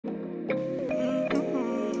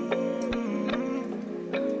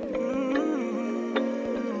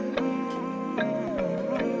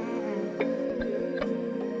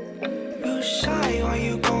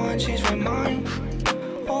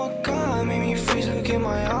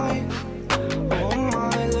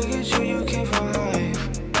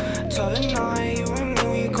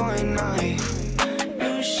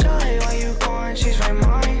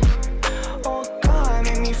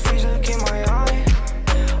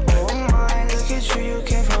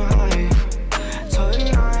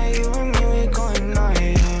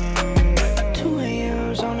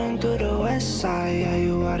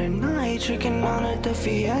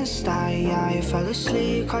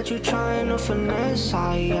got you trying to finesse.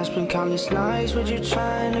 I spent countless nights with you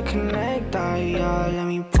trying to connect. Let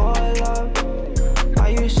me pull up.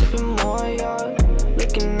 Why you sipping more, yeah?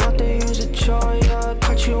 Looking out there, use a chore, yeah.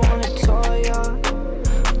 Caught you on a toy, yeah.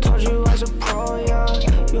 Told you as a pro, yeah.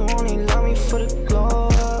 You only love me for the glow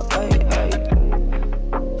up, ay, ay.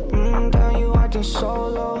 Damn, you acting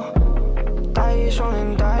solo. Dice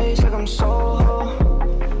rolling dice like I'm Soho.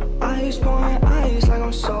 Ice pouring ice like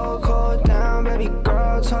I'm so cold. Down, baby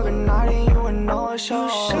girl, talking naughty, you a no-show. You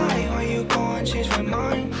shy, why you go and change my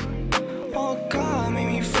mind? Oh God, make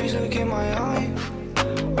me freeze, look in my eye.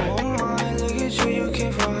 Oh my, look at you, you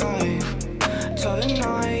came from high. Till the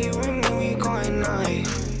night, you and me, we going night.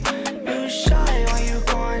 You shy, why you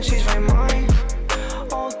go and change my mind?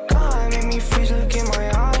 Oh God, make me freeze, look in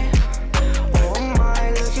my eye. Oh my,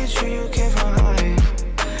 look at you, you came from high.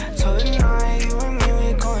 Till the night, you and me,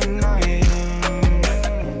 we going night.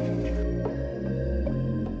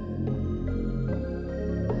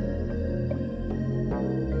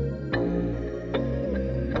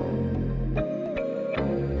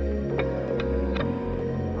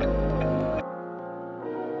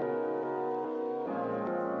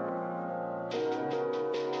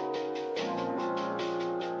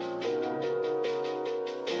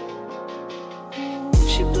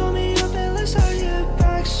 She blew me up unless I get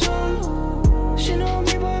back soon. She know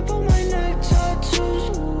me by both my neck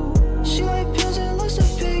tattoos. She like pills and loves a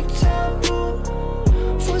big taboo.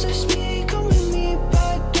 Force a speed, come with me,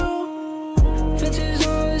 BADA. Vintage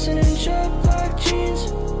eyes and in jet black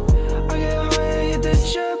jeans. I get high, hit the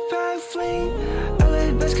jetpack fling.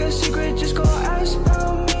 LA best kept secret, just go ask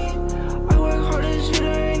about me. I work hard as you,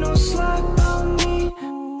 there ain't no slack about me.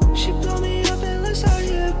 She blow me up unless I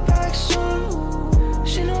get back soon.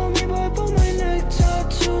 She know me by both my neck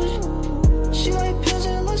tattoos. She like pills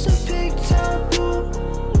and loves a big taboo.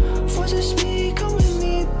 Force a speed, come with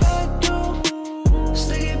me, BADA.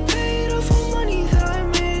 Still get paid off for money that I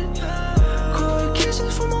made. Cold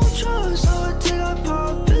kisses from old drugs, so I take a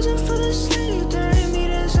pop. Pills in for the sleep, there ain't me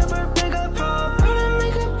to ever make a pop. Proud to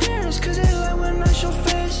make appearance, cause they like when I show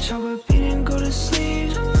face. Chop a beat and go to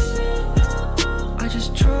sleep. I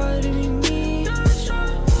just try to be me.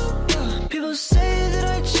 People say that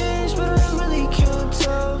I changed, but I really can't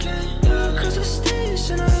tell. Yeah, across the stage,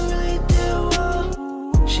 and I really did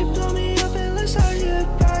well. She blew me up unless I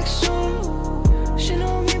get back soon. She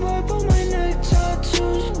know me by both my neck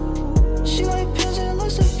tattoos. She like pills and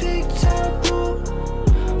loves a big taboo.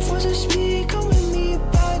 Force a speed, come with me,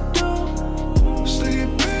 BADA. Still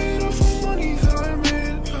get paid off for money that I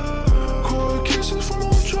made. Cold kisses from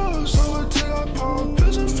old drugs, so I take a pop.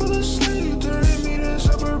 Pills in for the sleep, there ain't me to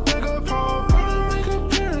ever pick up pop. Proud to make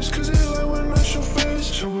appearance, cause they like when I show face.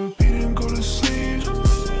 Show a beat and go to sleep.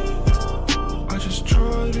 I just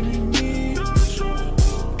try to be me.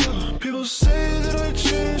 People say that I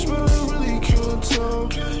changed, but I really can't tell.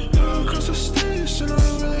 Yeah, across the stage, and I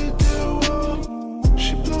really did well.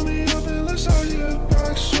 She blew me up unless I get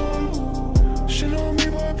back soon. She know me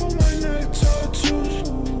by both my neck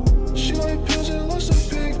tattoos. She like pills and loves a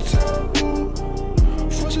big taboo.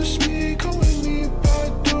 Force a speed, come with me,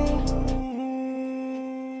 BADA.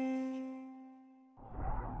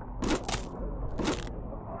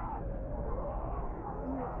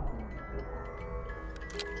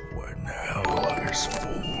 When hell lies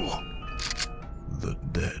full, the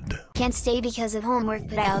dead. Can't stay because of homework,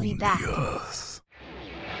 but I'll be back. Yes.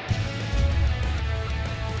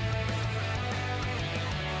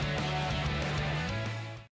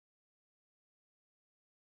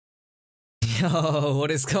 Yo,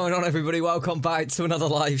 what is going on, everybody? Welcome back to another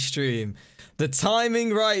live stream. The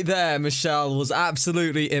timing right there, Michelle, was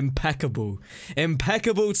absolutely impeccable.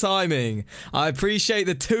 Impeccable timing. I appreciate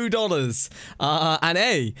the $2. And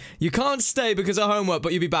hey, you can't stay because of homework,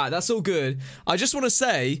 but you'll be back. That's all good. I just want to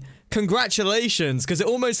say congratulations, because it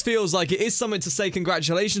almost feels like it is something to say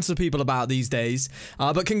congratulations to people about these days.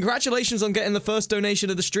 But congratulations on getting the first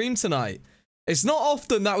donation of the stream tonight. It's not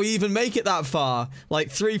often that we even make it that far, like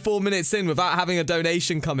 3-4 minutes in, without having a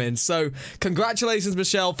donation come in. So, congratulations,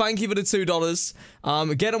 Michelle. Thank you for the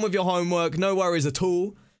 $2. Get on with your homework. No worries at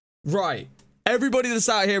all. Right. Everybody that's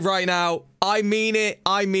out here right now, I mean it,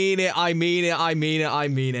 I mean it, I mean it, I mean it, I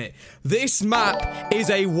mean it. This map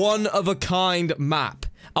is a one-of-a-kind map.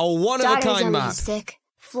 A one-of-a-kind map. Daughter Zoe is sick.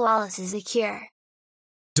 Flawless is the cure.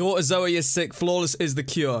 Daughter Zoe is sick. Flawless is the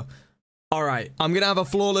cure. Alright, I'm gonna have a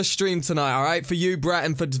flawless stream tonight, alright? For you, Brett,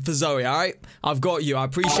 and for Zoe, alright? I've got you. I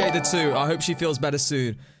appreciate the 2. I hope she feels better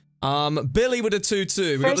soon. Billy with a 2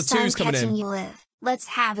 too. We got the 2s coming in. You live. Let's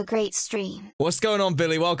have a great stream. What's going on,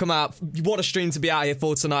 Billy? Welcome out. What a stream to be out here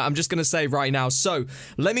for tonight. I'm just going to say right now. So,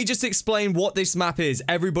 let me just explain what this map is.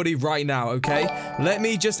 Everybody right now, okay? Let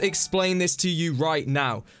me just explain this to you right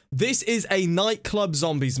now. This is a nightclub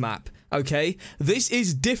zombies map. Okay, this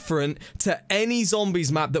is different to any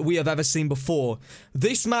zombies map that we have ever seen before.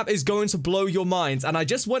 This map is going to blow your minds, and I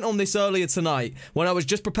just went on this earlier tonight when I was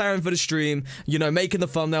just preparing for the stream, you know, making the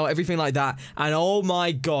thumbnail, everything like that, and oh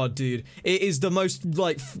my god, dude, it is the most,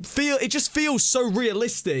 like, it just feels so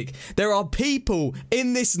realistic. There are people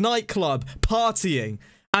in this nightclub partying,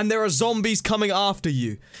 and there are zombies coming after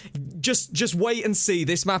you. Just wait and see.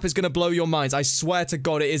 This map is going to blow your minds. I swear to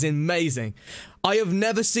God, it is amazing. I have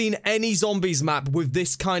never seen any zombies map with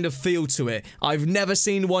this kind of feel to it. I've never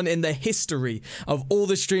seen one in the history of all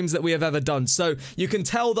the streams that we have ever done. So you can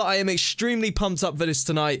tell that I am extremely pumped up for this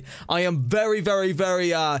tonight. I am very, very,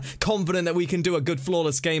 very confident that we can do a good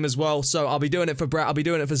flawless game as well. So I'll be doing it for Brett. I'll be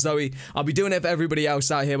doing it for Zoe. I'll be doing it for everybody else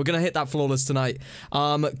out here. We're going to hit that flawless tonight.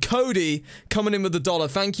 Cody coming in with the $1.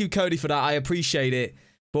 Thank you, Cody, for that. I appreciate it.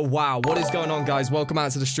 But wow, what is going on, guys? Welcome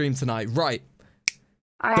out to the stream tonight. Right.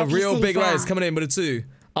 The real big layers coming in with a 2.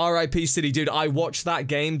 RIP City, dude. I watched that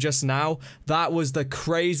game just now. That was the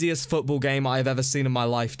craziest football game I have ever seen in my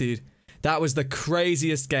life, dude. That was the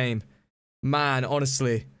craziest game. Man,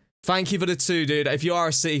 honestly. Thank you for the 2, dude. If you are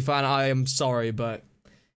a City fan, I am sorry, but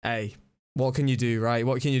hey, what can you do, right?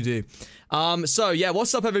 What can you do? So yeah,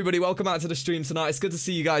 what's up, everybody? Welcome out to the stream tonight. It's good to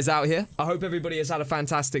see you guys out here. I hope everybody has had a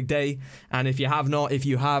fantastic day, and if you have not, if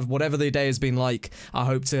you have, whatever the day has been like, I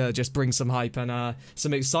hope to just bring some hype and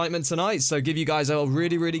some excitement tonight, so give you guys a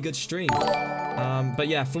really, really good stream. But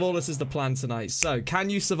yeah, flawless is the plan tonight. So, can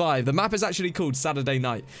you survive? The map is actually called Saturday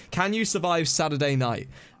Night. Can you survive Saturday Night?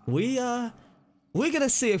 We're gonna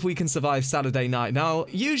see if we can survive Saturday night. Now,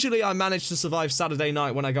 usually I manage to survive Saturday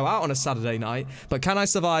night when I go out on a Saturday night, but can I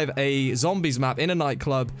survive a zombies map in a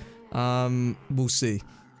nightclub? We'll see.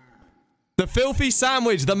 The Filthy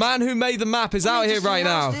Sandwich, the man who made the map, is out here right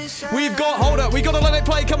now. We've got, hold up, we got to Let It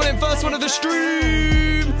Play coming in first one of the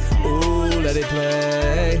stream. Ooh, let it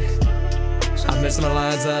play. I'm messing my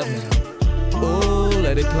lines up now. Ooh,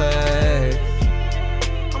 let it play.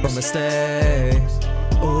 Promise stay.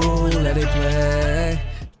 Oh, let it play.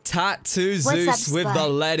 Tattoo Zeus with the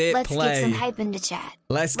Let It Play. Let's get some hype in the chat.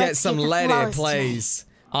 Let's get some Let It Plays.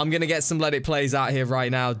 I'm gonna get some Let It Plays out here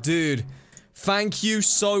right now. Dude, thank you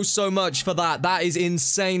so much for that. That is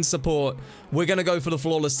insane support. We're gonna go for the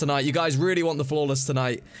flawless tonight. You guys really want the flawless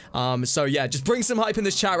tonight. So yeah, just bring some hype in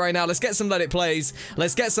this chat right now. Let's get some Let It Plays.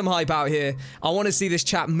 Let's get some hype out here. I want to see this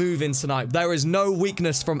chat move in tonight. There is no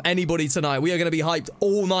weakness from anybody tonight. We are gonna be hyped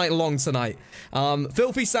all night long tonight.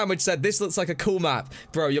 Filthy Sandwich said, this looks like a cool map.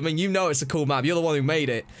 Bro, I mean, you know it's a cool map. You're the one who made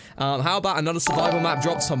it. How about another survival map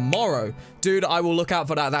drop tomorrow? Dude, I will look out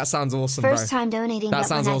for that. That sounds awesome, bro. First time donating, that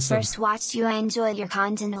sounds awesome. When I first watched you, I enjoyed your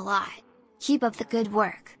content a lot. Keep up the good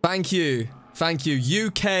work. Thank you. Thank you.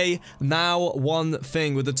 UK Now One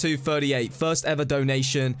Thing with the 238. First ever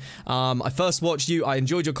donation. I first watched you. I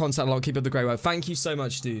enjoyed your content a lot. Keep up the great work. Thank you so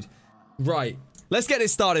much, dude. Right. Let's get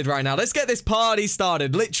this started right now. Let's get this party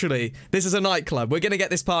started. Literally. This is a nightclub. We're going to get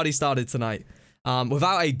this party started tonight.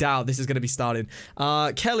 Without a doubt, this is going to be started.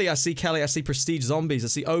 Kelly, I see Kelly. I see Prestige Zombies. I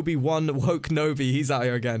see Obi-Wan Woke Novi. He's out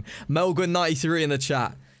here again. Melgun93 in the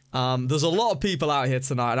chat. There's a lot of people out here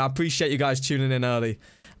tonight, and I appreciate you guys tuning in early.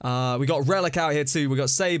 We got Relic out here too. We got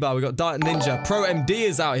Saber. We got Dark Ninja. Pro MD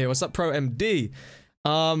is out here. What's up, Pro MD?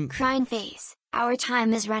 Crying face. Our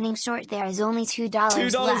time is running short. There is only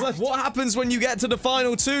 $2 left. What happens when you get to the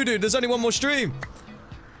final 2, dude? There's only one more stream.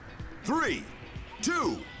 3,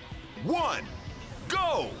 2, 1,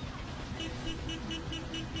 go!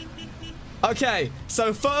 Okay,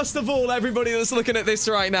 so first of all, everybody that's looking at this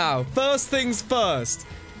right now, first things first.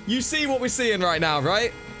 You see what we're seeing right now,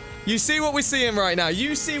 right? You see what we're seeing right now.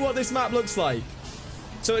 You see what this map looks like.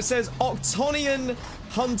 So it says Octonian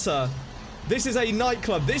Hunter. This is a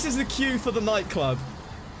nightclub. This is the queue for the nightclub.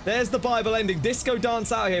 There's the Bible ending. Disco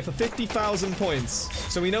dance out here for 50,000 points.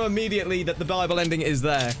 So we know immediately that the Bible ending is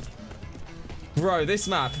there. Bro, this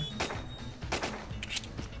map.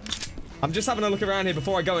 I'm just having a look around here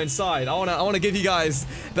before I go inside. I wanna give you guys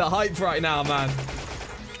the hype right now, man.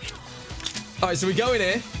 Alright, so we go in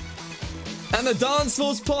here. And the dance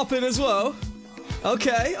floor's popping as well.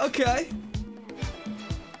 Okay, okay.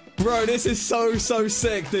 Bro, this is so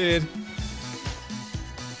sick, dude.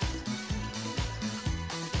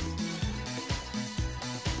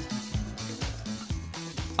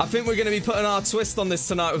 I think we're going to be putting our twist on this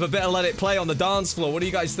tonight with a bit of Let It Play on the dance floor. What are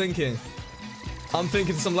you guys thinking? I'm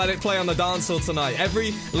thinking some Let It Play on the dance floor tonight.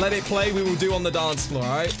 Every Let It Play we will do on the dance floor,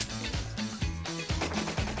 alright?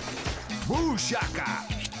 Boo shaka.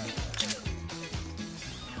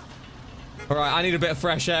 All right, I need a bit of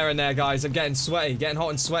fresh air in there, guys. I'm getting sweaty, getting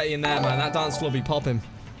hot and sweaty in there, man. That dance floor be popping.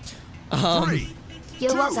 3,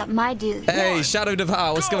 Yo, what's up, my dude? Hey, One, Shadow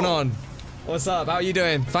Devour, what's go. going on? What's up? How are you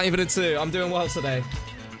doing? Thank you for the 2. I'm doing well today.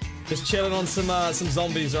 Just chilling on some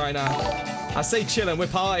zombies right now. I say chilling, we're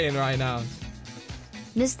partying right now.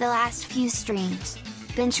 Missed the last few streams.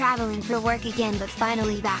 Been traveling for work again, but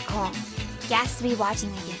finally back home. Gas to be watching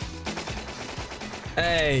again.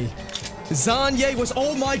 Hey. Zanye was...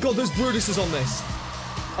 Oh my god, there's Brutuses on this.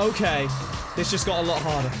 Okay. This just got a lot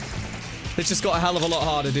harder. This just got a hell of a lot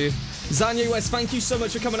harder, dude. Zanye West, thank you so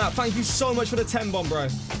much for coming out. Thank you so much for the 10 bomb, bro.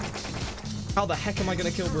 How the heck am I going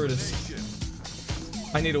to kill Brutus?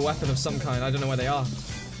 I need a weapon of some kind. I don't know where they are.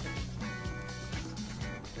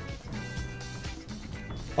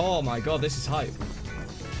 Oh my god, this is hype.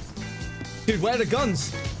 Dude, where are the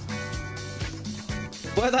guns?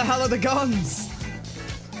 Where the hell are the guns?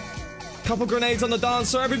 Couple grenades on the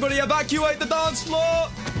dance floor. Everybody evacuate the dance floor!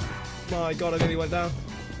 My god, I nearly went down.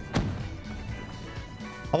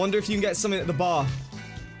 I wonder if you can get something at the bar.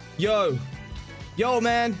 Yo. Yo,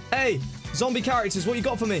 man. Hey, zombie characters, what you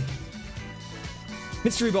got for me?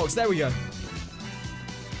 Mystery box, there we go.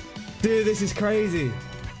 Dude, this is crazy.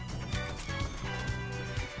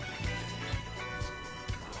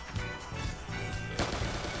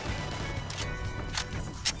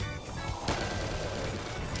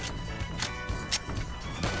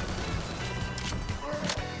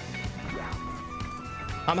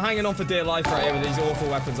 I'm hanging on for dear life right here with these awful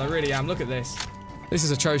weapons. I really am. Look at this. This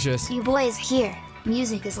is atrocious. You boys here.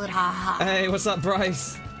 Music is lit, ha ha. Hey, what's up,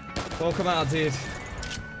 Bryce? Welcome out, dude.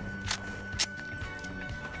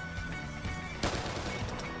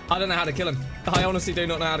 I don't know how to kill him. I honestly do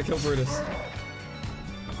not know how to kill Brutus.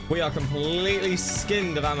 We are completely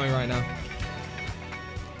skinned of ammo right now.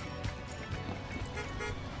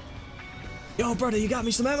 Yo, brother, you got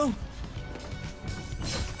me some ammo?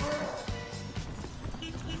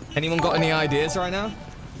 Anyone got any ideas right now?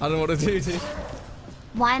 I don't know what to do, dude.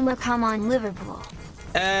 Wine will come on Liverpool.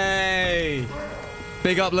 Hey!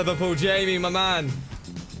 Big up Liverpool, Jamie, my man.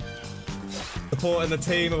 Supporting the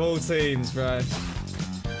team of all teams, bro.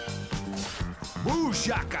 Boo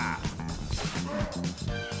shaka.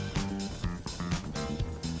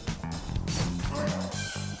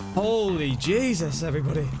 Holy Jesus,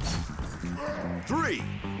 everybody. 3,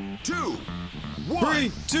 2, 1.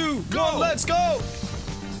 3, 2, Go! 1, let's go!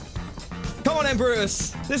 Come on then,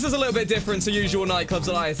 Brutus. This is a little bit different to usual nightclubs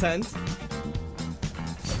that I attend.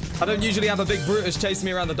 I don't usually have a big Brutus chasing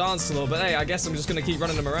me around the dance floor, but hey, I guess I'm just gonna keep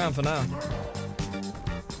running them around for now.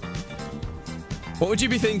 What would you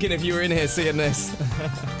be thinking if you were in here seeing this?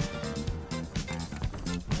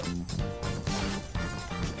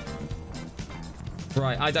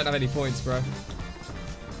 Right, I don't have any points, bro.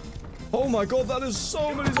 Oh my god, that is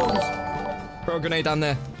so many zombies. Throw a grenade down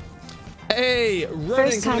there. Hey, running.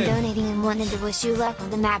 First time donating and wanted to wish you luck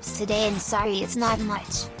with the maps today, and sorry it's not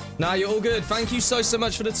much. Nah, you're all good. Thank you so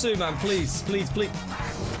much for the 2, man. Please, please, please.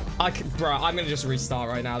 Bro, I'm gonna just restart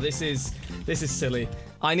right now. This is silly.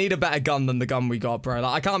 I need a better gun than the gun we got, bro.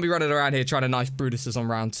 Like, I can't be running around here trying to knife Brutuses on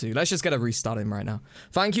round 2. Let's just get a restart in right now.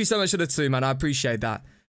 Thank you so much for the 2, man. I appreciate that.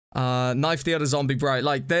 Knife the other zombie, bro.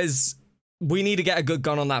 Like, we need to get a good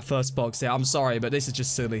gun on that first box here. I'm sorry, but this is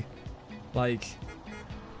just silly. Like,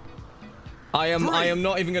 I am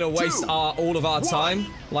not even gonna waste all of our time.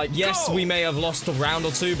 Like, yes, we may have lost a round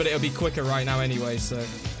or 2, but it'll be quicker right now anyway, so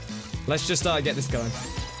let's just get this going.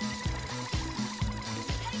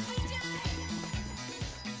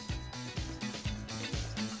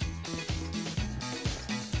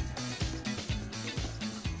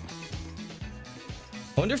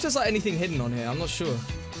 I wonder if there's like anything hidden on here. I'm not sure.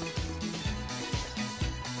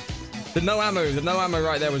 The no ammo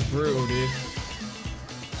right there was brutal, dude.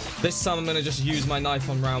 This time I'm gonna just use my knife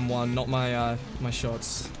on round 1, not my my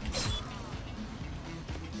shots.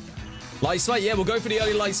 Light spike, yeah, we'll go for the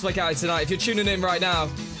early light spike out tonight. If you're tuning in right now,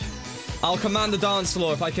 I'll command the dance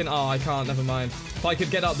floor if I can. Oh, I can't, never mind. If I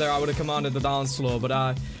could get up there, I would have commanded the dance floor,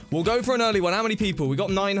 but we'll go for an early one. How many people? We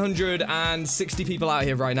got 960 people out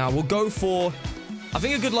here right now. We'll go for, I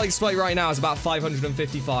think a good light spike right now is about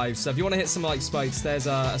 555. So if you want to hit some light spikes, there's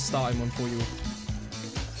a starting one for you.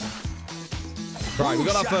 Right, we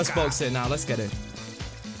got our first box here now. Let's get it.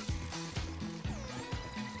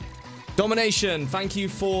 Domination, thank you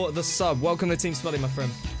for the sub. Welcome to Team Spuddley, my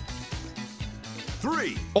friend.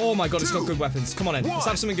 3. Oh my god, it's got 2, good weapons. Come on in. Let's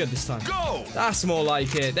have something good this time. Go! That's more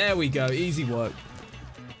like it. There we go. Easy work.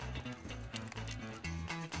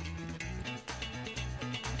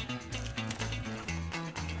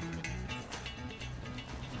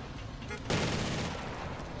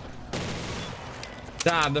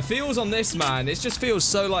 Damn, the feels on this, man. It just feels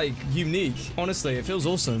so, like, unique. Honestly, it feels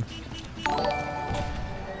awesome.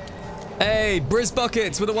 Hey, Briz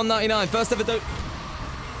Buckets with a 199. First ever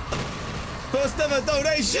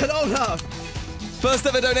donation. Hold up. First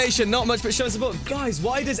ever donation. Not much, but show support. Guys,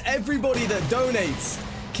 why does everybody that donates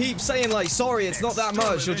keep saying, like, sorry, it's not that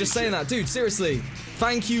much? You're just saying that. Dude, seriously.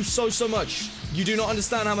 Thank you so much. You do not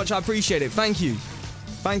understand how much I appreciate it. Thank you.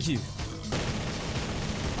 Thank you.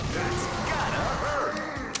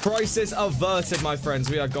 Crisis averted, my friends.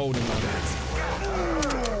 We are golden, man.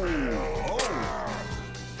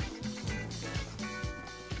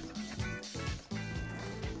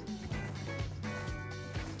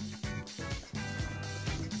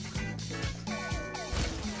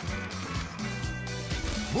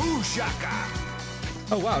 Boo shaka.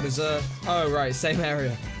 Oh wow, there's a... Oh right, same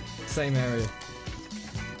area. Same area.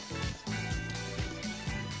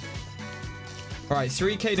 Alright,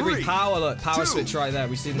 3K degree power, look, power switch right there,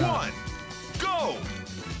 we've seen that. 1, go!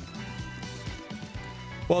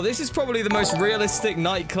 Well, this is probably the most realistic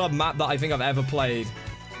nightclub map that I think I've ever played.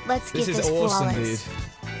 Let's get This this is awesome, flawless. dude.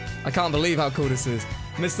 I can't believe how cool this is.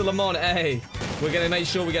 Mr. Lamont, hey, we're gonna make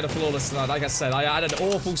sure we get a flawless tonight. Like I said, I had an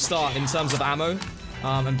awful start in terms of ammo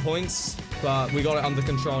and points, but we got it under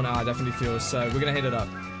control now, I definitely feel, so we're gonna hit it up.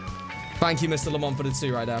 Thank you, Mr. Lamont, for the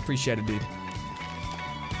 2 right there. Appreciate it, dude.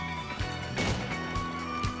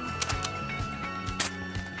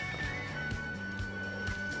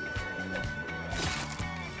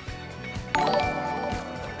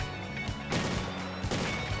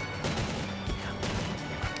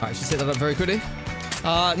 Alright, she set that up very quickly.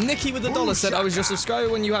 Nikki with the $1 said, I was your subscriber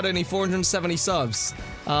when you had only 470 subs.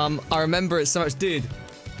 I remember it so much. Dude,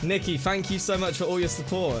 Nikki, thank you so much for all your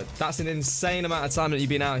support. That's an insane amount of time that you've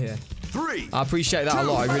been out here. 3. I appreciate that a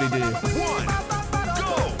lot, I really do. 1,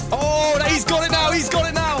 go! Oh, he's got it now, he's got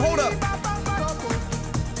it now, hold up.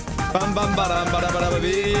 Bam bam badam badam badam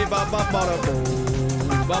bee ba ba ba boo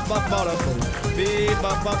ba ba ba boo bee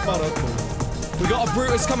ba ba ba boo. We got a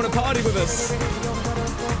Brutus coming to party with us.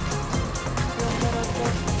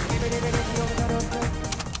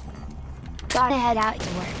 Gotta head out to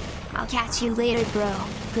work. I'll catch you later, bro.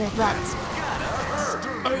 Good luck.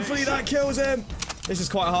 Hopefully that kills him. This is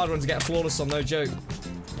quite a hard one to get a flawless on, no joke.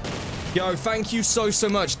 Yo, thank you so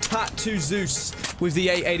much, Tattoo Zeus with the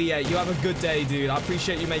 888. You have a good day, dude. I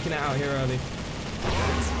appreciate you making it out here early.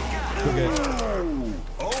 We're good.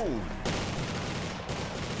 Oh.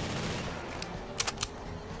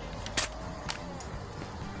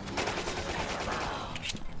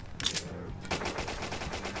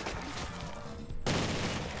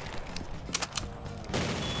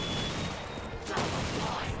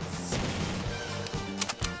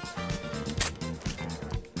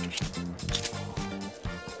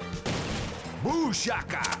 Boo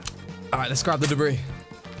shaka. All right, let's grab the debris.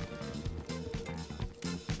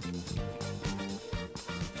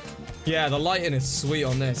 Yeah, the lighting is sweet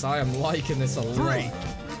on this. I am liking this a lot. 3,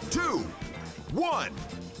 2, 1.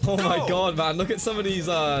 Oh my god, man. Look at some of these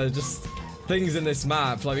just things in this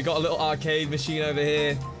map. Like, we got a little arcade machine over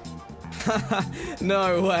here.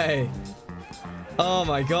 No way. Oh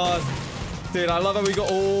my god. Dude, I love how we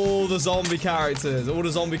got all the zombie characters, all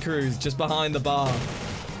the zombie crews just behind the bar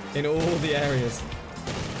in all the areas.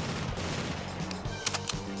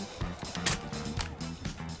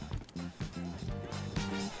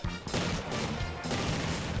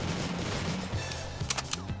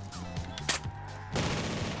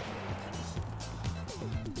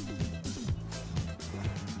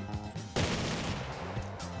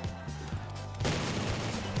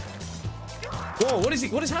 Whoa, what is he?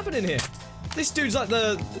 What is happening here? This dude's like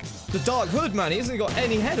the Dark Hood, man. He hasn't got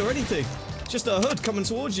any head or anything. Just a hood coming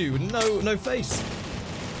towards you with no face.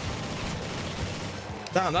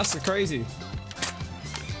 Damn, that's crazy.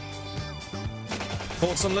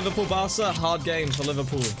 Thoughts on Liverpool Barca? Hard game for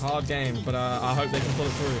Liverpool. Hard game, but I hope they can pull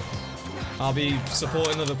it through. I'll be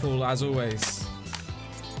supporting Liverpool as always.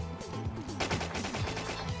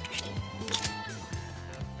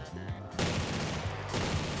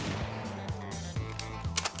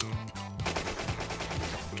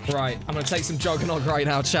 Right, I'm gonna take some Juggernaut right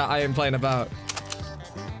now, chat. I ain't playing about.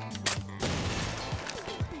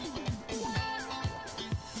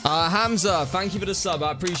 Hamza, thank you for the sub.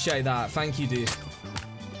 I appreciate that. Thank you, dude.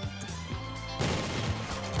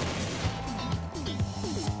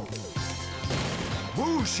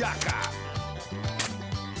 Boo shaka.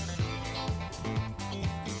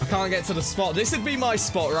 I can't get to the spot. This would be my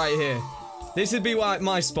spot right here. This would be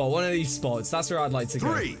my spot. One of these spots. That's where I'd like to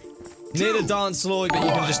go. 3, Near 2, the dance floor, but you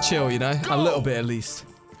can just chill, you know? go. A little bit at least.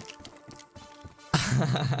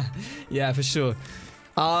 Yeah, for sure.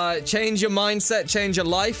 Change your mindset, change your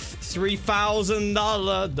life.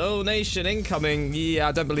 $3,000 donation incoming. Yeah,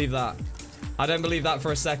 I don't believe that. I don't believe that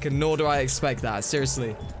for a second, nor do I expect that.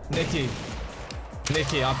 Seriously. Nikki,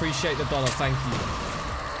 I appreciate the dollar. Thank you.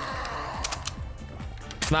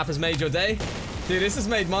 This map has made your day? Dude, this has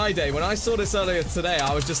made my day. When I saw this earlier today,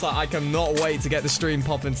 I was just like, I cannot wait to get the stream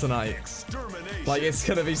popping tonight. Like, it's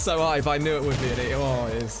gonna be so hype. I knew it would be. Oh,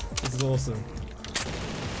 it is. This is awesome.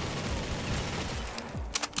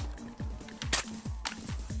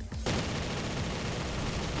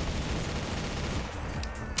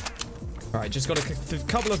 All right, just got a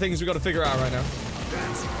couple of things we got to figure out right now.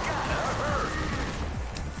 That's gotta hurt.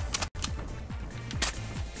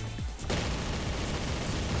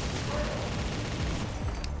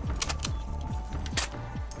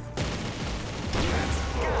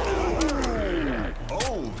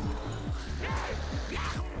 Oh.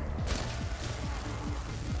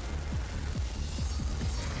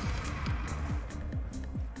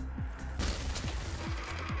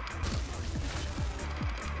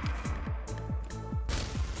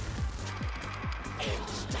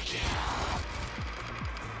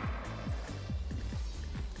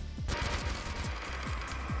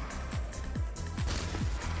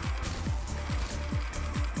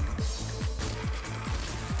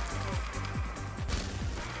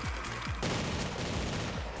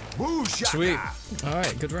 Sweet. All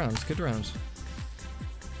right, good rounds, good rounds.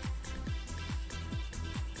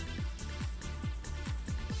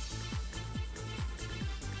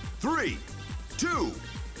 Three, two,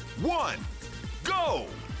 one, go!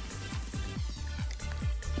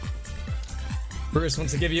 Bruce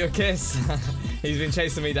wants to give you a kiss. He's been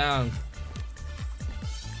chasing me down.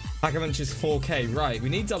 Pack-a-Munch is 4K. Right, we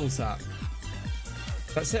need double tap.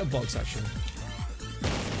 Let's hit a box, actually.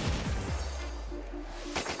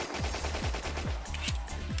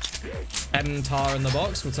 M-Tar in the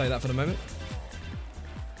box. We'll take that for the moment.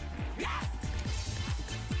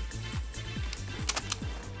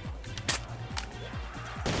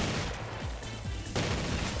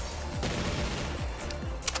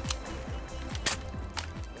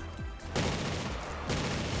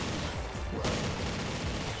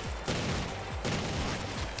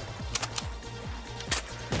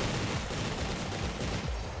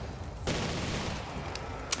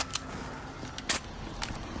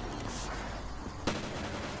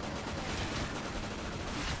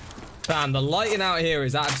 Damn, the lighting out here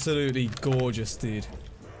is absolutely gorgeous, dude.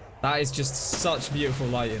 That is just such beautiful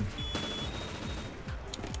lighting.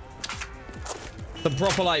 The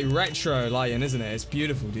proper, like, retro lighting, isn't it? It's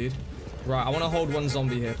beautiful, dude. Right, I want to hold one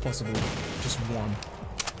zombie here, if possible. Just one.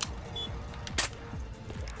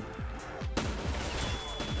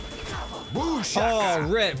 Oh,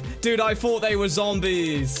 rip. Dude, I thought they were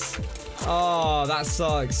zombies. Oh, that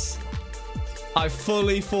sucks. I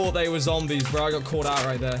fully thought they were zombies, bro. I got caught out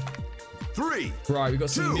right there. Three. Right, we got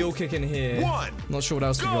some mule kick in here. One. Not sure what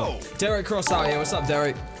else we got. Derek Cross out here. What's up,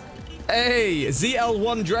 Derek? Hey,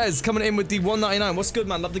 ZL1 Drez coming in with the 199. What's good,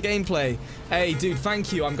 man? Love the gameplay. Hey, dude,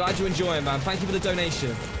 thank you. I'm glad you're enjoying, man. Thank you for the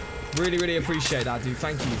donation. Really, really appreciate that, dude.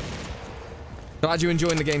 Thank you. Glad you're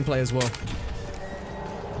enjoying the gameplay as well.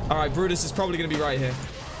 All right, Brutus is probably going to be right here.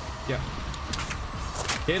 Yeah.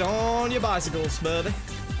 Get on your bicycles, Spuddley.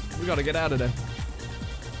 We got to get out of there.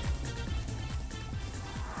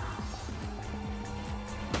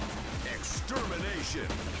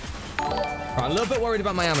 Right, a little bit worried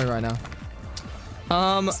about my ammo right now.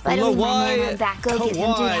 Kawhi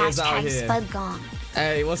is out here.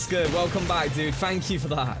 Hey, what's good? Welcome back, dude. Thank you for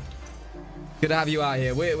that. Good to have you out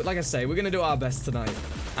here. Like I say, we're gonna do our best tonight,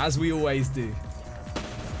 as we always do.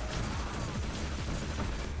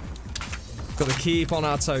 Got to keep on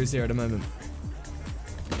our toes here at the moment.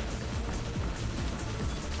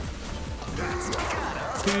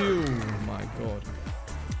 Oh my god.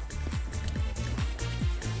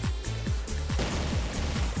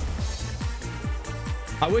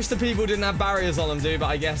 I wish the people didn't have barriers on them, dude, but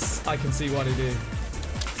I guess I can see why they do.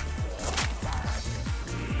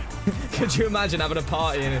 Could you imagine having a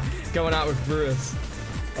party and going out with Brewers?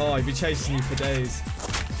 Oh, he'd be chasing you for days.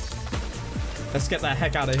 Let's get the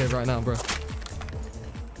heck out of here right now, bro.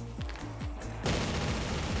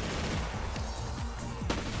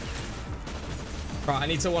 Right, I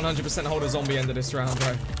need to 100% hold a zombie end of this round,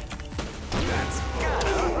 bro.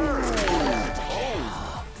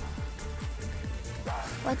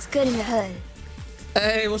 What's good in the hood?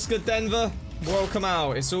 Hey, what's good, Denver? Welcome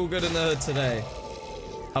out. It's all good in the hood today.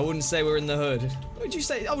 I wouldn't say we're in the hood. What would you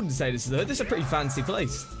say? I wouldn't say this is the hood. This is a pretty fancy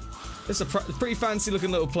place. This is a pretty fancy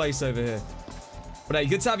looking little place over here. But hey,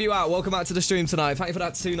 good to have you out. Welcome out to the stream tonight. Thank you for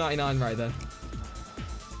that $2.99 right there.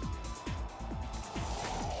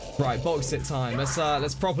 Right, box it time.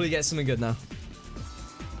 Let's properly get something good now.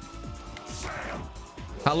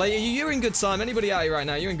 How late are you? You're in good time. Anybody out here right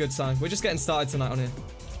now? You're in good time. We're just getting started tonight on here.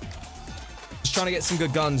 Just trying to get some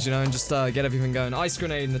good guns, you know, and just get everything going. Ice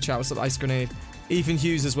Grenade in the chat. What's up, Ice Grenade? Ethan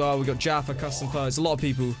Hughes as well. We got Jaffa, Custom Posts. A lot of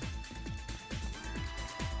people.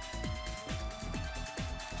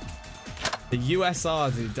 The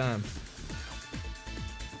USR, dude. Damn.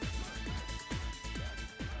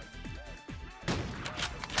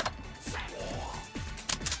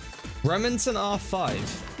 Remington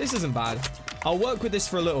R5. This isn't bad. I'll work with this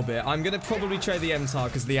for a little bit. I'm going to probably trade the MTAR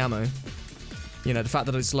because of the ammo. You know, the fact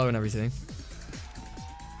that it's low and everything.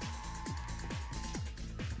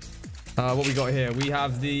 What we got here? We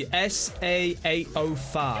have the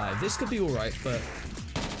SA805. This could be alright, but...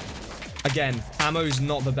 Again, ammo's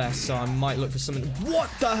not the best, so I might look for something... What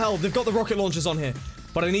the hell? They've got the rocket launchers on here.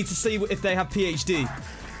 But I need to see if they have PhD.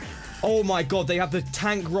 Oh my god, they have the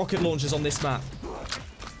tank rocket launchers on this map.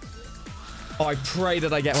 Oh, I pray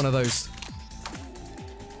that I get one of those.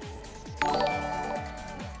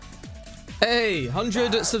 Hey,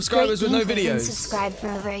 100 subscribers with no videos. Subscribed for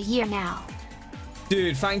over a year now.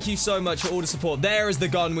 Dude, thank you so much for all the support. There is the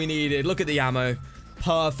gun we needed. Look at the ammo.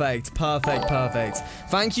 Perfect, perfect, perfect.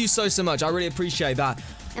 Thank you so much. I really appreciate that.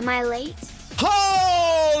 Am I late?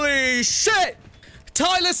 Holy shit!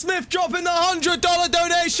 Tyler Smith dropping the $100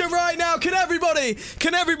 donation right now. Can everybody,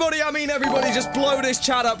 I mean everybody, just blow this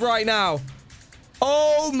chat up right now.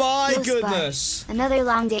 Oh my goodness. Another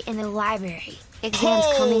long day in the library. Exams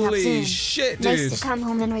coming up soon. Holy shit, dude. Nice to come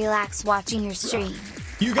home and relax watching your stream.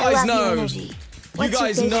 You guys know. You What's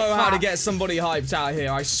guys your know favorite how to flag? get somebody hyped out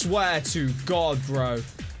here. I swear to God, bro.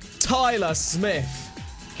 Tyler Smith.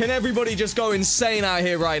 Can everybody just go insane out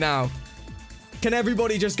here right now? Can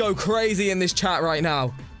everybody just go crazy in this chat right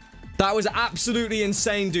now? That was absolutely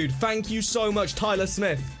insane, dude. Thank you so much, Tyler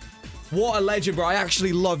Smith. What a legend, bro. I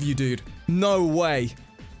actually love you, dude. No way.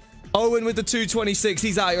 Owen with the 226.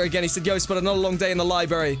 He's out here again. He said, yo, Spud, another long day in the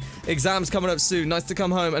library. Exams coming up soon. Nice to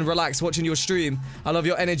come home and relax watching your stream. I love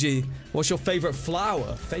your energy. What's your favorite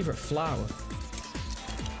flower? Favorite flower?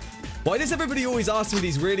 Why does everybody always ask me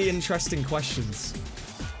these really interesting questions?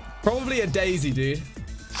 Probably a daisy, dude.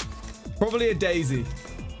 Probably a daisy.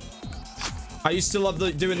 I used to love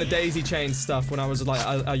doing the daisy chain stuff when I was like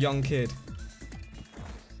a young kid.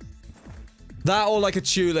 That or like a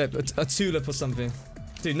tulip. A tulip or something.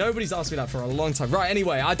 Dude, nobody's asked me that for a long time. Right,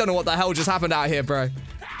 anyway, I don't know what the hell just happened out here, bro.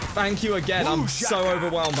 Thank you again. I'm so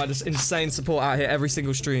overwhelmed by this insane support out here every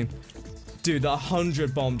single stream. Dude, the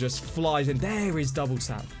 100 bomb just flies in. There is double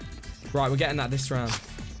tap. Right, we're getting that this round.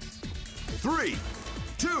 3,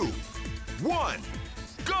 2, 1,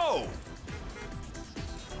 go!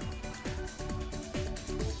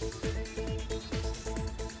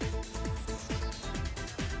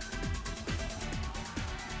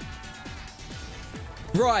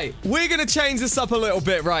 Right, we're gonna change this up a little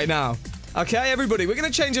bit right now. Okay, everybody, we're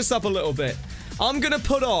gonna change this up a little bit. I'm gonna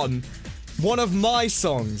put on one of my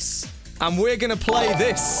songs, and we're gonna play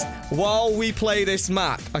this while we play this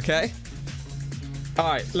map, okay?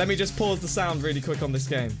 Alright, let me just pause the sound really quick on this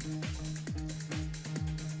game.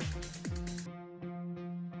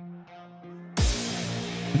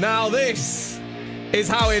 Now this is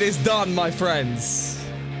how it is done, my friends.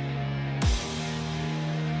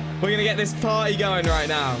 We're gonna get this party going right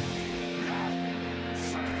now.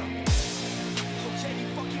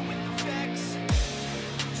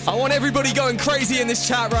 I want everybody going crazy in this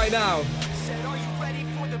chat right now.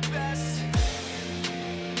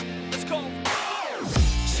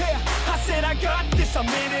 I said I got this, I'm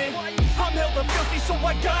in it. I'm hella filthy, so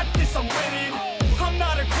I got this, I'm winning. I'm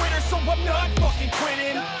not a quitter, so I'm not fucking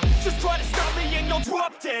quitting. Just try to stop me and you'll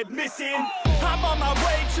drop dead missing. I'm on my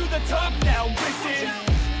way to the top now, listen.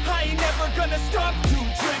 I ain't never gonna stop too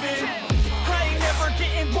driven. I ain't never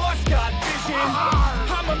getting lost, got vision.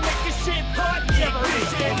 I'ma make this shit hot,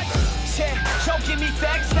 ignition. Y'all give me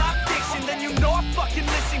facts, not fiction. Then you know I fucking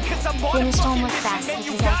listen, cause I'm on a Finished fucking homework fast mission. And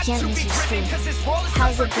you because I got can't to miss be your stream. driven, cause this world is How's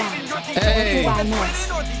it unforgiving. going? You're the Hey. only one winning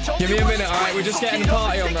or the Give me a only minute, one alright? We're just so getting get the off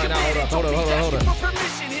party and on take right a now. minute. Hold Don't on. be asking for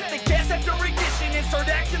permission. Hit the gas after ignition and start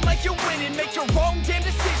acting like you're winning. Make your own damn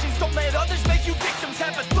decisions. Don't let others make you victims.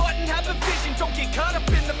 Have a thought and have a vision. Don't get caught up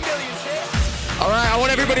in the millions. Alright, I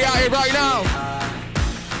want everybody out here right now.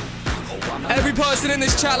 Every person in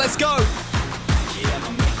this chat, let's go.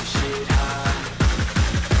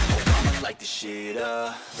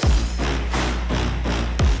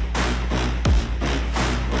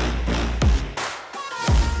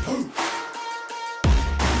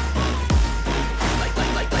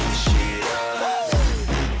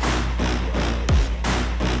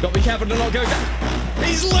 Gotta be careful to not go down.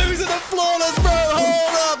 He's losing the flawless, bro.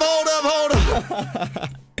 Hold up.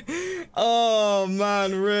 Oh,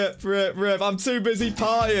 man. Rip. I'm too busy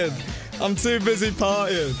partying.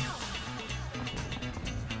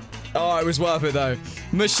 Oh, it was worth it, though.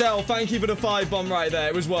 Michelle, thank you for the 5-bomb right there.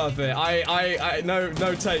 It was worth it.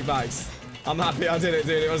 No take backs. I'm happy I did it,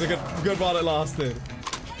 dude. It was a good while it lasted.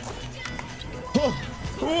 Oh,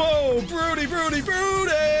 whoa, Broody.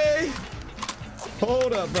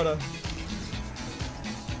 Hold up, brother.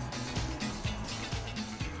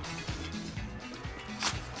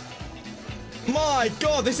 My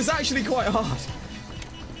God, this is actually quite hard.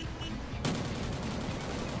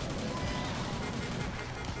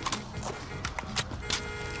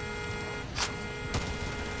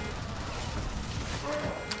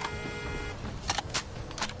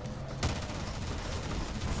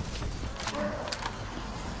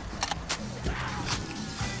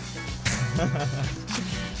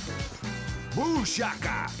 Boo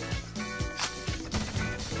shaka.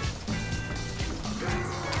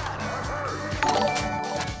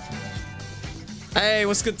 Hey,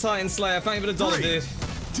 what's good, Titan Slayer? Thank you for the $1, dude.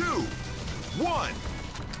 2, 1,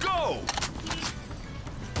 go.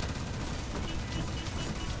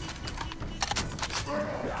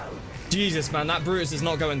 Jesus, man, that Brutus is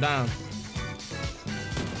not going down.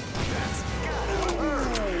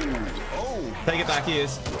 Take it back, he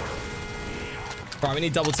is. Right, we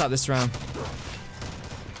need double tap this round.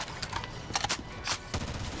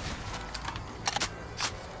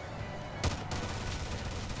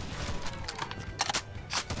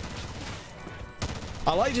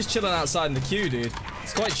 I like just chilling outside in the queue, dude.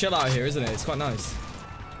 It's quite chill out here, isn't it? It's quite nice.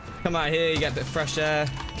 Come out here, you get a bit of fresh air,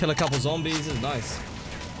 kill a couple zombies. It's nice.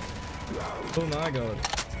 Oh my God.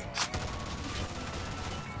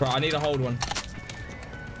 Right, I need to hold one.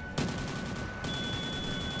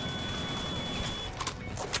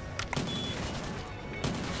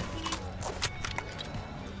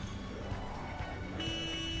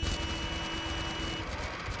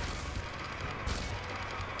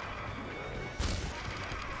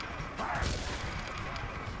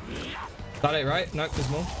 That it, right? Nope, there's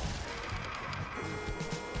more.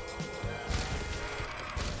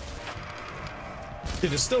 Dude,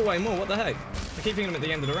 there's still way more. What the heck? I keep thinking I'm at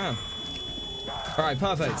the end of the round. Alright,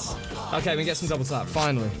 perfect. Okay, we can get some double tap.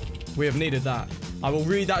 Finally. We have needed that. I will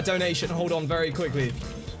read that donation. Hold on very quickly.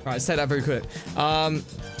 Alright, let's take that very quick.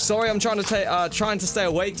 Sorry, I'm trying to stay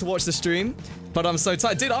awake to watch the stream, but I'm so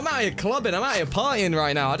tired. Dude, I'm out here clubbing. I'm out here partying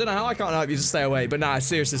right now. I don't know how I can't help you to stay awake, but nah,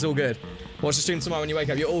 seriously, it's all good. Watch the stream tomorrow when you wake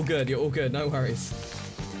up. You're all good. You're all good. No worries.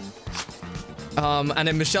 And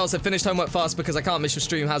then Michelle said, finished homework fast because I can't miss your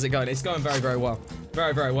stream. How's it going? It's going very, very well.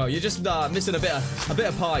 Very, very well. You're just missing a bit of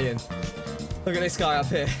partying. Look at this guy up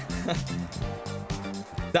here.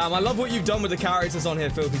 Damn, I love what you've done with the characters on here,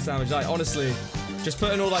 Filthy Sandwich. Like, honestly, just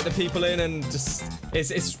putting all like the people in and just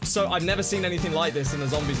it's so I've never seen anything like this in a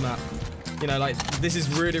zombies map. You know, like this is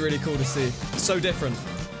really, really cool to see. So different.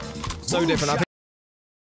 So different. I think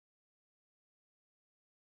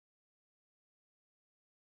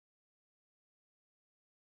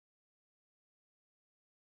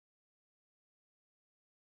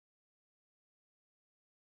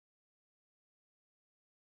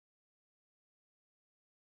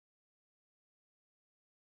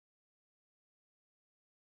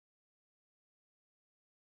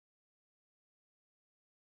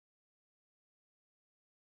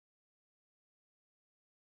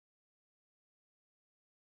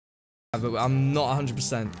but I'm not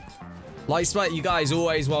 100%. Light Split, you guys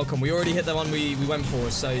always welcome. We already hit the one we went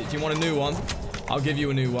for, so if you want a new one, I'll give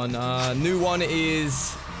you a new one. New one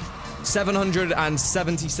is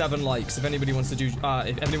 777 likes. If anybody wants to do,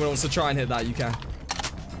 if anyone wants to try and hit that, you can.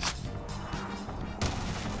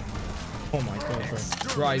 Oh my God, bro.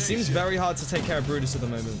 Right, it seems very hard to take care of Brutus at the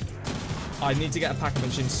moment. I need to get a pack of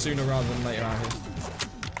machines sooner rather than later out here.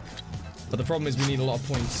 But the problem is we need a lot of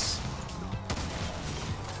points.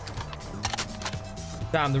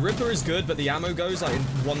 Damn, the Ripper is good, but the ammo goes like in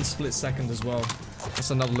 1 split second as well. That's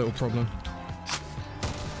another little problem.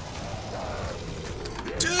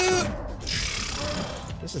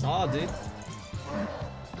 This is hard, dude.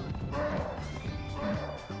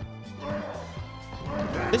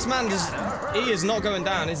 This man just... he is not going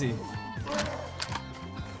down, is he?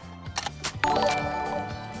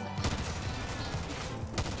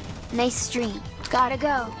 Nice stream. Gotta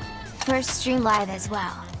go. First stream live as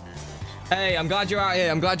well. Hey, I'm glad you're out here.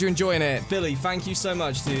 I'm glad you're enjoying it. Billy, thank you so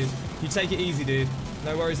much, dude. You take it easy, dude.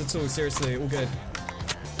 No worries at all. Seriously, all good.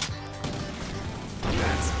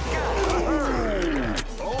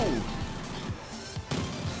 Oh.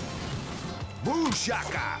 Boo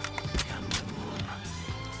shaka.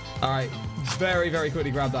 All right. very, very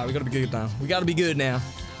quickly grab that. We gotta be good now. We gotta be good now.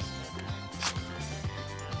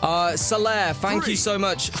 Solaire, thank you so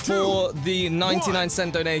much for the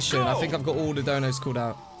 99-cent donation. I think I've got all the donos called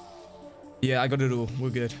out. Yeah, I got it all. We're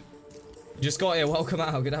good. Just got here. Welcome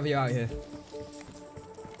out. Good to have you out here.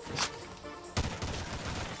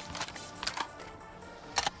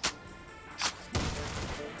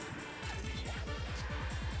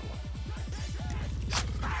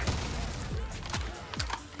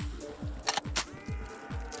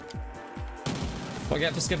 What I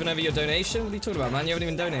get for skipping over your donation? What are you talking about, man? You haven't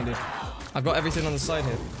even donated. I've got everything on the side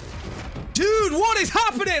here. Dude, what is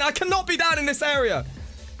happening? I cannot be down in this area.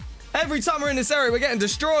 Every time we're in this area, we're getting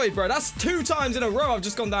destroyed, bro. That's 2 times in a row I've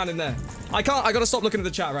just gone down in there. I gotta stop looking at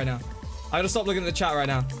the chat right now. I gotta stop looking at the chat right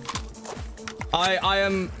now. I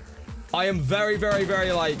am very, very,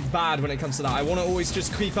 very, like, bad when it comes to that. I want to always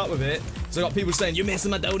just keep up with it. So I got people saying, you're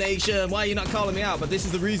missing my donation. Why are you not calling me out? But this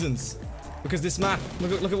is the reasons. Because this map,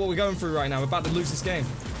 look at what we're going through right now. We're about to lose this game.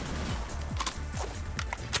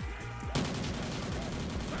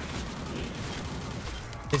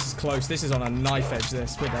 This is close. This is on a knife edge,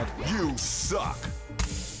 this. We're dead. You suck.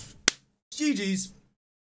 GG's.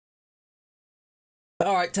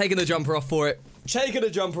 Alright, taking the jumper off for it. Taking the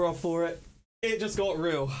jumper off for it. It just got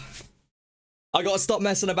real. I gotta stop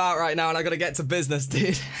messing about right now and I gotta get to business,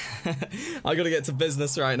 dude. I gotta get to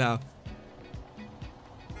business right now.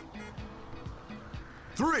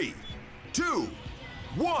 3, 2,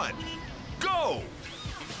 1, go!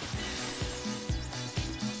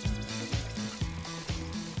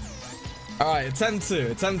 Alright, attempt 2,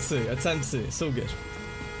 attempt 2, attempt 2. It's all good.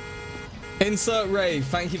 Insert Ray,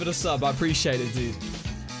 thank you for the sub. I appreciate it, dude.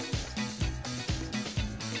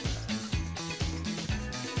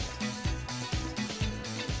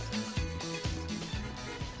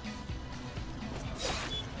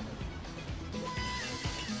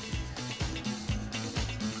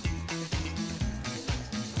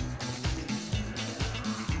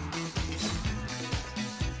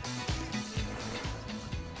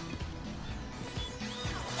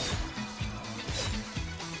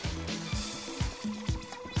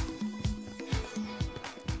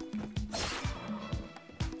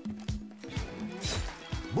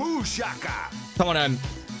 Woo shaka! Come on, Em.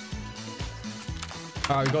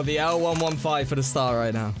 Alright, we got the L115 for the start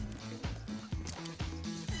right now.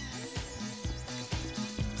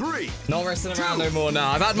 3. Not resting around no more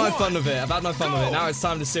now. I've had my fun with it. I've had my fun with it. Now it's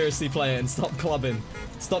time to seriously play it and stop clubbing.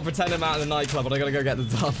 Stop pretending I'm out in the nightclub, but I gotta go get the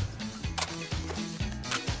dub.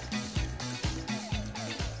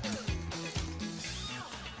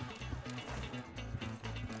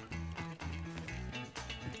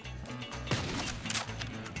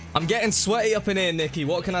 I'm getting sweaty up in here, Nikki.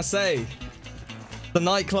 What can I say? The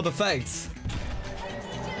nightclub effect.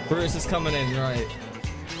 Bruce is coming in, right.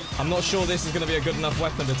 I'm not sure this is going to be a good enough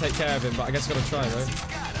weapon to take care of him, but I guess I've got to try,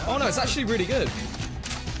 right? Oh, no, it's actually really good.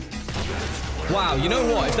 Wow, you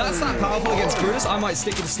know what? If that's that powerful against Brutus, I might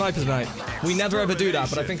stick with the sniper tonight. We never ever do that,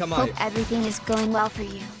 but I think I might. Hope everything is going well for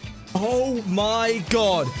you. Oh my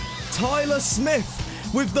god. Tyler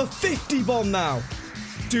Smith with the 50 bomb now.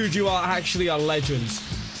 Dude, you are actually a legend.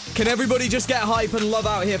 Can everybody just get hype and love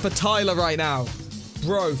out here for Tyler right now?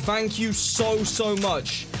 Bro, thank you so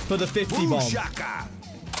much for the 50 bomb.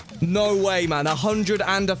 No way, man. 100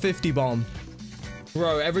 and a 50 bomb.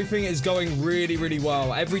 Bro, everything is going really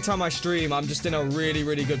well. Every time I stream, I'm just in a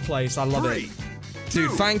really good place. I love it.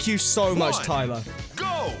 Dude, thank you so much, Tyler.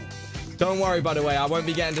 Go! Don't worry, by the way. I won't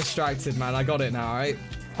be getting distracted, man. I got it now, alright?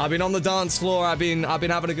 I've been on the dance floor. I've been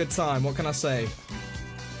having a good time. What can I say?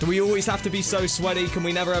 Do we always have to be so sweaty? Can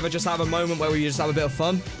we never ever just have a moment where we just have a bit of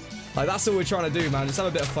fun? Like, that's all we're trying to do, man. Just have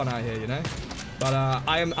a bit of fun out here, you know? But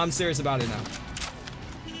I'm serious about it now.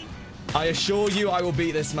 I assure you I will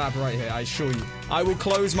beat this map right here. I assure you. I will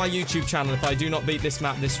close my YouTube channel if I do not beat this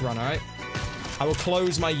map this run, alright? I will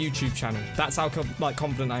close my YouTube channel. That's how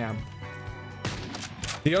confident I am.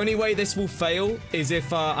 The only way this will fail is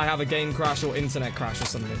if I have a game crash or internet crash or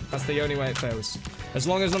something. That's the only way it fails. As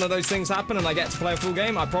long as none of those things happen and I get to play a full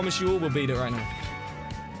game, I promise you all we'll beat it right now.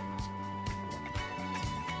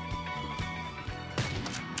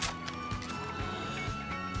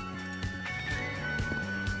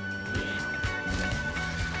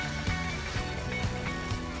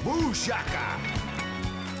 Woo shaka!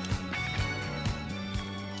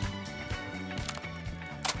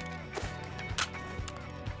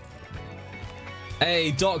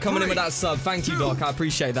 Hey, Doc coming in with that sub. Thank you, Doc. I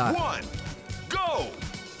appreciate that. 1, go!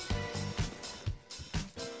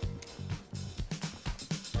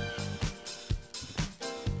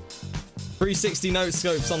 .360 note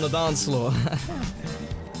scopes on the dance floor.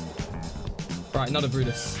 Right, another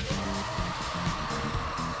Brutus.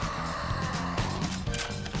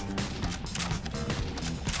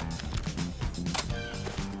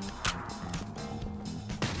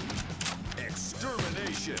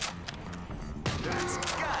 Extermination. That's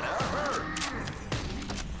gotta hurt.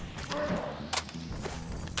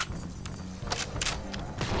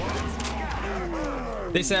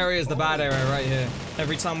 This area is the bad area right here.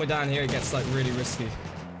 Every time we're down here, it gets like really risky.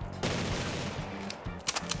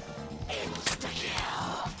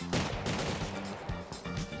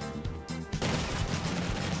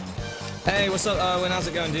 Hey, what's up, Owen? How's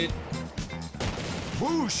it going, dude?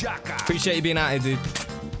 Boo shaka. Appreciate you being out here, dude.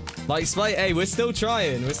 Like spike, hey, we're still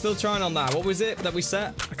trying. We're still trying on that. What was it that we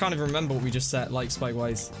set? I can't even remember what we just set, like spike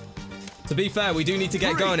wise. To be fair, we do need to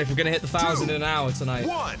get going if we're gonna hit the 1,000 in an hour tonight.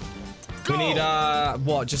 We need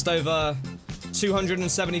what? Just over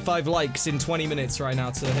 275 likes in 20 minutes right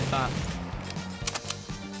now to hit that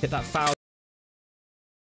 1,000.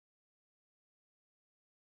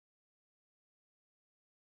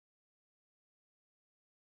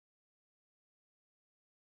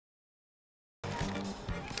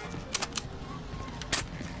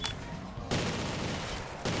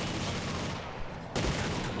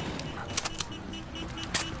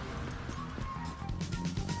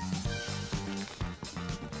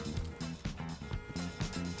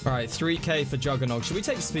 Alright, 3k for Juggernog. Should we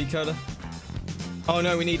take Speed Coder? Oh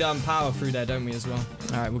no, we need power through there, don't we, as well?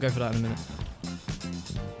 Alright, we'll go for that in a minute.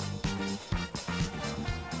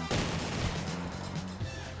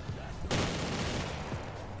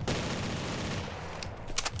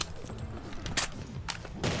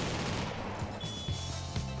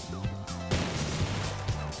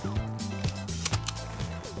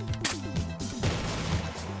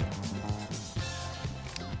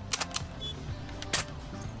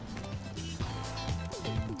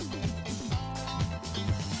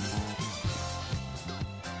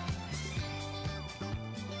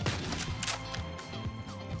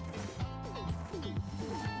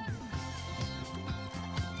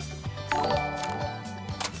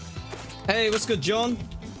 Hey, what's good, John?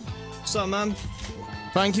 What's up, man?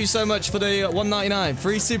 Thank you so much for the 199.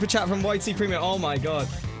 Free super chat from YT Premium. Oh my god.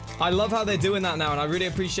 I love how they're doing that now, and I really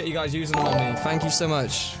appreciate you guys using them on me. Thank you so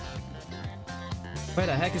much. Where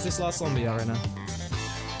the heck is this last zombie right now?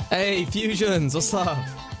 Hey, Fusions, what's up?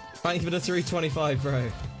 Thank you for the 325, bro.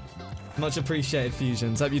 Much appreciated,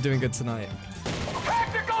 Fusions. Hope you're doing good tonight.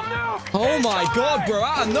 Oh my god, bro.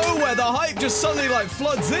 Out of nowhere, the hype just suddenly, like,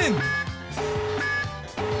 floods in.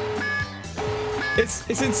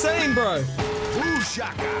 It's insane, bro.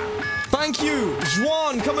 Thank you,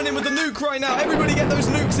 Juan, coming in with the nuke right now. Everybody get those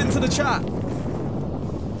nukes into the chat.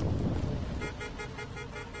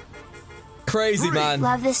 Crazy, man.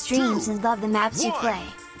 Love the streams and love the maps you play.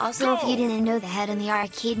 Also, if you didn't know, the head on the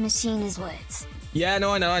arcade machine is Woods. Yeah,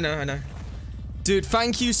 no, I know. Dude,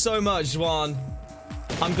 thank you so much, Juan.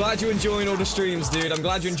 I'm glad you're enjoying all the streams, dude. I'm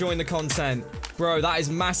glad you're enjoying the content. Bro, that is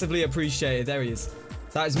massively appreciated. There he is.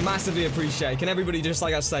 That is massively appreciated. Can everybody just,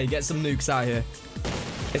 like I say, get some nukes out here?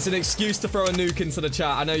 It's an excuse to throw a nuke into the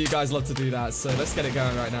chat. I know you guys love to do that, so let's get it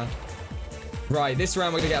going right now. Right, this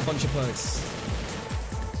round we're gonna get a bunch of perks.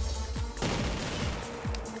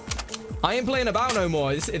 I ain't playing about no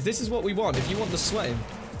more. If this is what we want, if you want the sweating,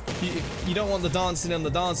 if you don't want the dancing on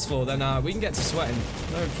the dance floor, then we can get to sweating.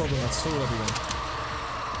 No problem at all, everyone.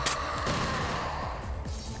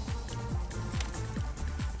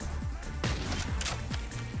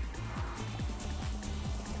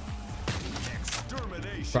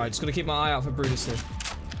 Right, just gotta keep my eye out for Brutus here.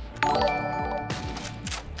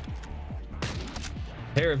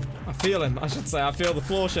 Hear him. I feel him, I should say. I feel the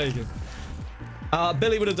floor shaking.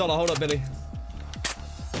 Billy with $1. Hold up, Billy.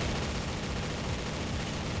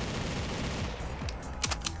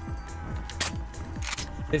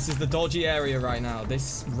 This is the dodgy area right now.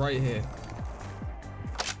 This right here.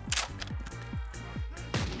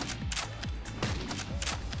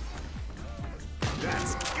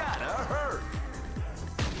 That's gotta hurt.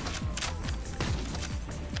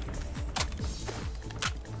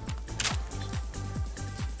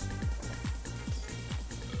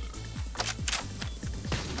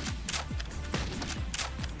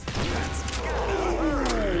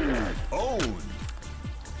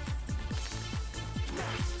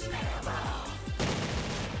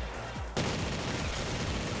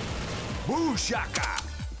 Shaka.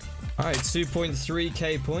 All right,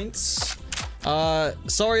 2.3k points.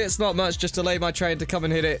 Sorry it's not much, just delayed my train to come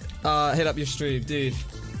and hit up your stream, dude.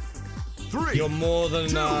 You're more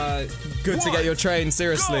than good to get your train,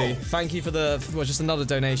 seriously. Thank you for the just another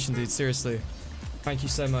donation, dude, seriously. Thank you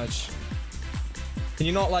so much. Can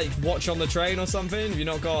you not like watch on the train or something? Have you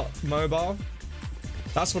not got mobile?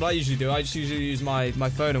 That's what I usually do. I just usually use my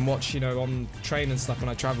phone and watch, you know, on train and stuff when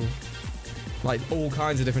I travel. Like, all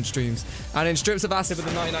kinds of different streams. And in Strips of Acid with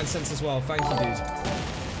the 99 cents as well. Thank you, dude.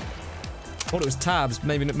 thought it was tabs.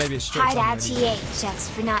 Maybe it's straight. Hide THX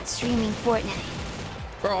for not streaming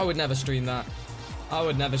Fortnite. Bro, I would never stream that. I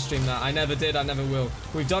would never stream that. I never did. I never will.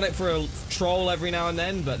 We've done it for a troll every now and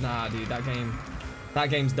then, but nah, dude, that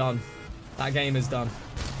game's done. That game is done.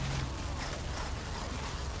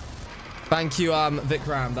 Thank you,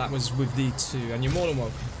 Vikram. That was with D2, and you're more than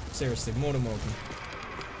welcome. Seriously, more than welcome.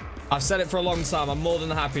 I've said it for a long time. I'm more than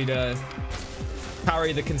happy to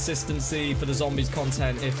carry the consistency for the zombies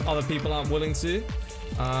content. If other people aren't willing to,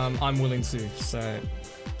 I'm willing to. So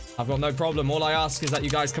I've got no problem. All I ask is that you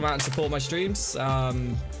guys come out and support my streams.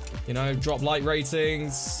 You know, drop like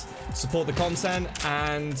ratings, support the content,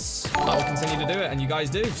 and I will continue to do it. And you guys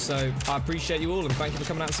do. So I appreciate you all, and thank you for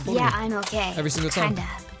coming out and supporting me. Yeah, I'm okay. Every single time. Kinda.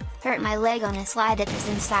 Hurt my leg on a slide at this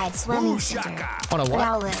inside swimming center. On a But what?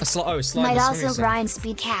 I'll live. A slide. Might also grind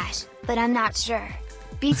speed cash, but I'm not sure.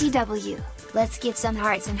 BTW. Let's get some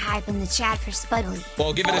hearts and hype in the chat for Spuddley.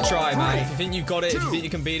 Well, give it a try, man. If you think you've got it, if you think you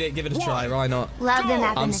can beat it, give it a try. Why not? Love them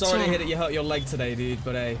up in I'm the sorry to hear channel. that you hurt your leg today, dude,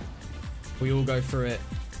 but hey, we all go through it.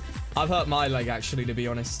 I've hurt my leg, actually, to be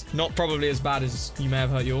honest. Not probably as bad as you may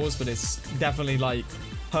have hurt yours, but it's definitely, like,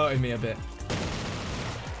 hurting me a bit.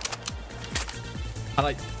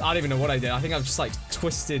 I don't even know what I did. I think I've just, like,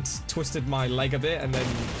 twisted my leg a bit, and then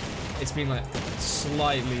it's been, like,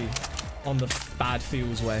 slightly on the bad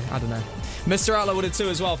feels way. I don't know. Mr. Outlaw would have too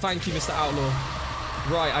as well. Thank you, Mr. Outlaw.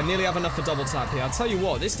 Right, I nearly have enough for double tap here. I'll tell you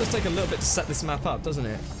what, this does take a little bit to set this map up, doesn't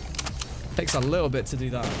it? Takes a little bit to do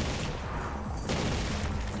that.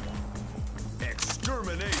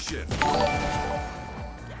 Extermination.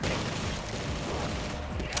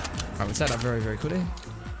 I would set that very, very quickly.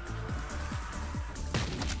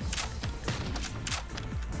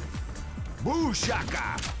 Boo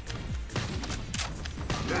shaka.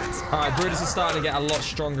 Alright, Brutus is starting to get a lot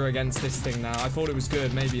stronger against this thing now. I thought it was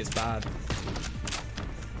good. Maybe it's bad.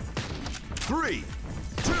 3,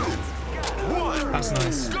 2, 1. That's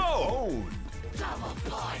nice. Go.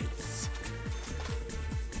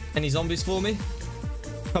 Any zombies for me?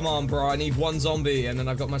 Come on, bro. I need one zombie, and then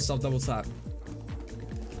I've got myself double tap.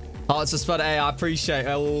 Hearts of Spud. Hey, I appreciate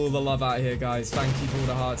all the love out here, guys. Thank you for all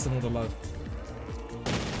the hearts and all the love.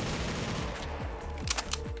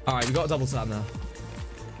 Alright, we got a double tap now.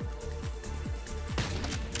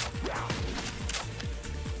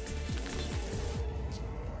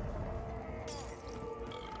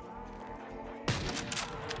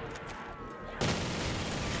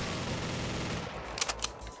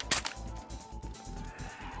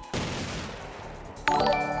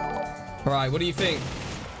 Alright, what do you think?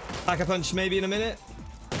 Pack a punch maybe in a minute?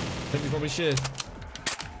 I think we probably should.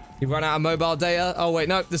 You run out of mobile data. Oh, wait,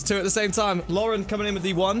 no. There's two at the same time. Lauren coming in with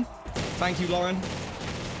the 1. Thank you, Lauren.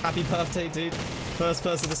 Happy birthday, dude. First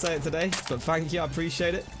person to say it today. But thank you. I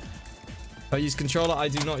appreciate it. I use controller. I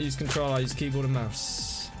do not use controller. I use keyboard and mouse.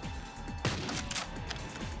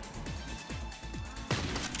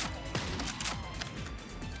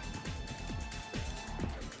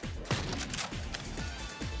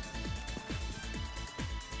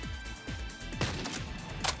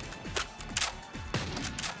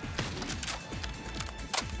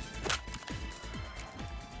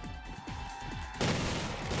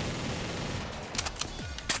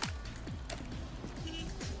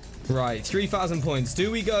 Right, 3,000 points.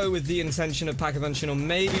 Do we go with the intention of pack a punch, or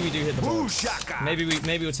maybe we do hit the box? Maybe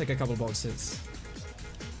we'll take a couple boxes.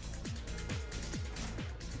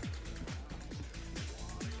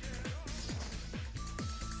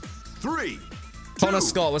 Three, Connor 2,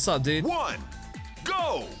 Scott, what's up, dude? 1,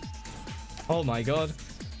 go. Oh my god.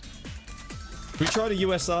 We tried a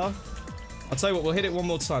USR. I'll tell you what, we'll hit it one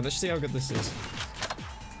more time. Let's see how good this is.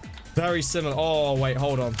 Very similar. Oh, wait,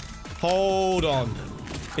 hold on. Hold on.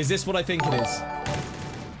 Is this what I think it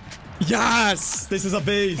is? Yes! This is a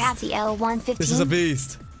beast. That's the L115. This is a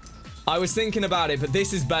beast. I was thinking about it, but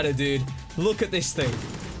this is better, dude. Look at this thing.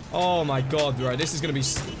 Oh my god, bro. This is going to be...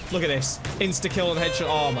 Look at this. Insta-kill and headshot.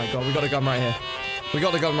 Oh my god, we got a gun right here. We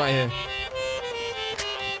got the gun right here.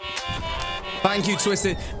 Thank you,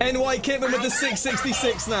 Twisted. NY Kitman with the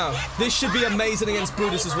 666 now. This should be amazing against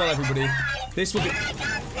Brutus as well, everybody. This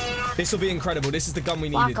will be incredible. This is the gun we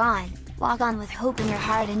needed. Walk on. Walk on with hope in your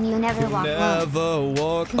heart and you never walk alone. Never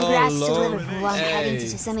walk Congrats to alone. Liverpool on heading to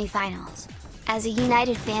the semifinals. As a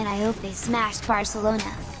United fan, I hope they smashed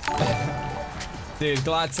Barcelona. Dude,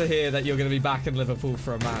 glad to hear that you're going to be back in Liverpool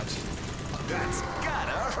for a match. That's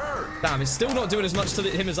gotta hurt. Damn, it's still not doing as much to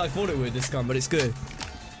him as I thought it would, this gun, but it's good.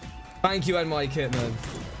 Thank you, NY Kitman.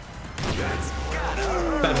 That's gotta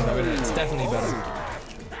hurt. Better though, isn't it? It's definitely better.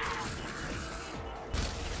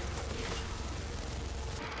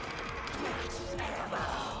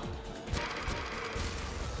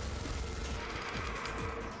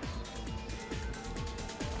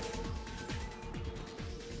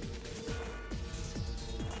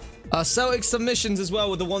 Celtic submissions as well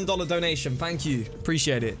with the $1 donation. Thank you.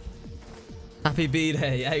 Appreciate it. Happy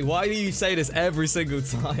B-Day. Hey, why do you say this every single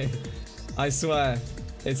time? I swear.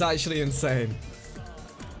 It's actually insane.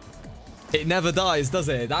 It never dies, does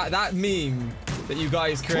it? That meme that you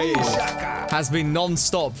guys created has been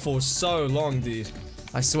non-stop for so long, dude.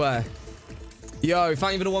 I swear. Yo,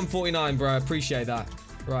 thank you for the 149, bro. Appreciate that.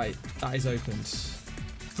 Right, that is opened.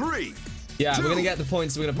 3. Yeah, 2, we're gonna get the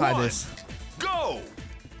points. We're gonna pad 1, this. Go.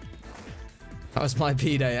 That was my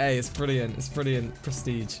B-Day. Hey, it's brilliant. It's brilliant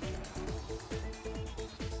prestige.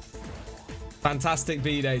 Fantastic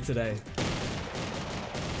B-Day today.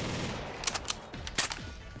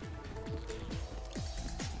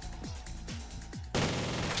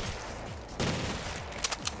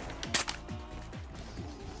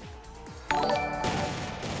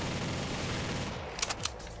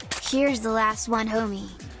 Here's the last one, homie.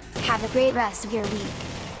 Have a great rest of your week.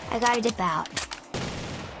 I gotta dip out.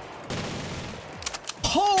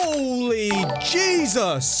 Holy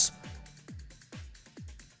Jesus!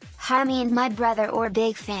 Homie and my brother are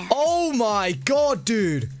big fans. Oh my god,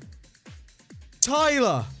 dude!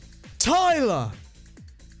 Tyler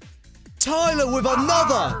with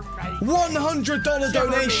another $100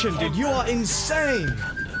 donation, dude. You are insane.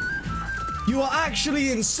 You are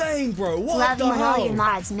actually insane, bro. What Love the you and all your hell?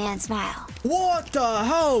 mods, man. Smile. What the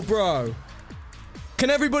hell, bro? Can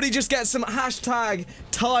everybody just get some hashtag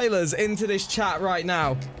Tylers into this chat right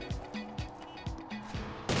now?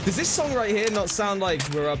 Does this song right here not sound like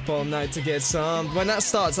we're up all night to get some? When that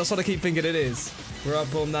starts, that's what I keep thinking it is. We're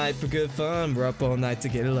up all night for good fun. We're up all night to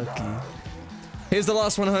get lucky. Here's the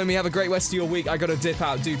last one, homie. Have a great rest of your week. I gotta dip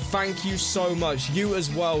out, dude. Thank you so much. You as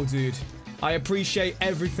well, dude. I appreciate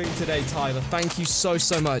everything today, Tyler. Thank you so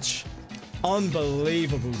much.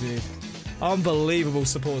 Unbelievable, dude. Unbelievable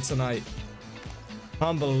support tonight.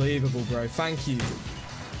 Unbelievable, bro. Thank you.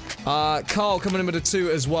 Carl coming in with a 2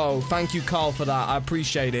 as well. Thank you, Carl, for that. I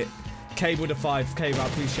appreciate it. Cable to 5. Cable, I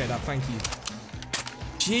appreciate that. Thank you.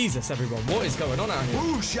 Jesus, everyone. What is going on out here?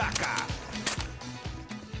 Ooh, shaka.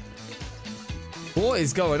 What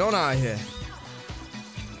is going on out here?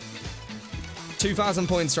 2,000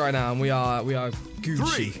 points right now, and we are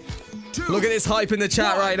Gucci. 3, 2, Look at this hype in the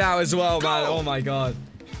chat 1, right now as well, man. go. Oh my god.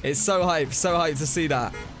 It's so hype to see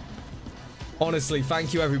that. Honestly,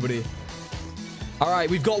 thank you, everybody. Alright,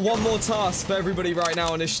 we've got one more task for everybody right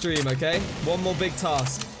now on this stream, okay? One more big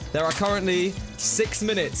task. There are currently 6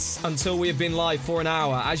 minutes until we have been live for an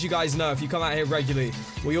hour. As you guys know, if you come out here regularly,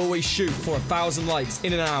 we always shoot for 1,000 likes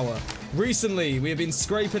in an hour. Recently, we have been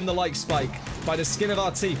scraping the like spike by the skin of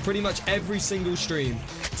our teeth pretty much every single stream.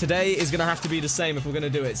 Today is going to have to be the same if we're going to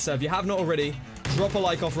do it. So if you have not already, drop a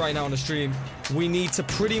like off right now on the stream. We need to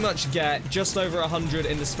pretty much get just over 100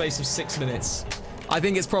 in the space of 6 minutes. I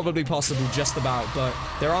think it's probably possible just about, but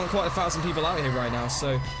there aren't quite 1,000 people out here right now,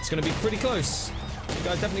 so it's going to be pretty close. You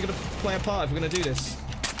guys definitely going to play a part if we're going to do this.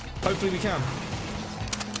 Hopefully we can.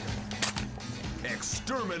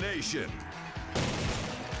 Extermination.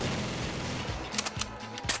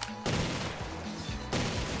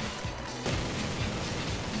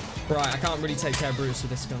 Right, I can't really take care of Bruce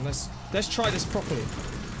with this gun. Let's try this properly.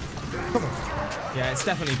 Come on. Yeah, it's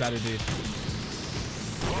definitely better, dude.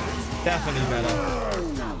 Definitely better.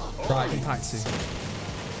 Right, Compactu.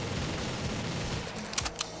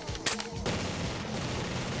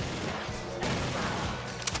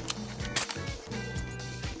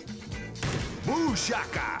 Ooh,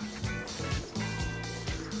 shaka.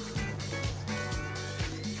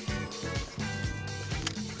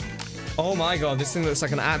 Oh my god, this thing looks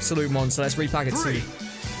like an absolute monster. Let's repack it 3,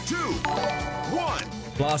 too. 2, 1.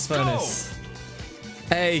 Blast furnace.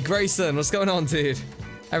 Hey, Grayson, what's going on, dude?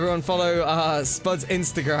 Everyone follow Spud's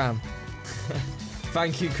Instagram.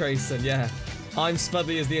 Thank you, Grayson. Yeah. I'm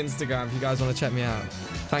Spuddley as the Instagram if you guys want to check me out.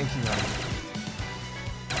 Thank you, man.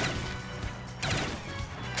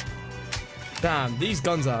 Damn, these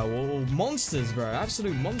guns are monsters, bro.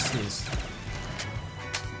 Absolute monsters.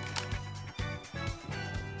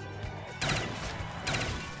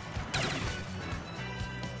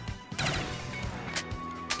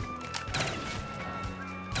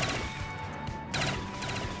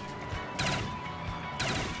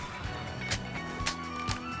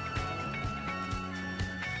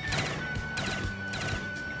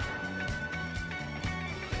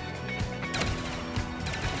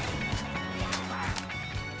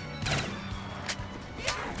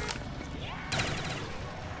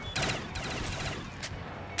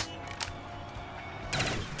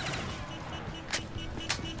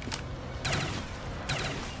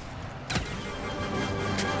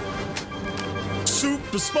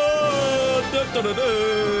 Super Spud!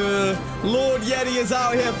 Lord Yeti is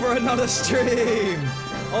out here for another stream.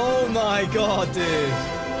 Oh my god, dude.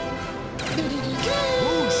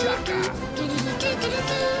 Ooh, shaka.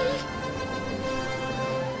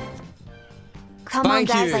 Come on, Thank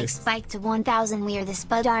guys, you. like Spike to 1,000. We are the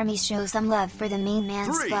Spud Army. Show some love for the main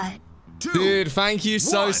man, 3, Spud. 2, Dude, thank you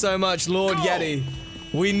so 1, much, Lord go. Yeti.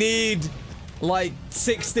 We need like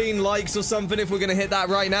 16 likes or something if we're gonna hit that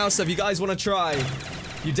right now. So if you guys want to try,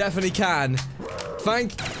 you definitely can.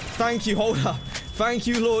 Thank you. Hold up. Thank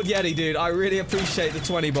you, Lord Yeti, dude. I really appreciate the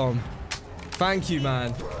 20 bomb. Thank you,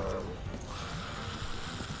 man.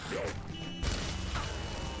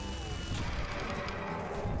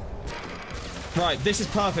 Right, this is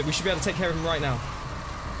perfect. We should be able to take care of him right now.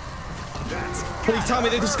 Please tell me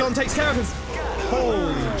that this gun takes care of him.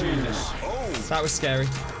 Holy Jesus. That was scary.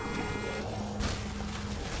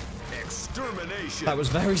 Extermination. That was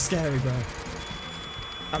very scary, bro.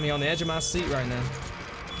 Got me on the edge of my seat right now.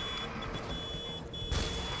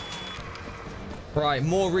 Right,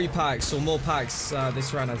 more repacks or more packs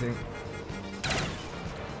this round, I think.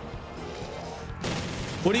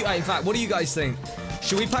 What do you? In fact, what do you guys think?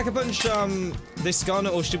 Should we pack a bunch this gun,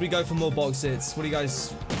 or should we go for more box hits? What do you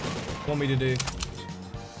guys want me to do?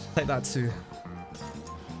 Take that too.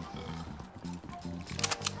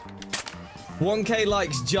 1K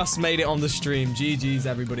likes just made it on the stream. GG's,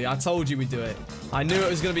 everybody. I told you we'd do it. I knew it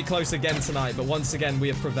was going to be close again tonight, but once again, we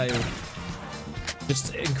have prevailed.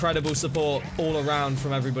 Just incredible support all around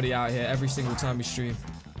from everybody out here every single time we stream.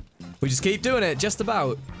 We just keep doing it, just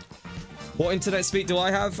about. What internet speed do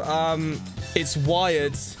I have? It's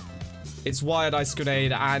wired. It's wired ice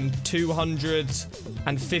grenade and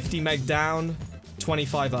 250 meg down,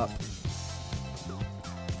 25 up.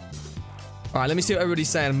 Alright, let me see what everybody's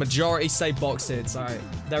saying. Majority say box hits. Alright,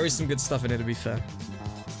 there is some good stuff in it, to be fair.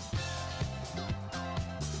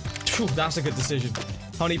 Phew, that's a good decision.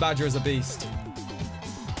 Honey Badger is a beast.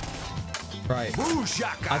 Right. Ooh,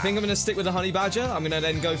 shaka. I think I'm going to stick with the Honey Badger. I'm going to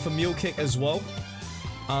then go for Mule Kick as well.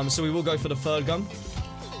 So we will go for the third gun.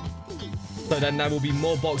 So then there will be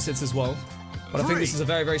more box hits as well. But I think this is a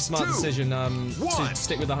very, very smart decision to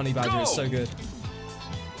stick with the Honey Badger. It's so good.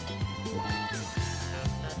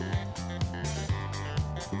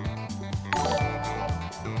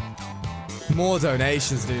 More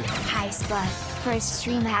donations, dude. Hi, Spud. First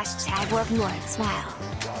stream hashtag work Lord Smile.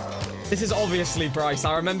 This is obviously Bryce.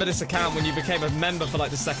 I remember this account when you became a member for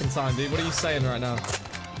like the second time, dude. What are you saying right now?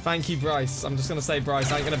 Thank you, Bryce. I'm just going to say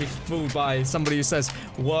Bryce. I ain't going to be fooled by somebody who says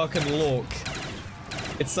work and lork.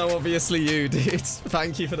 It's so obviously you, dude.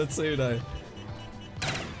 Thank you for the 2, though.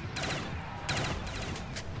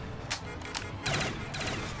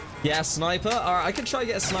 Yeah, sniper. All right, I could try to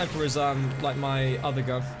get a sniper as like my other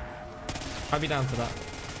gun. I'd be down for that.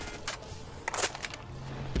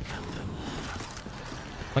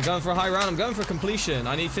 I'm going for a high round. I'm going for completion.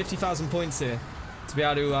 I need 50,000 points here to be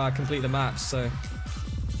able to complete the map. So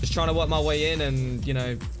just trying to work my way in and, you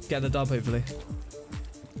know, get the dub, hopefully.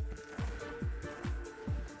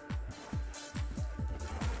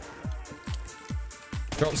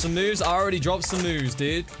 Drop some moves. I already dropped some moves,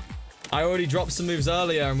 dude. I already dropped some moves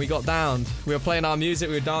earlier and we got downed. We were playing our music.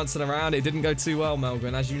 We were dancing around. It didn't go too well,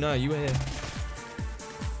 Melvin. As you know, you were here.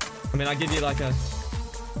 I mean, I give you like a...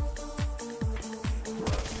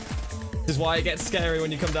 This is why it gets scary when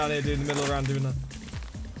you come down here, dude, in the middle of the round doing that.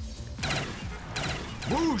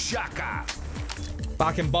 Ooh, shaka.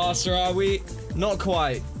 Back in Barca, are we? Not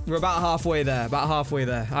quite. We're about halfway there. About halfway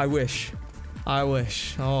there. I wish. I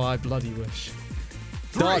wish. Oh, I bloody wish.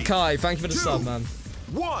 3, Dark Kai, thank you for the 2, sub, man.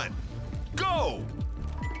 1, go.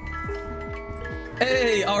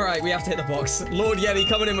 Hey, all right, we have to hit the box. Lord Yeti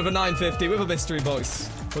coming in with a 950 with a mystery box.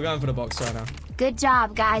 We're going for the box right now. Good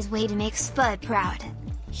job, guys. Way to make Spud proud.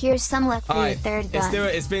 Here's some luck for your third gun. Let's do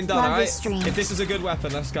it. It's been done, Love all right? the streams. If this is a good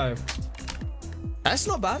weapon, let's go. That's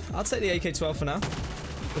not bad. I'll take the AK-12 for now.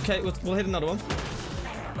 Okay, we'll hit another one.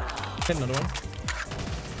 Hit another one.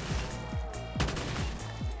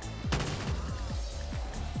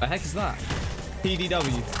 The heck is that?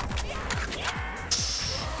 PDW.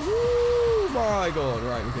 Oh my god.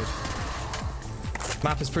 Right, we're good.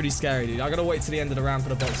 Map is pretty scary, dude. I gotta wait till the end of the round for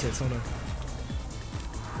the box hits. Hold on.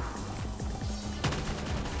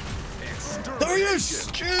 There he is!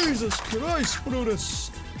 Jesus Christ, Brutus!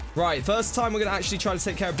 Right, first time we're gonna actually try to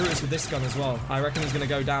take care of Brutus with this gun as well. I reckon he's gonna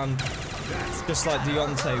go down just like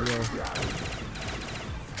Deontay will.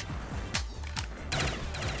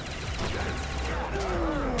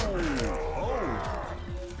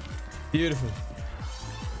 Beautiful.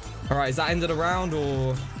 Alright, is that end of the round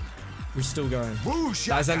or we're still going?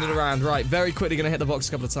 That's ended the round. Right, very quickly gonna hit the box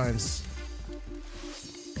a couple of times.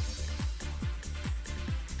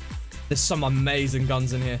 There's some amazing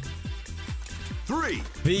guns in here. 3,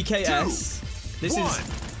 VKS. 2,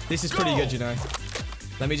 This is go! pretty good, you know.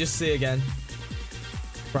 Let me just see again.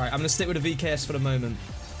 Right, I'm gonna stick with a VKS for the moment.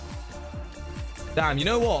 Damn, you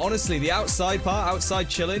know what? Honestly, the outside part, outside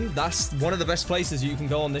chilling, that's one of the best places you can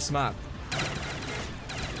go on this map.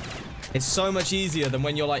 It's so much easier than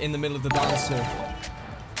when you're like in the middle of the dance floor.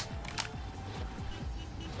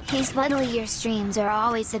 Hey Spuddley, your streams are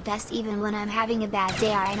always the best. Even when I'm having a bad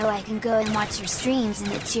day, I know I can go and watch your streams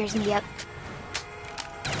and it cheers me up.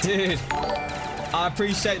 Dude, I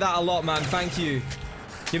appreciate that a lot, man. Thank you.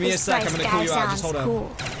 Give me This a sec, I'm Bryce gonna guy call you out. Just sounds hold on.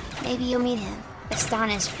 cool. Maybe you'll meet him.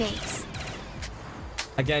 Astonished face.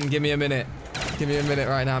 Again, give me a minute. Give me a minute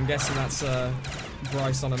right now. I'm guessing that's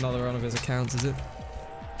Bryce on another one of his accounts, is it?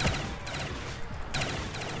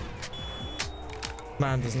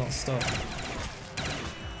 Man does not stop.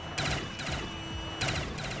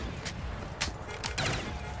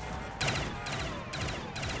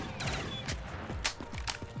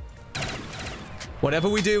 Whatever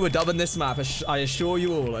we do, we're dubbing this map. I assure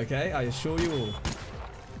you all, okay? I assure you all.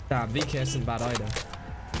 Damn, VKS isn't bad either.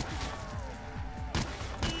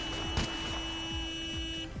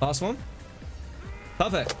 Last one.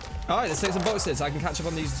 Perfect. All right, let's take some boxes. I can catch up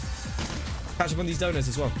on these donors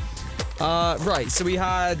as well. Right, so we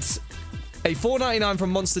had a $4.99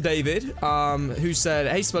 from Monster David, who said,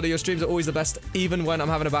 "Hey Spuddy, your streams are always the best, even when I'm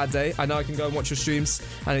having a bad day. I know I can go and watch your streams,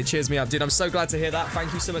 and it cheers me up." Dude, I'm so glad to hear that.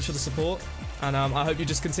 Thank you so much for the support. And I hope you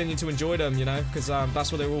just continue to enjoy them, you know, because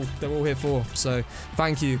that's what they're all here for. So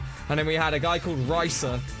thank you. And then we had a guy called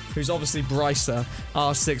Ricer, who's obviously Brycer,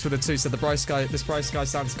 R6 with a 2. Said this Bryce guy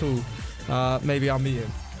sounds cool. Maybe I'll meet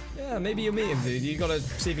him. Yeah, maybe you'll meet him, dude. You gotta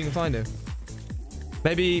see if you can find him.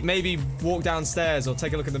 Maybe walk downstairs or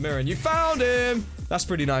take a look in the mirror and you found him. That's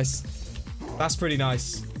pretty nice. That's pretty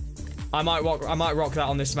nice. I might rock that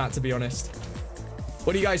on this map, to be honest.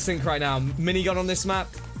 What do you guys think right now? Minigun on this map?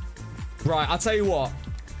 Right, I'll tell you what.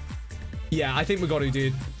 Yeah, I think we got to,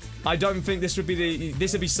 dude. I don't think this would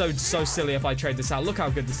be so silly if I trade this out. Look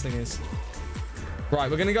how good this thing is.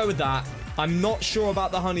 Right, we're gonna go with that. I'm not sure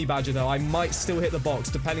about the honey badger though. I might still hit the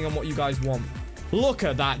box depending on what you guys want. Look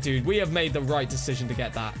at that, dude. We have made the right decision to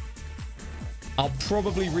get that. I'll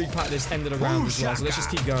probably repack this end of the round as well. So let's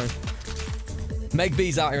just keep going. Meg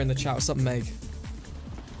B's out here in the chat. What's up, Meg?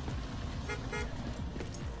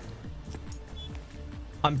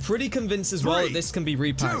 I'm pretty convinced as well that this can be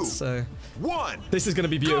repacked. 2, so 1. this is going to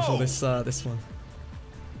be beautiful. Go! This one.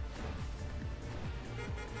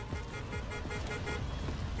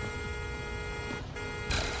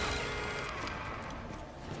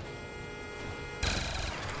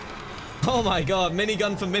 Oh my god,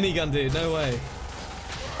 minigun for minigun, dude. No way.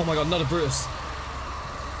 Oh my god, not a Brutus.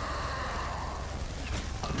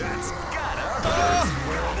 That's gotta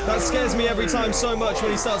hurt. That scares me every time so much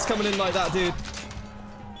when he starts coming in like that, dude.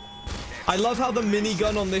 I love how the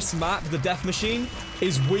minigun on this map, the death machine,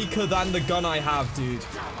 is weaker than the gun I have, dude.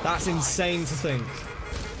 That's insane to think.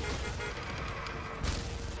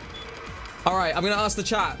 Alright, I'm gonna ask the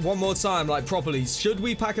chat one more time, like properly. Should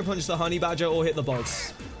we pack a punch the honey badger or hit the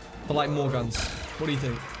box? For like more guns. What do you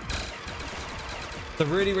think? The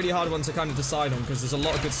really, really hard one to kind of decide on because there's a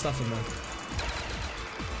lot of good stuff in there.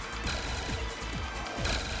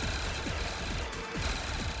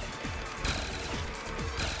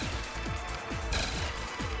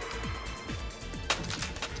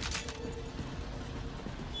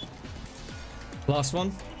 Last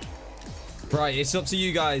one. Right, it's up to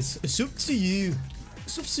you guys. It's up to you.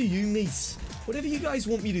 It's up to you, mates. Whatever you guys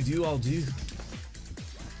want me to do, I'll do.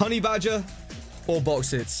 Honey badger or box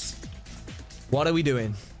hits? What are we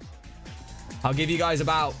doing? I'll give you guys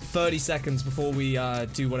about 30 seconds before we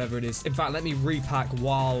do whatever it is. In fact, let me repack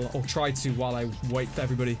while I wait for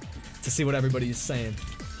everybody to see what everybody is saying.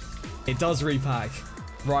 It does repack.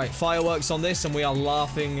 Right, fireworks on this and we are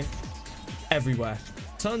laughing everywhere.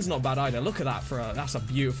 Turn's not bad either. Look at that that's a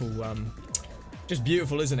beautiful, just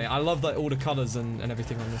beautiful, isn't it? I love that all the colors and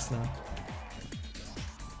everything on this now.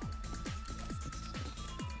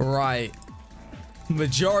 Right.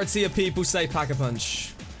 Majority of people say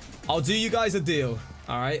Pack-a-Punch. I'll do you guys a deal.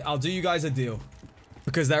 Alright? I'll do you guys a deal.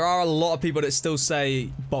 Because there are a lot of people that still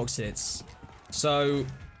say box hits. So,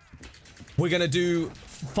 we're going to do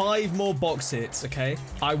 5 more box hits, okay?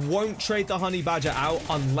 I won't trade the Honey Badger out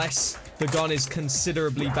unless the gun is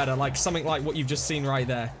considerably better. Like something like what you've just seen right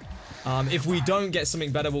there. If we don't get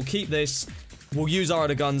something better, we'll keep this. We'll use our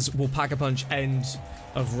other guns. We'll Pack-a-Punch end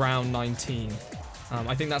of round 19.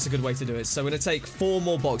 I think that's a good way to do it. So we're going to take 4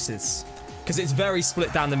 more boxes. Because it's very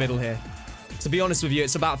split down the middle here. To be honest with you,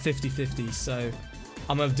 it's about 50-50. So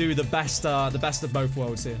I'm going to do the best of both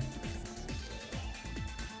worlds here.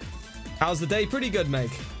 How's the day? Pretty good,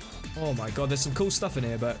 Meg. Oh my god, there's some cool stuff in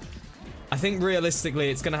here, but I think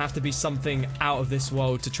realistically it's going to have to be something out of this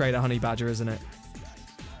world to trade a honey badger, isn't it?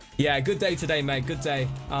 Yeah, good day today, Meg. Good day.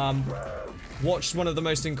 Watched one of the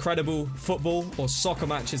most incredible football or soccer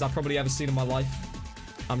matches I've probably ever seen in my life.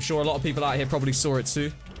 I'm sure a lot of people out here probably saw it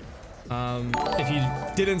too. If you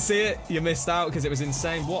didn't see it, you missed out because it was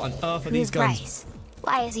insane. What on earth are these guns? Bryce?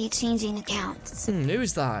 Why is he changing accounts?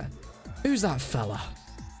 Who's that? Who's that fella?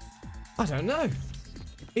 I don't know.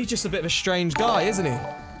 He's just a bit of a strange guy, isn't he?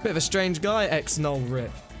 Bit of a strange guy, ex-Null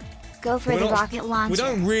Rip. Go for the rocket launcher. We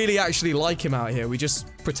don't really actually like him out here. We just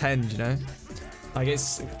pretend, you know? Like,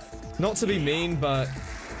 it's not to be mean, but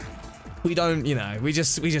we don't, you know, we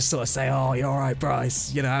just sort of say, oh, you're all right,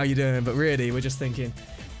 Bryce. You know, how you doing? But really, we're just thinking,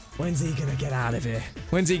 when's he going to get out of here?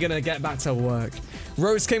 When's he going to get back to work?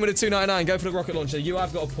 Rose came with a 299. Go for the rocket launcher. You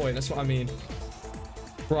have got a point. That's what I mean.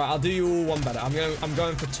 Right, I'll do you all one better. I'm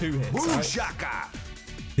going for 2 hits. Right?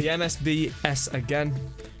 The MSBS again.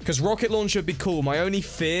 Because rocket launcher would be cool. My only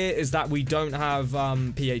fear is that we don't have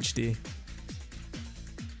PhD.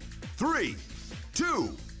 3,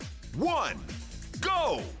 2, 1,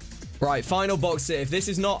 go! Right, final box here. If this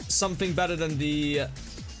is not something better than the...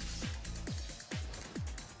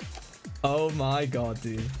 Oh my god,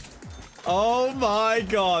 dude. Oh my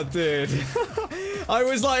god, dude. I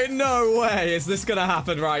was like, no way is this gonna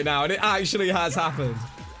happen right now. And it actually has happened.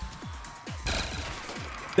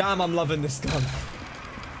 Damn, I'm loving this gun.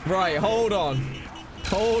 Right, hold on.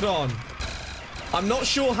 Hold on. I'm not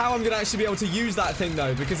sure how I'm gonna actually be able to use that thing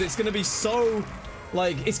though, because it's gonna be so...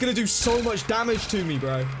 Like, it's gonna do so much damage to me,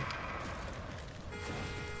 bro.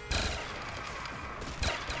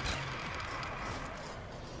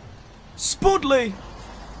 Spuddley!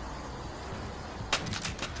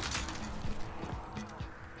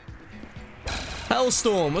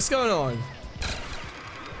 Hellstorm, what's going on?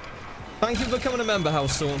 Thank you for becoming a member,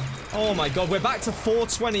 Hellstorm. Oh my god, we're back to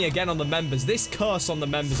 420 again on the members. This curse on the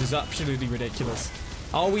members is absolutely ridiculous.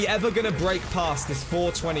 Are we ever going to break past this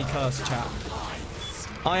 420 curse, chat?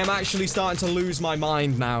 I am actually starting to lose my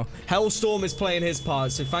mind now. Hellstorm is playing his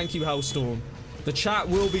part, so thank you, Hellstorm. The chat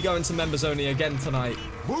will be going to members only again tonight.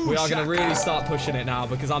 We are going to really start pushing it now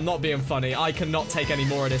because I'm not being funny. I cannot take any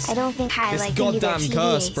more of this. I don't think I like goddamn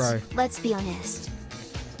curse, bro. Let's be honest.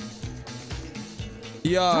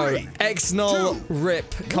 Yo, ex-Null Rip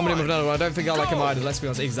coming in with another one. I don't think I like him either. Let's be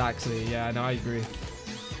honest. Exactly. Yeah, no, I agree.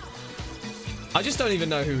 I just don't even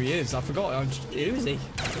know who he is. I forgot. Who is he?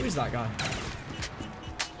 Who is that guy?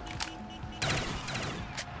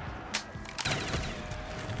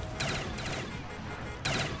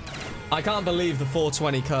 I can't believe the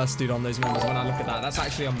 420 curse dude on those members when I look at that. That's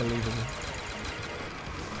actually unbelievable.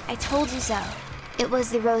 I told you so. It was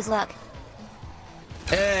the Rose look.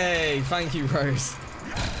 Hey, thank you, Rose.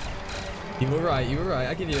 You were right. You were right.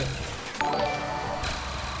 I give you it.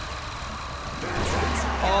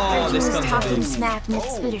 Oh, this was gun's talking amazing. smack with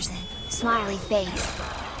Spooderson. Smiley face.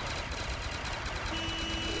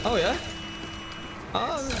 Oh, yeah?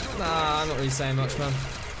 Nah, I'm not really saying much, man.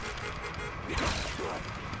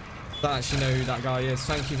 I don't actually know who that guy is.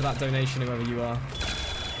 Thank you for that donation, whoever you are.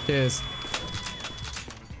 Cheers.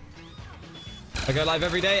 I go live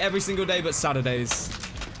every day, every single day, but Saturdays.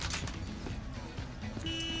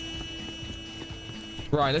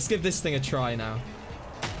 Right, let's give this thing a try now.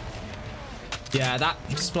 Yeah, that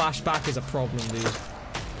splashback is a problem, dude.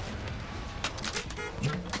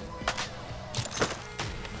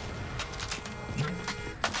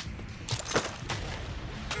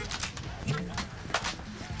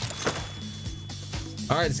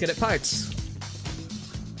 Alright, let's get it packed.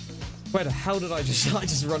 Where the hell did I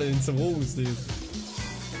just run into walls, dude?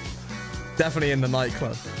 Definitely in the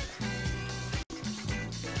nightclub.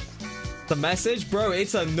 The message? Bro,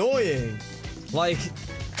 it's annoying. Like,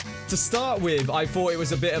 to start with, I thought it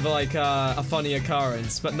was a bit of like a funny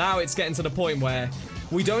occurrence, but now it's getting to the point where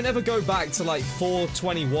we don't ever go back to like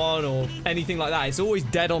 421 or anything like that. It's always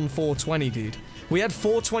dead on 420, dude. We had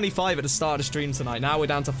 425 at the start of the stream tonight. Now we're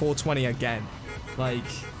down to 420 again. Like,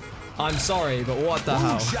 I'm sorry, but what the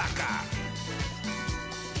hell?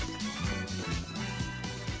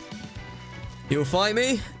 You'll fight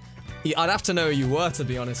me? Yeah, I'd have to know who you were, to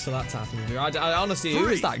be honest, for that to happen. I honestly, who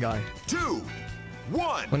is that guy? 2,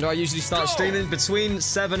 1. When do I usually start streaming? Between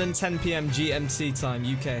 7 and 10 p.m. GMT time,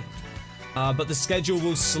 UK. But the schedule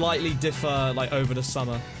will slightly differ, like, over the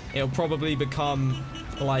summer. It'll probably become,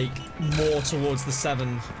 like, more towards the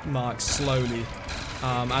 7 mark slowly.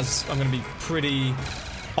 As I'm going to be pretty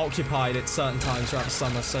occupied at certain times throughout the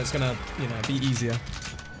summer, so it's going to, you know, be easier.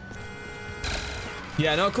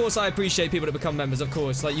 Yeah, no, of course I appreciate people that become members, of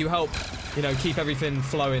course. Like, you help you know, keep everything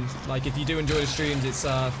flowing. Like, if you do enjoy the streams, it's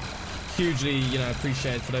hugely, you know,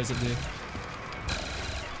 appreciated for those that do.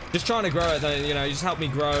 Just trying to grow it, though, you know, just help me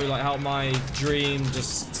grow, like, help my dream.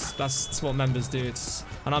 Just, that's what members do.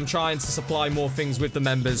 And I'm trying to supply more things with the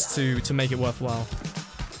members to make it worthwhile.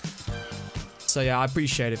 So, yeah, I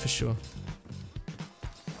appreciate it for sure.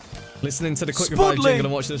 Listening to the quick revive jingle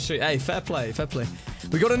and watching the stream. Hey, fair play, fair play.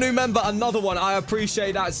 We got a new member, another one. I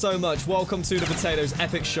appreciate that so much. Welcome to the potatoes,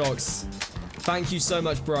 Epic Shocks. Thank you so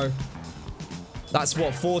much, bro. That's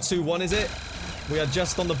what, 4-2-1, is it? We are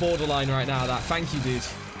just on the borderline right now. Thank you, dude.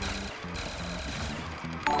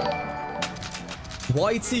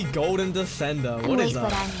 Whitey Golden Defender. What is that?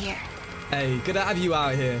 But I'm here. Hey, good to have you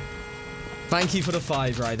out here. Thank you for the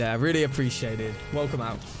 5 right there. Really appreciate it. Welcome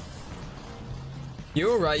out.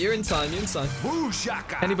 You're alright. You're in time. You're in time.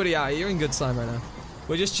 Anybody out here? You're in good time right now.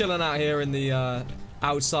 We're just chilling out here in the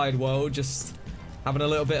outside world. Just having a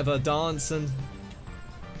little bit of a dance and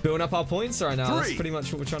building up our points right now. That's pretty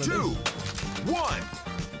much what we're trying to do. 2, 1,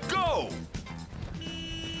 go!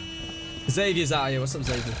 Xavier's out here. What's up,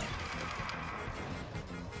 Xavier?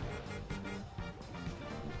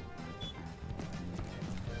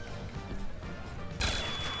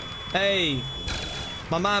 Hey,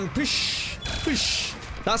 my man, Push, Push.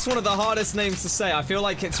 That's one of the hardest names to say. I feel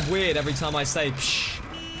like it's weird every time I say Psh.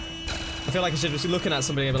 I feel like I should just be looking at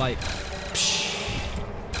somebody and be like, Psh.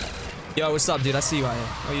 Yo, what's up, dude? I see you out here.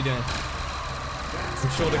 How are you doing? I'm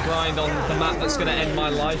sure the grind on the map that's going to end my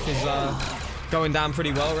life is going down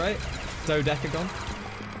pretty well, right? Dodecagon.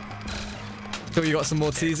 Sure you got some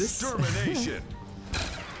more teasers?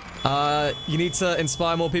 You need to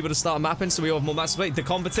inspire more people to start mapping so we all have more maps to play. The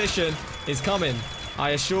competition is coming,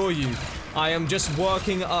 I assure you. I am just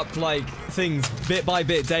working up, like, things bit by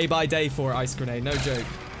bit, day by day for it, Ice Grenade. No joke.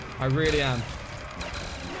 I really am.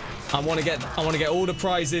 I want to get all the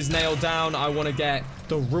prizes nailed down. I want to get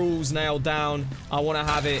the rules nailed down. I want to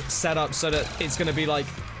have it set up so that it's going to be, like,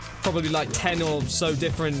 probably, like, 10 or so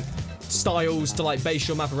different styles to, like, base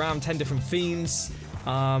your map around, 10 different themes.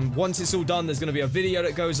 Once it's all done, there's going to be a video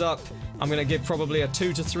that goes up. I'm going to give probably a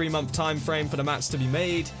 2 to 3 month time frame for the maps to be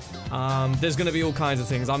made. There's going to be all kinds of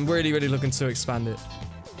things. I'm really, really looking to expand it.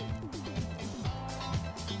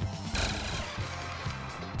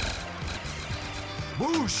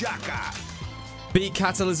 Shaka. Beat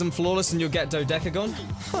Catalysm Flawless and you'll get Dodecagon?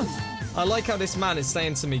 Huh. I like how this man is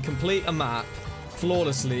saying to me, complete a map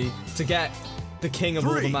flawlessly to get the king of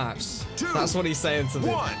all the maps. 2, That's what he's saying to me.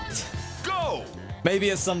 1, go! Maybe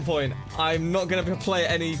at some point. I'm not going to play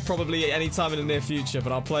it probably any time in the near future,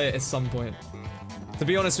 but I'll play it at some point. To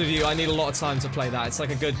be honest with you, I need a lot of time to play that. It's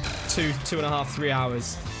like a good 2.5, 3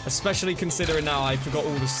 hours. Especially considering now I forgot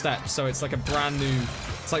all the steps, so it's like a brand new...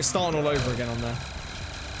 It's like starting all over again on there.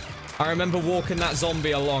 I remember walking that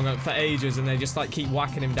zombie along for ages and they just like keep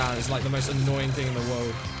whacking him down. It's like the most annoying thing in the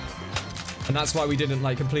world. And that's why we didn't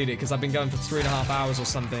like complete it, because I've been going for 3.5 hours or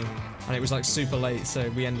something. And it was like super late, so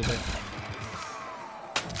we ended it.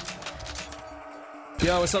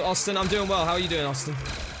 Yo, what's up, Austin? I'm doing well. How are you doing, Austin?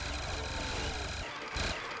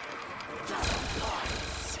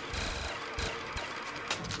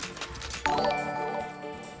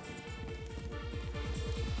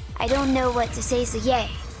 I don't know what to say, so yay.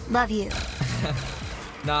 Love you.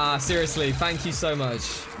 Nah, seriously, thank you so much.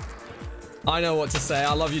 I know what to say.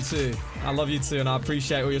 I love you too. I love you too, and I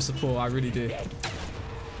appreciate all your support. I really do.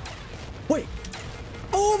 Wait.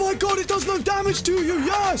 Oh my god, it does no damage to you.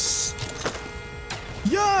 Yes!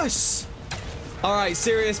 Yes! Alright,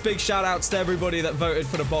 serious big shout outs to everybody that voted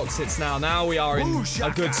for the box hits now. Now we are in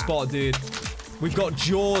a good spot, dude. We've got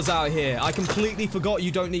Jaws out here. I completely forgot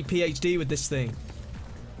you don't need PhD with this thing.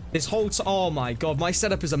 This whole oh my god, my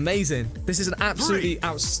setup is amazing. This is an absolutely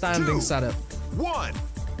outstanding setup. 1,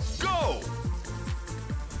 go!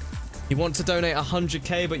 You want to donate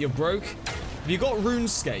 100k but you're broke? Have you got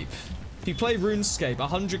RuneScape? If you play RuneScape,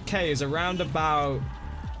 100k is around about...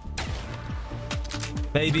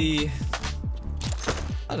 maybe...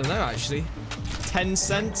 I don't know actually. 10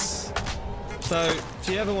 cents? So, if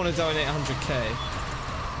you ever want to donate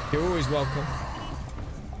 100k, you're always welcome.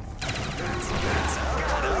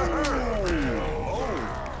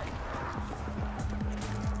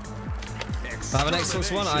 I have an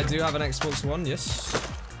Xbox One? I do have an Xbox One, yes.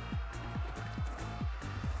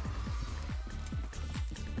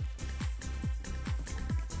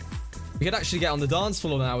 We could actually get on the dance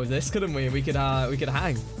floor now with this, couldn't we? We could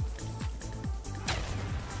hang.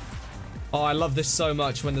 Oh, I love this so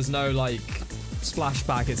much when there's no, like,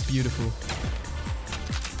 splashback. It's beautiful.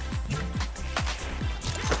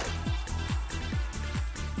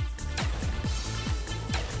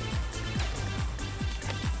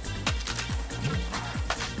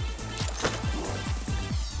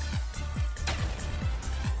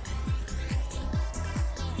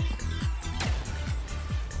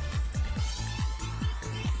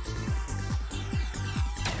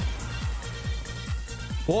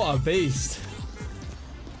 What a beast.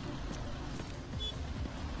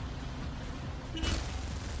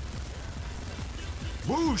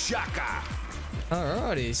 Woo shaka.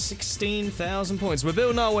 Alrighty, 16,000 points. We're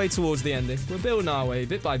building our way towards the ending. We're building our way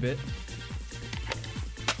bit by bit.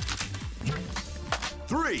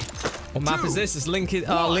 3. What map is this? It's link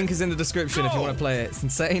is in the description if you want to play it. It's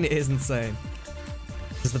insane. It is insane.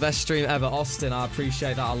 It's the best stream ever. Austin, I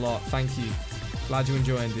appreciate that a lot. Thank you. Glad you're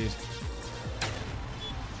enjoying, dude.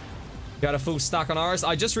 Got a full stack on ours.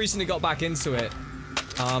 I just recently got back into it.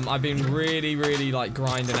 I've been really like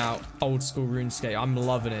grinding out old school RuneScape. I'm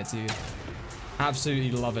loving it, dude.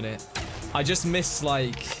 Absolutely loving it. I just miss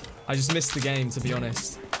the game, to be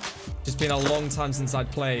honest. Just been a long time since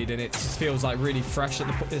I'd played, and it just feels like really fresh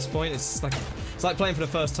at this point. It's like playing for the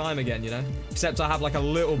first time again, you know? Except I have like a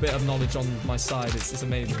little bit of knowledge on my side. It's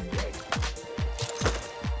amazing.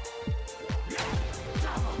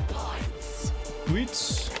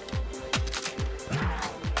 Sweet.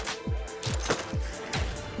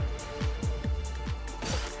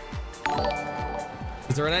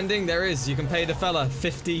 Is there an ending? There is. You can pay the fella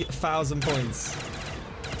 50,000 points.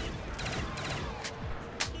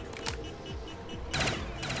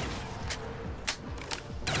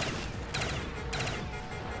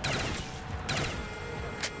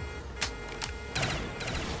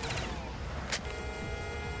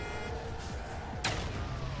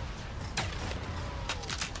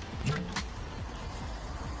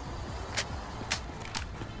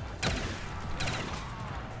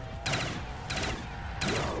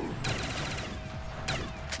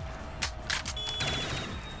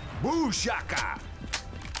 Woo shaka.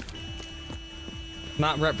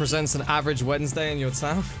 That represents an average Wednesday in your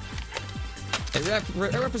town. It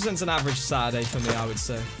represents an average Saturday for me, I would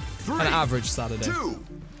say. 3, an average Saturday. 2,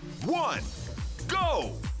 1,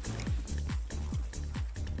 go.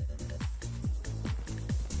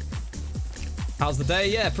 How's the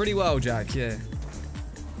day? Yeah, pretty well, Jack. Yeah.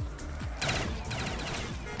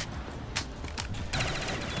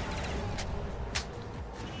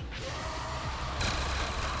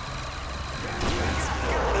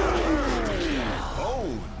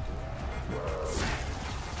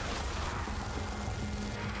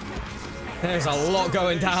 There's a lot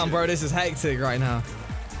going down, bro. This is hectic right now.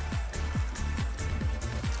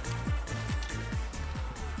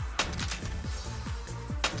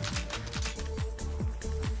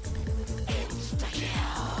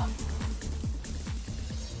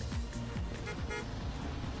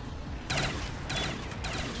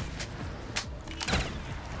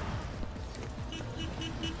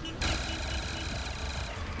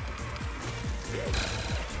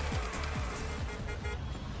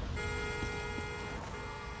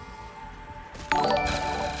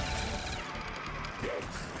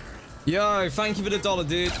 Yo, thank you for the $1,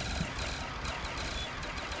 dude.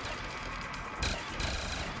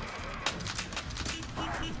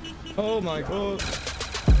 Oh my god.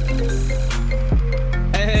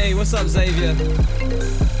 Hey, what's up, Xavier?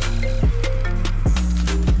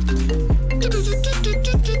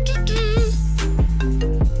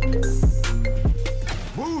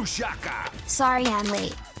 Woo shaka. Sorry I'm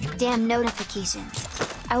late. Damn notifications.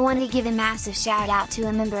 I want to give a massive shout out to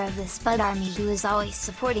a member of the SPUD army who is always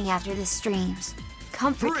supporting after the streams.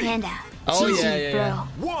 Comfort 3. Panda. Oh, GG, yeah.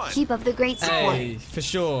 bro. 1. Keep up the great support. Hey, for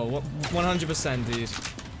sure. 100%,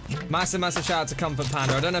 dude. Massive shout out to Comfort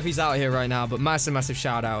Panda. I don't know if he's out here right now, but massive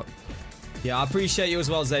shout out. Yeah, I appreciate you as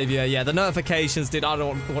well, Xavier. Yeah, the notifications, dude, I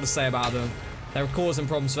don't know what to say about them. They're causing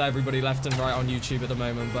problems for everybody left and right on YouTube at the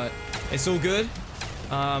moment, but it's all good.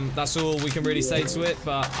 That's all we can really say to it,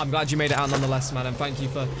 but I'm glad you made it out nonetheless, man, and thank you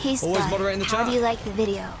for Hey, always Spud, moderating the chat. how do you like the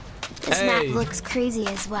video? This Hey. map looks crazy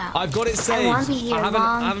as well. I've got it saved. I won't be here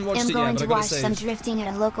I haven't watched am it going yet, but to I got it watch some saved. drifting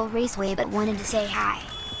at a local raceway, but wanted to say hi.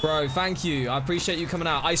 Bro, thank you. I appreciate you coming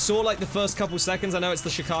out. I saw like the first couple seconds. I know it's the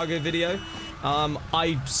Chicago video.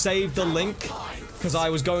 I saved the link because I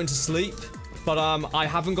was going to sleep, but I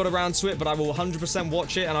haven't got around to it, but I will 100%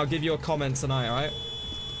 watch it and I'll give you a comment tonight, alright?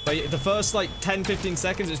 But the first like 10-15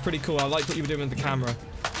 seconds is pretty cool. I like what you were doing with the camera.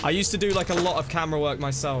 I used to do like a lot of camera work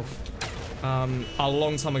myself a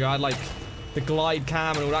long time ago. I had like the glide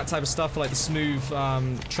cam and all that type of stuff for like the smooth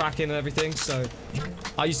tracking and everything. So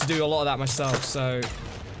I used to do a lot of that myself. So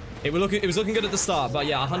it was looking good at the start, but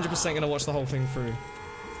yeah, 100% gonna watch the whole thing through.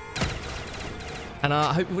 And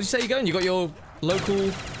I hope, what did you say you're going? You got your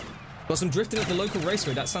local, got some drifting at the local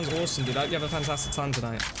raceway. That sounds awesome, dude. I hope you have a fantastic time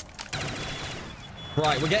tonight.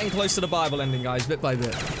 Right, we're getting close to the Bible ending, guys, bit by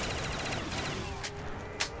bit.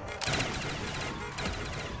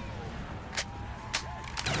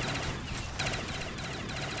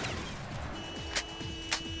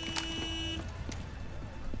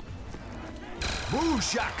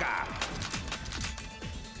 Shaka.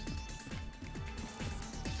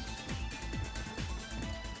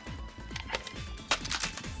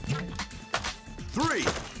 3,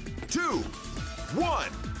 2, 1,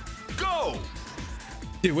 go!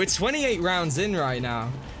 Dude, we're 28 rounds in right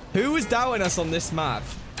now. Who was doubting us on this map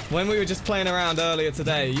when we were just playing around earlier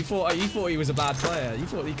today? You thought he was a bad player. You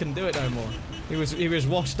thought he couldn't do it no more. He was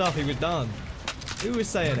washed up. He was done. Who was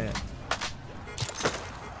saying it?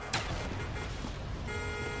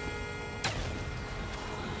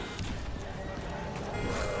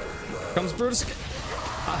 Comes Brutus.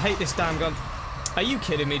 I hate this damn gun. Are you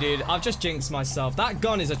kidding me, dude? I've just jinxed myself. That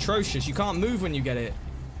gun is atrocious. You can't move when you get it.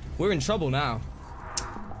 We're in trouble now.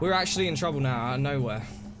 We're actually in trouble now out of nowhere.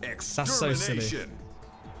 That's so silly.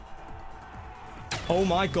 Oh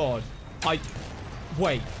my god.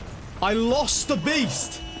 Wait. I lost the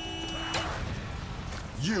beast.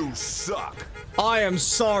 You suck. I am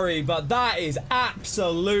sorry, but that is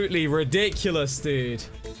absolutely ridiculous, dude.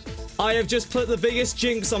 I have just put the biggest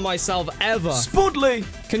jinx on myself ever. Spuddley!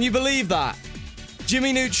 Can you believe that?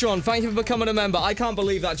 Jimmy Neutron, thank you for becoming a member. I can't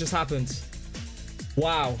believe that just happened.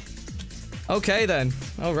 Wow. Okay then.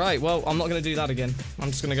 Alright, well, I'm not going to do that again. I'm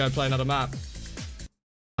just going to go play another map.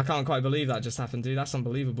 I can't quite believe that just happened, dude. That's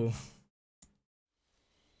unbelievable.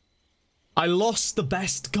 I lost the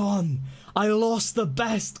best gun. I lost the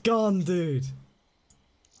best gun, dude.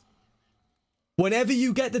 Whenever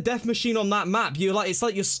you get the death machine on that map, it's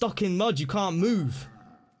like you're stuck in mud. You can't move.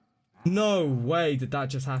 No way did that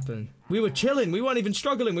just happen. We were chilling. We weren't even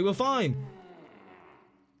struggling. We were fine.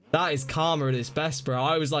 That is karma at its best, bro.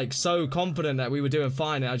 I was like so confident that we were doing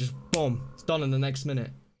fine, and I just, boom, it's done in the next minute.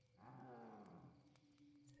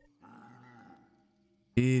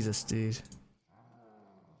 Jesus, dude.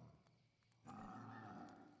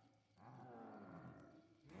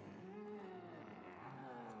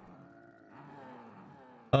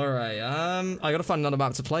 Alright, I gotta find another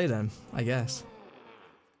map to play then, I guess.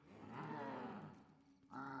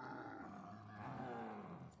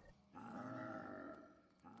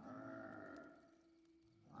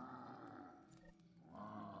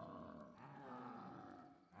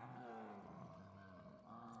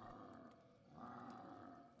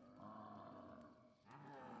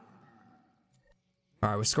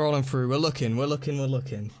 Alright, we're scrolling through, we're looking.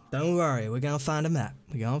 Don't worry, we're gonna find a map.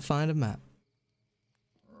 We're gonna find a map.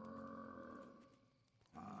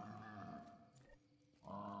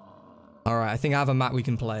 Alright, I think I have a map we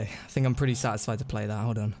can play. I think I'm pretty satisfied to play that.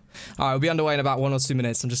 Hold on. Alright, we'll be underway in about 1 or 2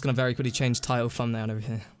 minutes. I'm just going to very quickly change title, thumbnail, and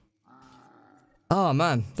everything. Oh,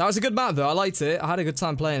 man. That was a good map, though. I liked it. I had a good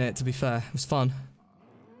time playing it, to be fair. It was fun.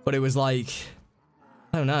 But it was like...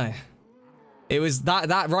 I don't know. It was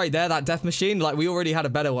that right there, that death machine. Like, we already had a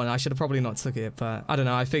better one. I should have probably not took it. But, I don't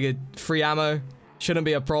know. I figured free ammo shouldn't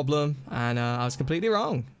be a problem. And I was completely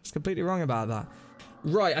wrong. I was completely wrong about that.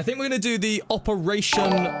 Right, I think we're going to do the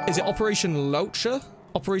Operation... Is it Operation Loucher?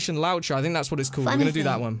 Operation Loucher, I think that's what it's called. We're going to do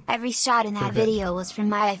that one. Every shot in that video was from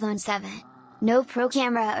my iPhone 7. No pro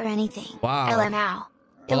camera or anything. Wow. LMAO.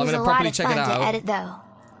 It was a lot of fun to edit though.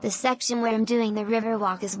 The section where I'm doing the river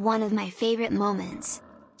walk is one of my favorite moments.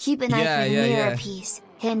 Keep an eye for the mirror piece.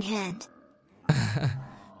 Hint, hint.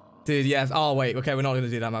 Dude, yeah. Oh, wait. Okay, we're not going to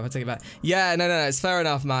do that map. I take it back. Yeah, no. It's fair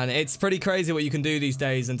enough, man. It's pretty crazy what you can do these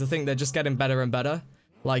days, and to think they're just getting better and better.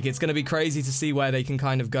 Like, it's going to be crazy to see where they can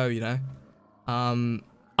kind of go, you know?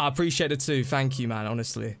 I appreciate it too. Thank you, man,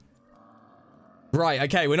 honestly. Right,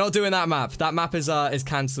 okay, we're not doing that map. That map is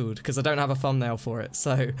cancelled, because I don't have a thumbnail for it.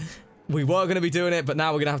 So, we were going to be doing it, but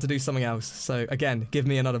now we're going to have to do something else. So, again, give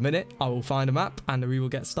me another minute. I will find a map, and we will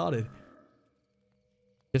get started.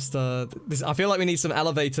 Just, I feel like we need some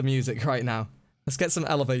elevator music right now. Let's get some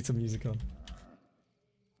elevator music on.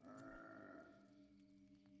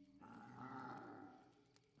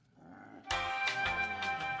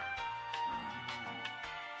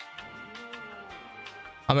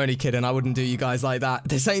 I'm only kidding. I wouldn't do you guys like that.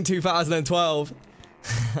 This ain't 2012.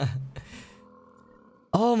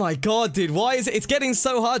 Oh my god, dude. Why is it? It's getting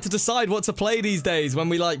so hard to decide what to play these days when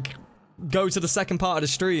we, like, go to the second part of the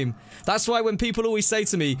stream. That's why when people always say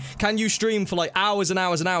to me, can you stream for like hours and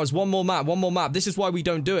hours and hours, one more map, this is why we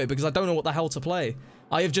don't do it, because I don't know what the hell to play.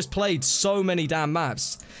 I have just played so many damn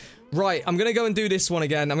maps. Right, I'm gonna go and do this one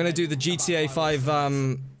again. I'm gonna do the GTA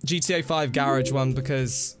 5 garage one,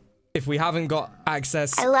 because if we haven't got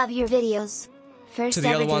access I love your videos. First to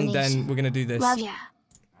the other one, donation. then we're gonna do this. Love ya.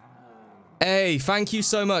 Hey, thank you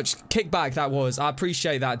so much. Kickback that was. I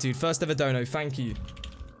appreciate that, dude. First ever dono, thank you.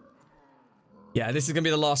 Yeah, this is going to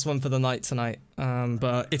be the last one for the night tonight,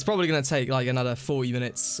 but it's probably going to take like another 40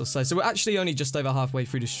 minutes or so. So we're actually only just over halfway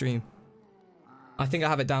through the stream. I think I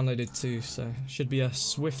have it downloaded too, so should be a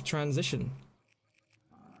swift transition.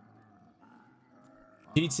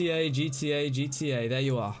 GTA, GTA, GTA. There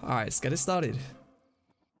you are. All right, let's get it started.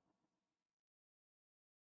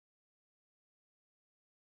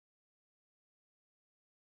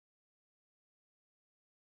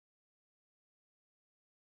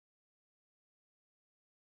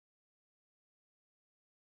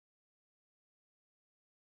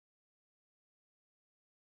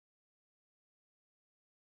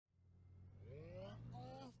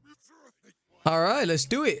 Alright, let's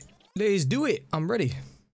do it. Let's do it. I'm ready.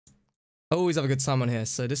 Always have a good time on here,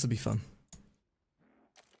 so this will be fun.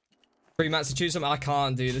 3 maps to choose from. I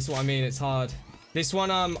can't do this is what I mean, it's hard. This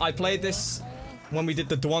one, I played this when we did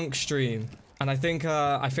the Dwunk stream, and I think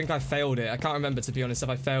I failed it. I can't remember, to be honest, if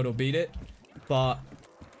I failed or beat it. But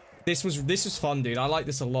this was fun, dude. I like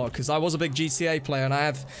this a lot because I was a big GTA player, and I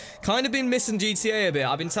have kind of been missing GTA a bit.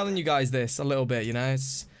 I've been telling you guys this a little bit, you know.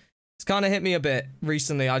 It's kind of hit me a bit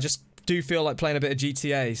recently. I just do feel like playing a bit of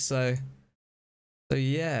GTA, so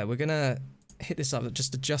yeah, we're gonna hit this up,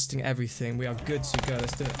 just adjusting everything. We are good to go.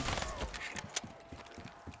 Let's do it.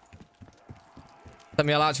 Let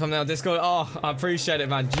me allow from now Discord. Oh, I appreciate it,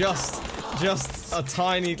 man. Just a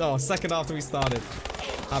tiny second after we started.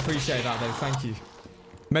 I appreciate that though. Thank you.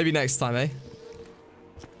 Maybe next time, eh?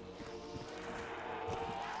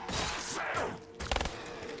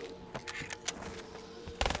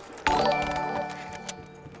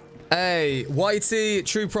 Hey, Whitey,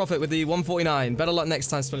 True Prophet with the 149. Better luck next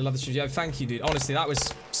time, Spuddley. Love the studio. Thank you, dude. Honestly, that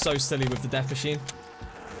was so silly with the death machine.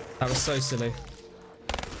 That was so silly.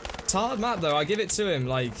 It's a hard map, though. I give it to him.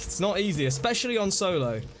 Like, it's not easy, especially on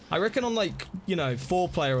solo. I reckon on, like, you know,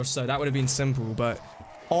 4-player or so, that would have been simple. But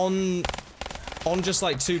on just,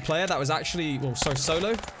 like, 2-player, that was actually... Well, sorry,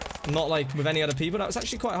 solo. Not, like, with any other people. That was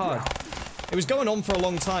actually quite hard. It was going on for a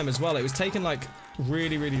long time as well. It was taking, like,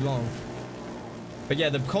 really, really long. But yeah,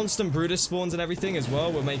 the constant Brutus spawns and everything as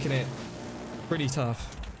well were making it pretty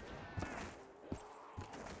tough.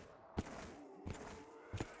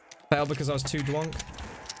 Failed because I was too drunk.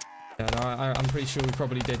 Yeah, no, I'm pretty sure we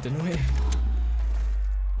probably did, didn't we?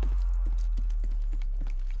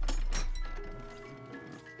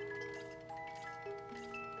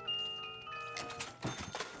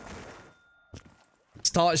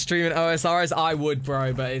 Start streaming OSRs? I would,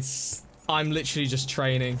 bro, but I'm literally just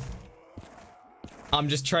training. I'm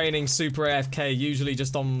just training super AFK, usually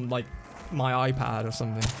just on, like, my iPad or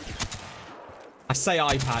something. I say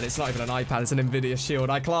iPad, it's not even an iPad, it's an Nvidia Shield.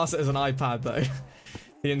 I class it as an iPad, though.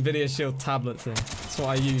 The Nvidia Shield tablet thing. That's what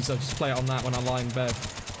I use, I just play it on that when I lie in bed.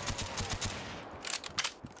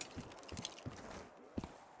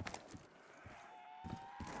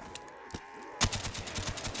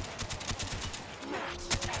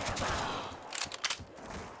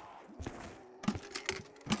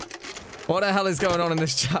 What the hell is going on in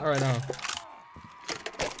this chat right now?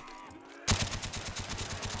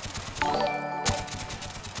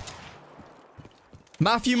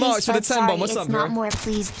 Matthew Marks for the 10 bomb. What's up, bro? Not more.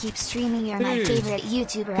 Please keep streaming. You're my favorite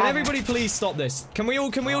YouTuber. Can everybody please stop this? Can we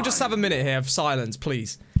all just have a minute here of silence,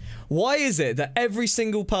 please? Why is it that every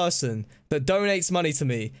single person that donates money to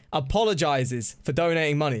me apologizes for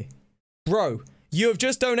donating money? Bro, you have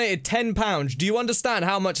just donated £10. Do you understand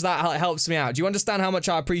how much that helps me out? Do you understand how much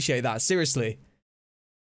I appreciate that? Seriously.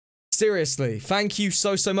 Seriously. Thank you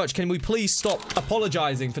so much. Can we please stop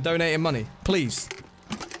apologizing for donating money? Please.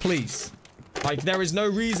 Please. Like, there is no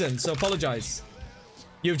reason to apologize.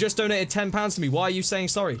 You've just donated £10 to me. Why are you saying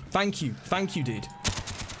sorry? Thank you. Thank you, dude.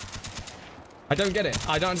 I don't get it.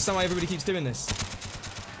 I don't understand why everybody keeps doing this.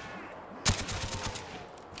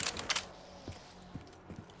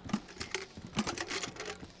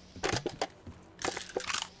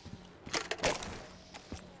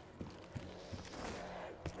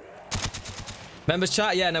 Members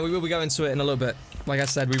chat? Yeah, no, we will be going to it in a little bit. Like I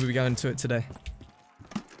said, we will be going to it today.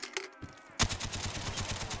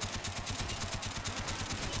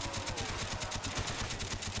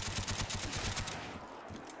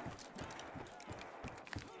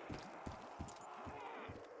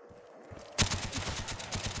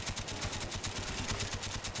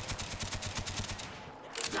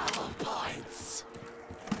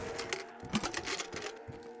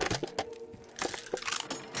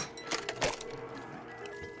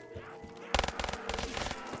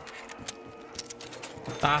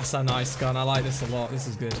 That's a nice gun. I like this a lot. This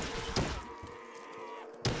is good.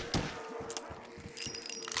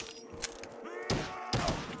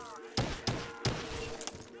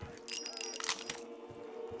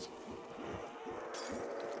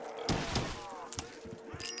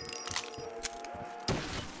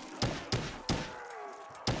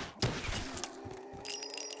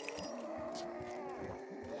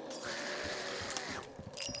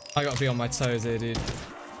 I gotta be on my toes here, dude.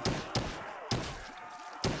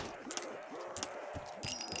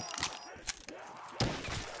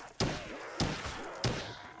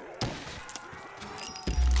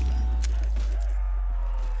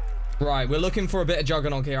 Right, we're looking for a bit of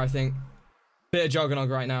Juggernog here, I think. Bit of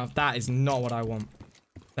Juggernog right now. That is not what I want.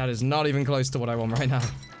 That is not even close to what I want right now.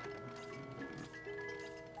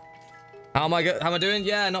 How am I doing?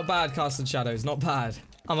 Yeah, not bad, Casted Shadows. Not bad.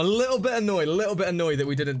 I'm a little bit annoyed that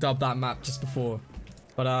we didn't dub that map just before.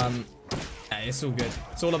 But, yeah, it's all good.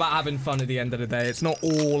 It's all about having fun at the end of the day. It's not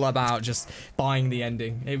all about just buying the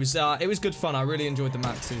ending. It was good fun. I really enjoyed the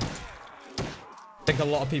map too. I think a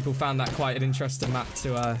lot of people found that quite an interesting map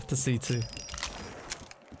to see too.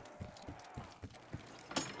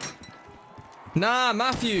 Nah,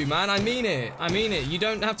 Matthew, man, I mean it. I mean it. You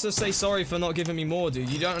don't have to say sorry for not giving me more, dude.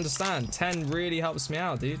 You don't understand. 10 really helps me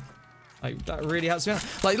out, dude. Like, that really helps me out.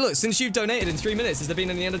 Like, look, since you've donated in 3 minutes, has there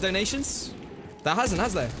been any other donations? There hasn't,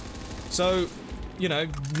 has there? So, you know,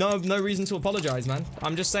 no reason to apologize, man.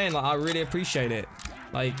 I'm just saying, like, I really appreciate it.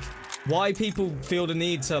 Like, why people feel the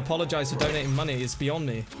need to apologize for donating money is beyond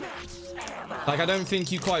me. Like, I don't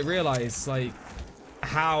think you quite realize, like,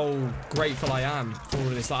 how grateful I am for all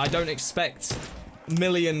of this. Like, I don't expect a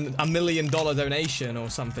 $1 million donation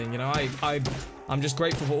or something, you know. I'm just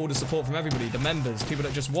grateful for all the support from everybody, the members, people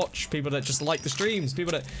that just watch, people that just like the streams,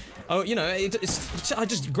 people that, oh, you know, I'm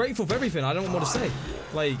just grateful for everything. I don't know what to say.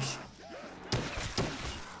 Like,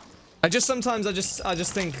 sometimes I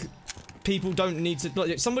just think people don't need to,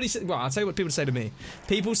 like, somebody said, well, I'll tell you what people say to me.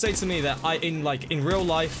 People say to me that in real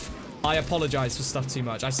life, I apologize for stuff too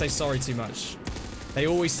much. I say sorry too much. They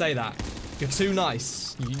always say that. You're too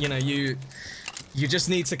nice. You know, you just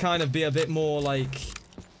need to kind of be a bit more like,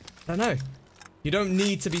 I don't know. You don't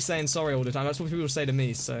need to be saying sorry all the time. That's what people say to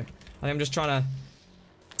me, so I'm just trying to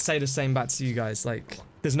say the same back to you guys. Like,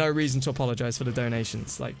 there's no reason to apologize for the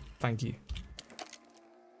donations. Like, thank you.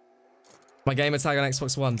 My gamer tag on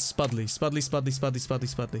Xbox One, Spuddley.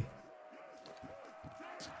 Spuddley.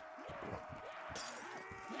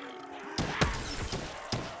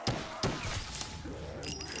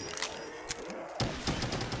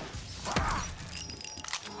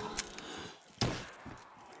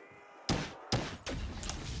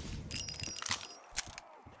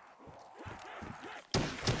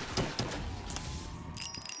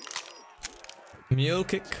 Mule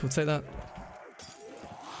kick, we'll take that.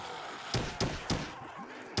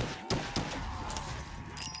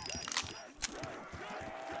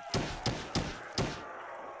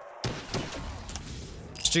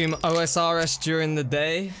 Stream OSRS during the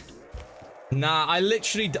day? Nah, I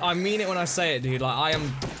mean it when I say it, dude. Like,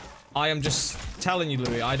 I am just telling you,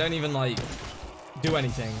 Louis. I don't even, like, do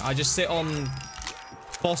anything. I just sit on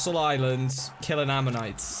Fossil Island killing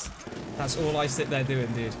ammonites. That's all I sit there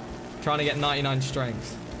doing, dude. Trying to get 99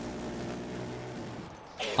 strength.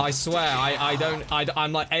 I swear,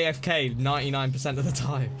 I'm like AFK 99% of the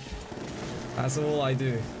time. That's all I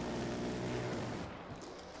do.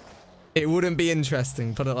 It wouldn't be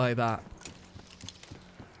interesting, put it like that.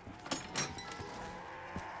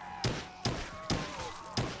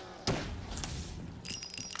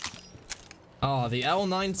 Oh, the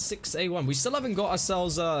L96A1. We still haven't got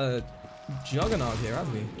ourselves a Juggernog here,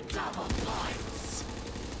 have we? Double points.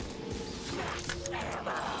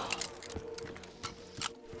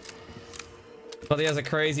 But he has a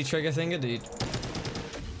crazy trigger finger, dude.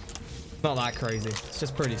 Not that crazy. It's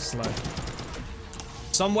just pretty slow.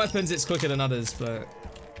 Some weapons it's quicker than others, but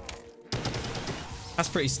that's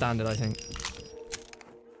pretty standard, I think.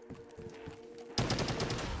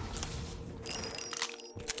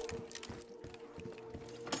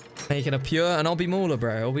 Make it a pure, and I'll be Mauler,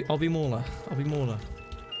 bro. I'll be Mauler. I'll be Mauler.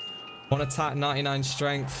 One attack, 99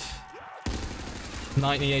 strength,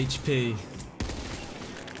 90 HP.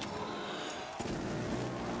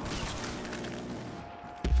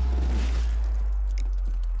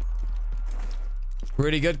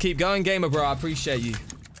 Really good. Keep going, gamer, bro. I appreciate you.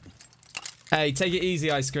 Hey, take it easy,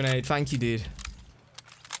 Ice Grenade. Thank you, dude.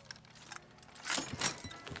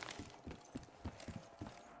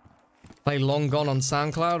 Play Long Gone on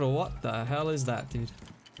SoundCloud, or what the hell is that, dude?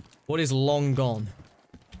 What is Long Gone?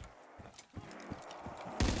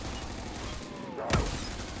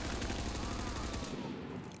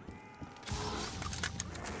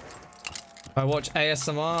 I watch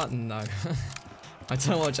ASMR? No. I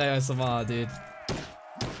don't watch ASMR, dude.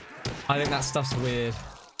 I think that stuff's weird.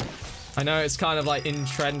 I know it's kind of like in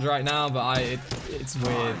trend right now, but it's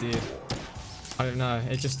weird, dude. I don't know.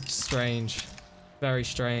 It's just strange. Very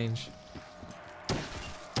strange.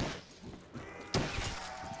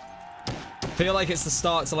 feel like it's the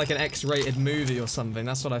start to like an X-rated movie or something.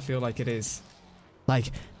 That's what I feel like it is.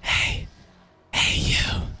 Like, hey you,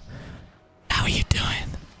 how are you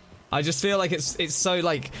doing? I just feel like it's so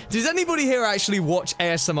like, does anybody here actually watch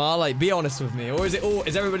ASMR? Like, be honest with me, or is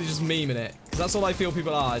everybody just memeing it? Because that's all I feel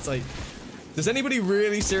people are. It's like, does anybody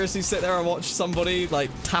really seriously sit there and watch somebody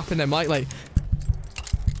like tapping their mic? Like,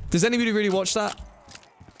 does anybody really watch that?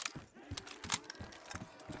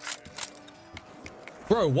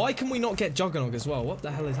 Bro, why can we not get Juggernog as well? What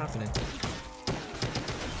the hell is happening?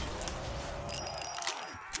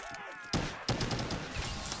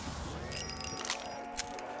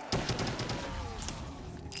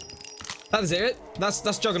 That is it. That's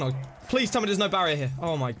Juggernog. Please tell me there's no barrier here.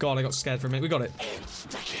 Oh my god, I got scared for a minute. We got it.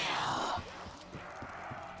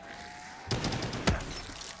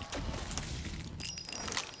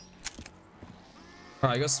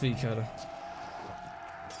 Alright, I got speed coder.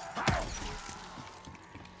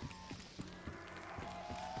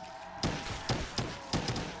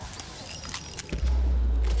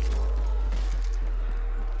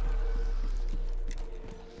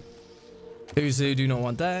 Uzu, do not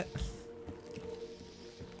want that.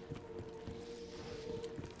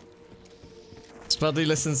 Spuddley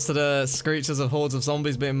listens to the screeches of hordes of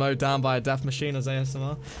zombies being mowed down by a death machine as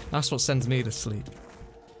ASMR. That's what sends me to sleep.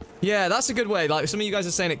 Yeah, that's a good way. Like, some of you guys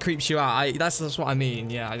are saying it creeps you out. That's what I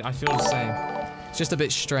mean. Yeah, I feel the same. It's just a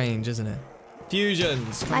bit strange, isn't it?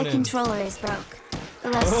 Fusions. My controller is broke.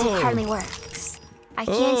 The left stick hardly works. I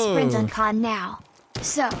can't sprint on COD now.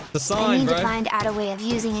 So, I need to find out a way of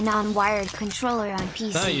using a non-wired controller on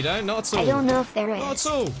PC. No, you don't. Not at all. I don't know if there is. Not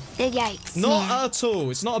at all. Big yikes. Not at all.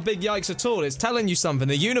 It's not a big yikes at all. It's telling you something.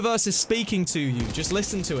 The universe is speaking to you. Just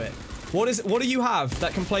listen to it. What do you have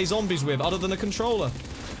that can play zombies with other than a controller?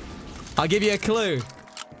 I'll give you a clue.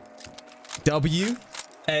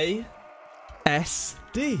 WASD.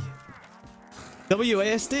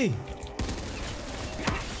 WASD.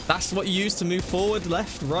 That's what you use to move forward,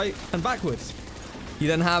 left, right, and backwards. You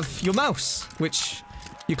then have your mouse, which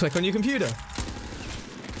you click on your computer.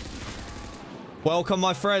 Welcome,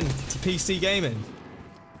 my friend, to PC gaming.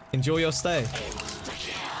 Enjoy your stay.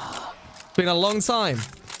 It's been a long time,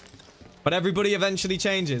 but everybody eventually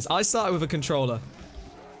changes. I started with a controller,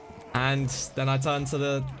 and then I turned to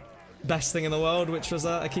the best thing in the world, which was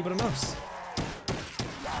a keyboard and mouse.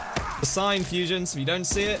 The sign, Fusions. If you don't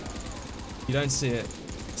see it, you don't see it.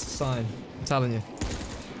 It's a sign. I'm telling you.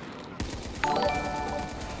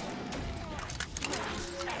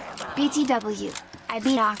 BTW. I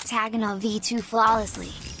beat Octagonal V2 flawlessly.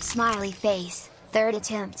 Smiley face. Third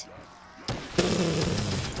attempt.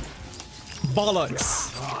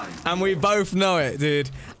 Bollocks. And we both know it, dude.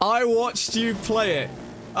 I watched you play it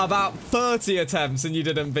about 30 attempts and you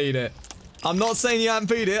didn't beat it. I'm not saying you haven't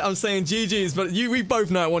beat it. I'm saying GG's, but we both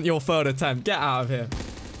know it wasn't your third attempt. Get out of here.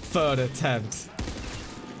 Third attempt.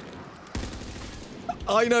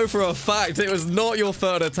 I know for a fact it was not your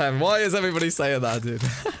third attempt. Why is everybody saying that, dude?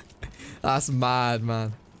 That's mad,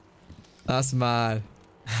 man. That's mad.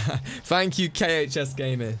 Thank you, KHS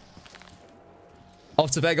Gaming.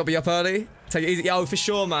 Off to bed, gotta be up early. Take it easy. Oh, for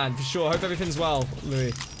sure, man. For sure. Hope everything's well,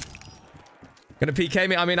 Louis. Gonna PK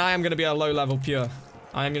me. I mean, I am gonna be a low level pure.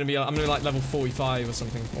 I'm gonna be like level 45 or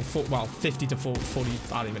something. Or well, 50 to 40.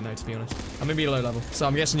 I don't even know, to be honest. I'm gonna be low level. So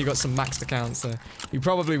I'm guessing you got some maxed accounts, so you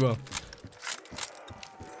probably will.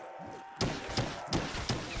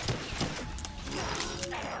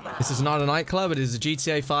 This is not a nightclub, it is a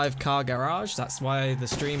GTA 5 car garage. That's why the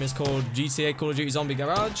stream is called GTA Call of Duty Zombie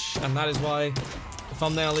Garage, and that is why the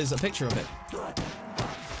thumbnail is a picture of it.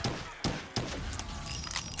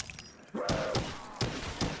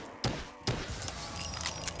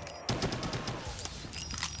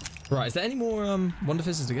 Right, is there any more Wonder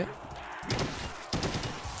Fizzes to get?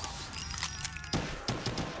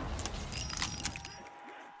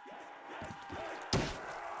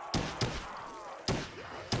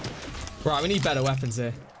 Right, we need better weapons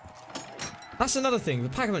here. That's another thing. The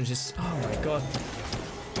Pack-a-Punch is... Oh my god.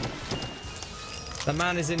 The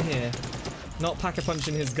man is in here, not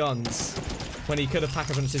Pack-a-Punching his guns, when he could have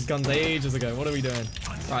Pack-a-Punched his guns ages ago. What are we doing?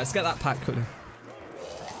 Alright, let's get that pack quickly.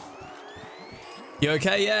 You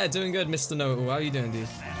okay? Yeah, doing good, Mr. Know-It-All. How are you doing, dude?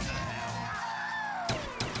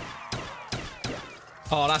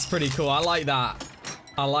 Oh, that's pretty cool. I like that.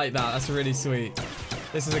 I like that. That's really sweet.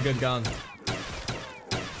 This is a good gun.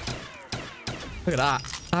 Look at that.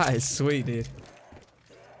 That is sweet, dude.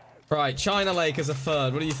 Right, China Lake as a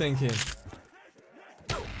third. What are you thinking?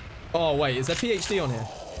 Oh, wait. Is there PhD on here?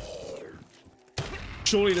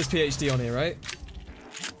 Surely there's PhD on here, right?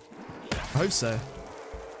 I hope so.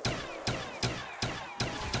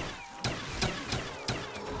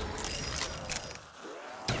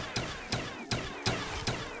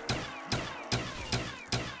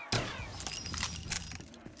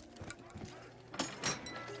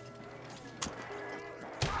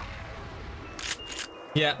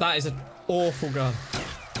 Yeah, that is an awful gun.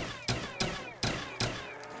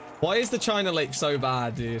 Why is the China Lake so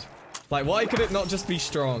bad, dude? Like, why could it not just be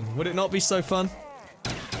strong? Would it not be so fun?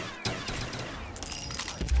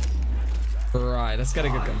 Right, let's get a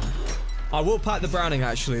good gun. I will pack the Browning,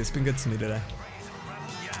 actually. It's been good to me today.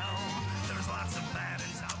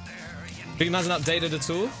 Big hasn't updated at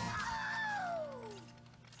all.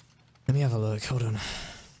 Let me have a look. Hold on.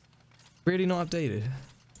 Really not updated.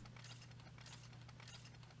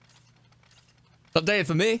 Updated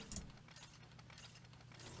for me.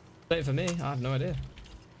 Updated for me. I have no idea.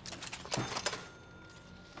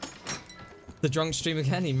 The drunk stream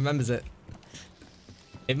again. He remembers it.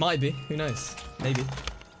 It might be. Who knows? Maybe.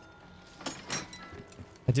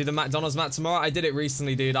 I do the McDonald's map tomorrow. I did it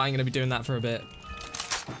recently, dude. I ain't gonna be doing that for a bit.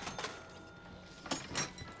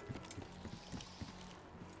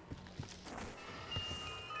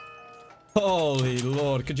 Holy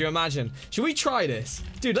Lord, could you imagine? Should we try this?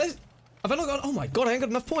 Dude, let's... Have I not got... Oh my God, I ain't got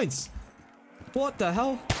enough points. What the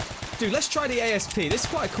hell? Dude, let's try the ASP. This is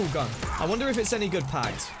quite a cool gun. I wonder if it's any good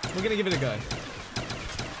packed. We're gonna give it a go.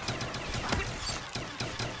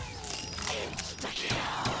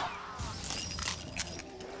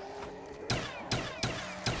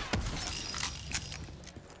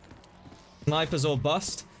 Snipers or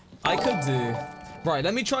bust? I could do... Right,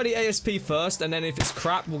 let me try the ASP first, and then if it's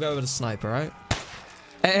crap, we'll go with a sniper, right?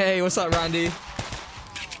 Hey, what's up, Randy?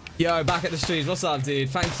 Yo, back at the streets. What's up, dude?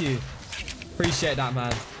 Thank you. Appreciate that,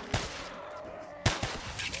 man.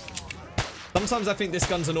 Sometimes I think this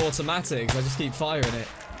gun's an automatic, so I just keep firing it.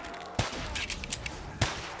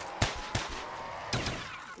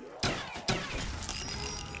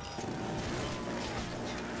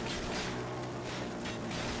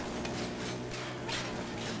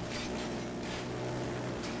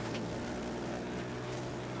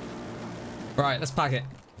 Right, let's pack it.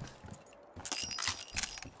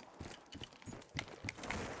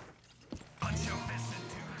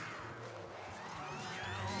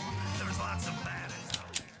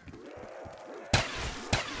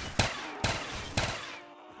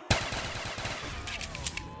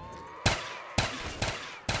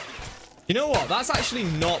 You know what? That's actually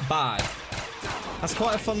not bad. That's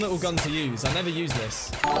quite a fun little gun to use. I never use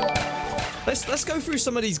this. Let's go through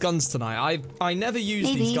some of these guns tonight. I never use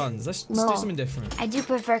these guns. Let's do something different. I do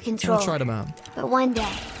prefer Control. I'll try them out. But one day,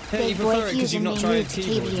 Yeah, Big you Boy prefer it because you've Fusion not may tried move to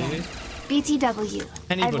keyboard, do you? BTW.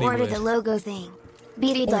 Anybody I've ordered would. the logo thing. Oh my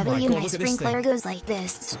BTW, God, my look at this sprinkler thing. goes like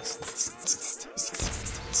this.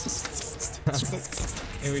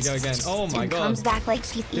 Here we go again. Oh my And God. comes back like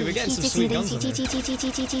Dude, we're getting some sweet guns on here.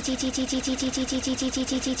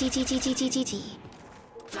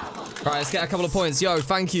 Right, let's get a couple of points. Yo,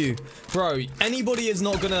 thank you. Bro, anybody is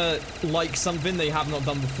not gonna like something they have not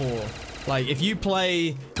done before. Like, if you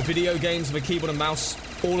play video games with a keyboard and mouse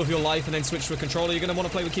all of your life and then switch to a controller, you're gonna want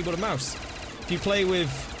to play with keyboard and mouse. If you play with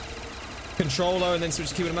controller and then switch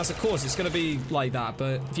to keyboard and mouse, of course, it's gonna be like that.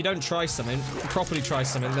 But if you don't try something, properly try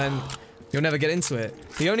something, then you'll never get into it.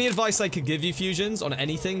 The only advice I could give you, Fusions, on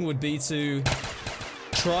anything would be to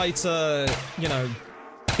try to, you know,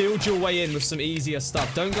 build your way in with some easier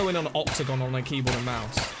stuff. Don't go in on Octagon on a keyboard and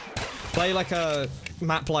mouse. Play like a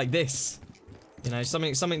map like this. You know,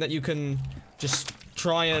 something that you can just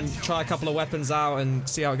try a couple of weapons out and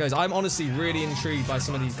see how it goes. I'm honestly really intrigued by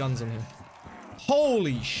some of these guns on here.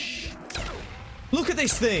 Holy sh... Look at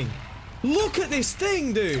this thing! Look at this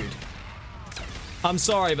thing, dude! I'm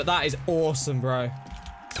sorry, but that is awesome, bro.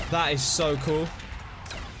 That is so cool.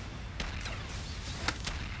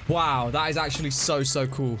 Wow, that is actually so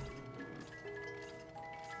cool.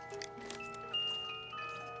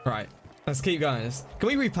 Right, let's keep going. Can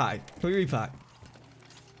we repack? Can we repack?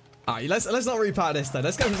 Alright, let's not repack this though.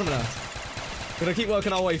 Let's go for something else. We're gonna keep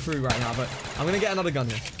working our way through right now, but I'm gonna get another gun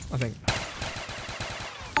here, I think.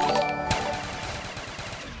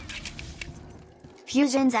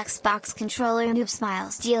 Fusion's Xbox controller noob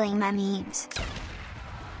smile stealing my memes.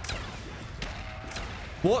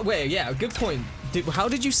 What? Wait, yeah, good point. How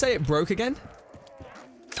did you say it broke again?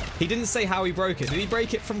 He didn't say how he broke it. Did he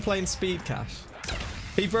break it from playing Speed Cash?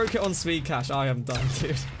 He broke it on Speed Cash. I am done,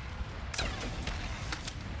 dude.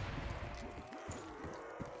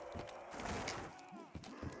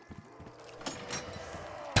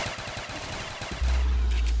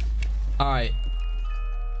 Alright.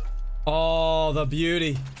 Oh, the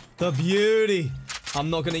beauty. The beauty. I'm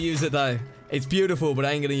not going to use it, though. It's beautiful, but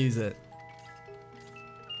I ain't going to use it.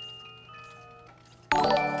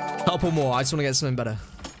 Couple more. I just want to get something better.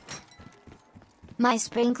 My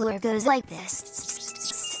sprinkler goes like this.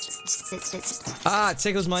 Ah, it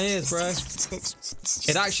tickles my ears, bro.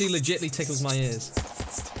 It actually legitly tickles my ears.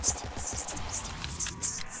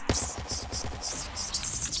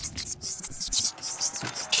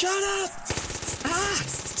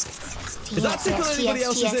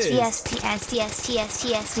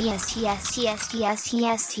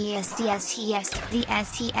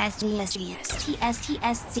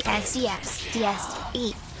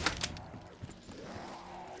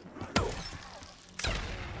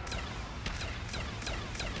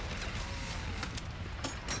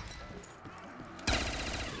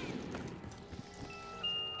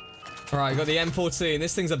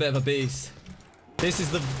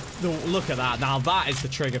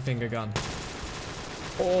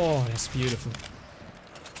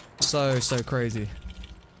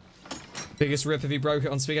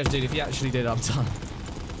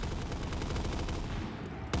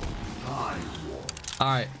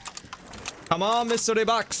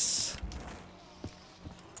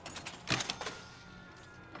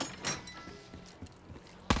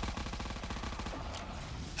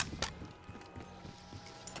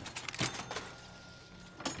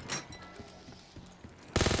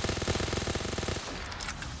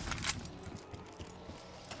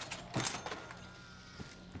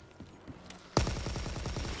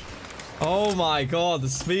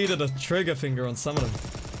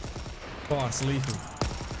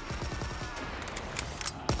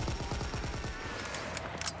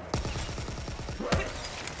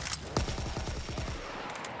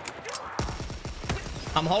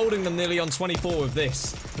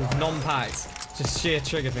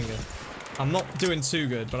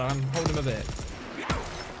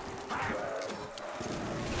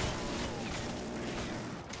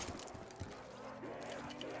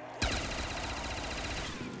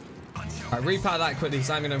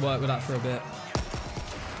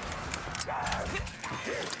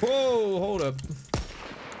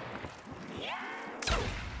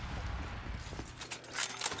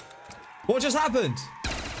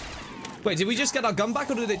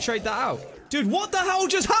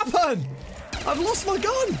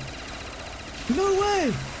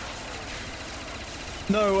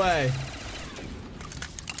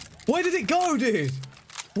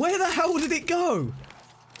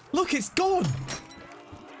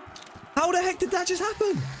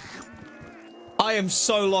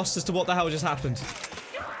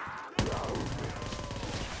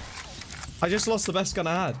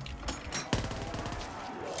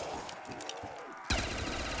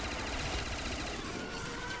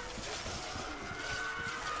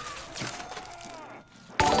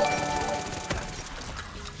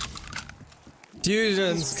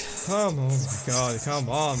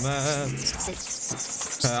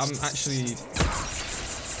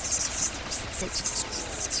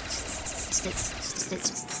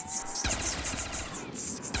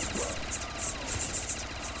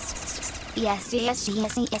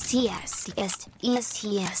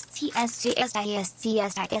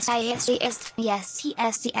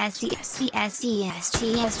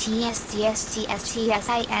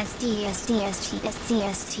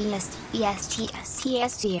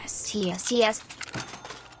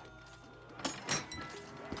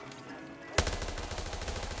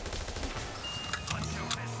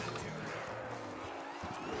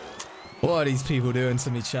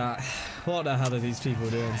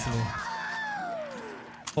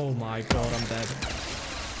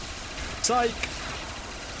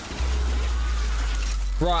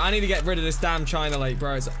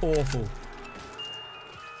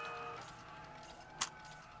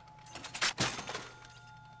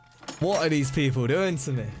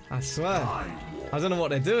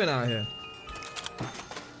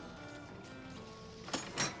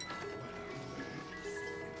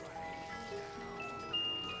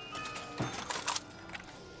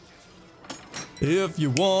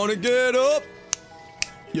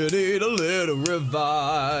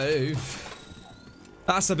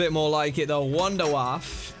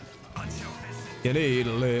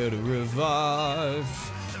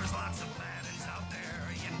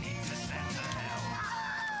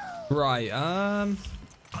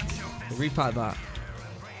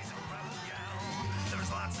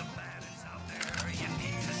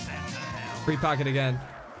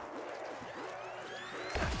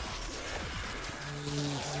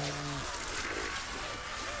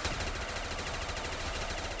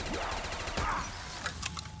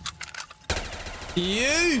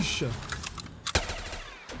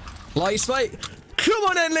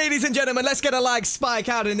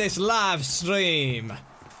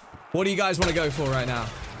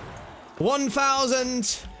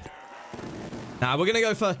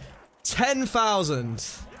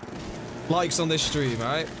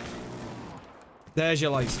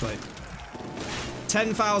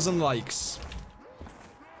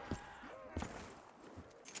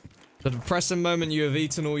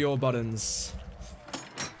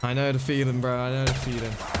 I know the feeling, bro. I know the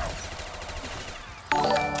feeling.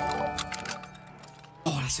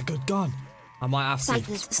 Oh, that's a good gun. I might have to.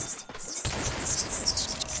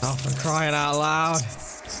 Oh, for crying out loud.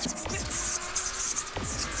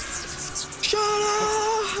 Shut up!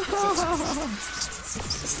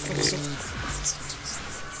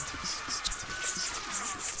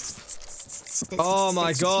 Oh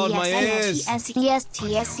my god, my ears! My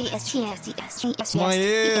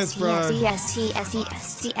ears, bro!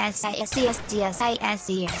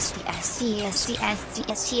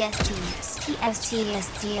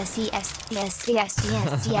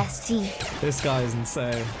 This guy is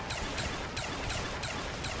insane.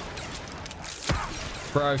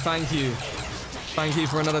 Bro, thank you. Thank you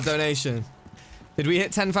for another donation. Did we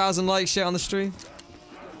hit 10,000 likes yet on the stream?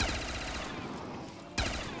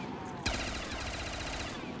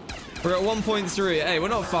 We're at 1.3. Hey, we're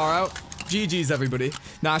not far out. GG's, everybody.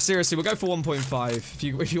 Nah, seriously, we'll go for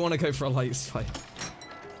 1.5. If you want to go for a likes fight.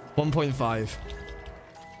 1.5.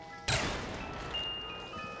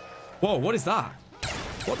 Whoa, what is that?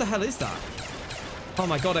 What the hell is that? Oh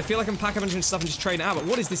my god, I feel like I'm packing a bunch of stuff and just trading it out, but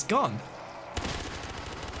what is this gun?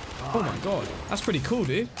 Oh my god, that's pretty cool,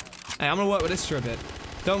 dude. Hey, I'm gonna work with this for a bit.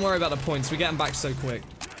 Don't worry about the points, we get them back so quick.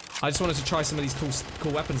 I just wanted to try some of these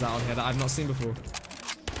cool weapons out on here that I've not seen before.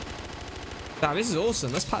 Damn, this is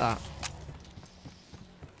awesome. Let's pack that.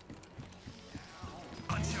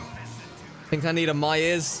 Think I need a my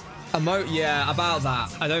ears emote? Yeah, about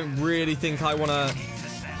that. I don't really think I want to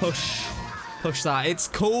push that. It's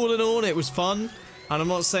cool and all, and it was fun. And I'm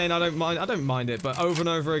not saying I don't mind it, but over and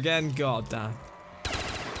over again, god damn.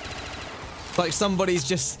 It's like somebody's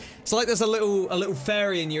just, it's like there's a little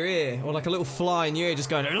fairy in your ear, or like a little fly in your ear just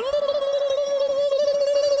going.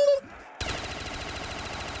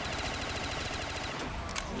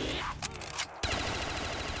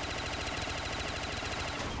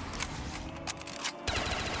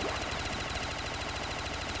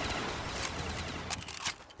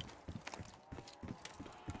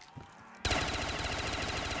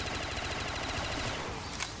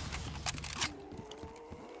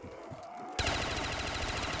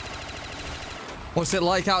 What's it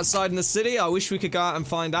like outside in the city? I wish we could go out and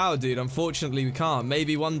find out, dude. Unfortunately, we can't.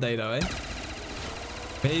 Maybe one day, though, eh?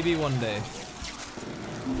 Maybe one day.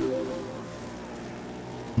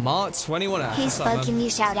 Mart21F. Hey, Spud, can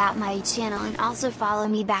you shout out my channel and also follow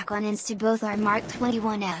me back on Insta? Both are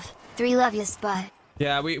Mark21F. 3 love you, Spud.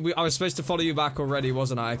 Yeah, I was supposed to follow you back already,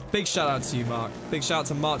 wasn't I? Big shout out to you, Mark. Big shout out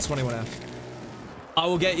to Mark21F. I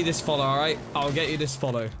will get you this follow, alright? I'll get you this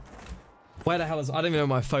follow. Where the hell is... I don't even know where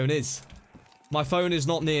my phone is. My phone is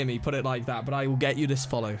not near me, put it like that, but I will get you this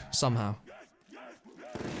follow, somehow.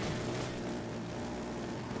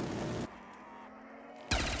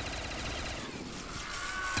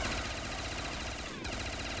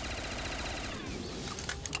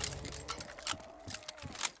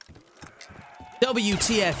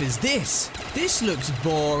 WTF is this? This looks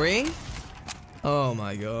boring. Oh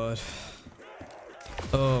my god.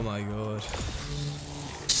 Oh my god.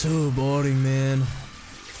 So boring, man.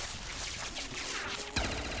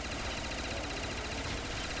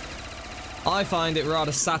 I find it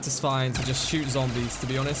rather satisfying to just shoot zombies, to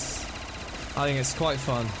be honest. I think it's quite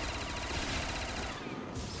fun.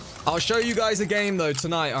 I'll show you guys a game though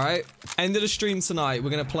tonight, alright? End of the stream tonight, we're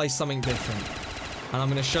gonna play something different. And I'm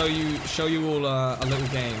gonna show you all a little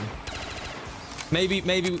game. Maybe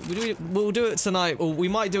we'll do it tonight, or we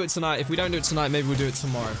might do it tonight. If we don't do it tonight, maybe we'll do it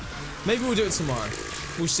tomorrow. Maybe we'll do it tomorrow.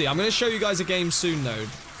 We'll see. I'm gonna show you guys a game soon though.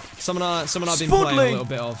 Someone I've been playing a little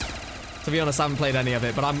bit of. To be honest, I haven't played any of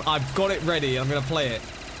it, but I've got it ready. I'm gonna play it,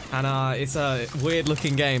 and it's a weird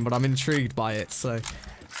looking game, but I'm intrigued by it. So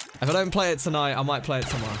if I don't play it tonight, I might play it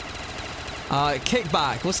tomorrow.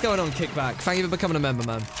 Kickback, what's going on, Kickback? Thank you for becoming a member,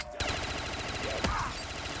 man.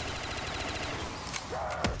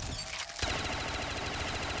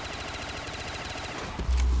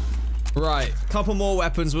 Right, couple more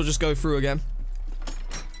weapons. We'll just go through again.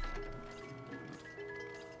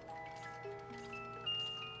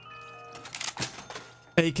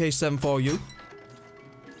 AK-74U.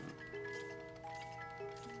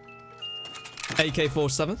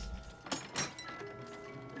 AK-47.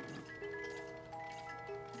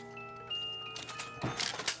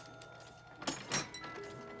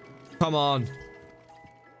 Come on.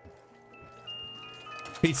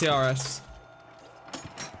 PTRS.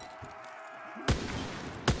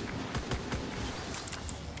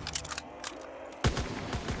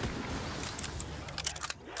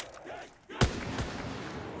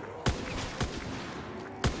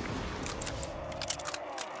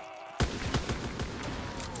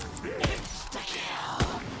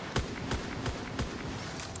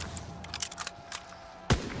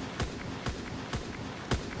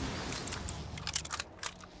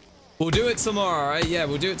 We'll do it tomorrow, right? Yeah,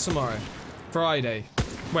 we'll do it tomorrow. Friday.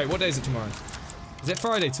 Wait, what day is it tomorrow? Is it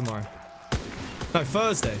Friday tomorrow? No,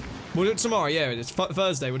 Thursday. We'll do it tomorrow. Yeah, it's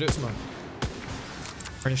Thursday. We'll do it tomorrow.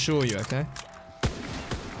 I assure you, okay?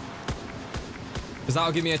 Because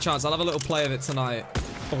that'll give me a chance. I'll have a little play of it tonight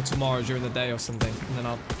or tomorrow during the day or something, and then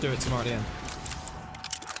I'll do it tomorrow at the end.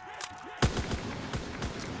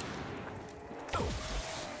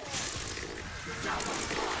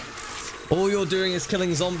 All you're doing is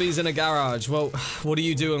killing zombies in a garage. Well, what do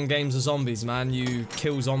you do on games of zombies, man? You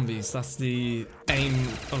kill zombies. That's the aim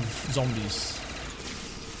of zombies.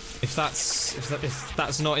 If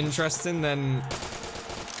that's not interesting, then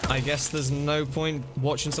I guess there's no point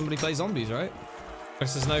watching somebody play zombies, right?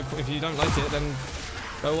 If you don't like it, then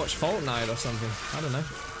go watch Fortnite or something. I don't know.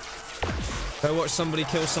 Go watch somebody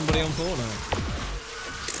kill somebody on Fortnite.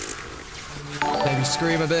 Maybe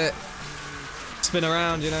scream a bit. Spin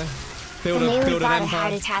around, you know. Build an empire.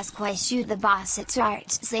 Had a task why shoot the boss at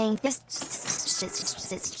start saying this.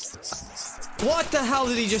 What the hell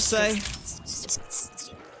did he just say?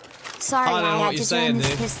 Sorry, I don't know had what you're to saying, join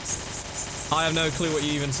dude. this I have no clue what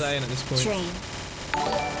you're even saying at this point. train.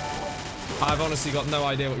 I've honestly got no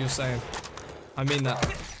idea what you're saying. I mean that.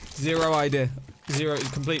 Zero idea. Zero,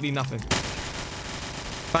 completely nothing.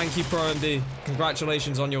 Thank you, ProMD.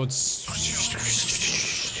 Congratulations on your...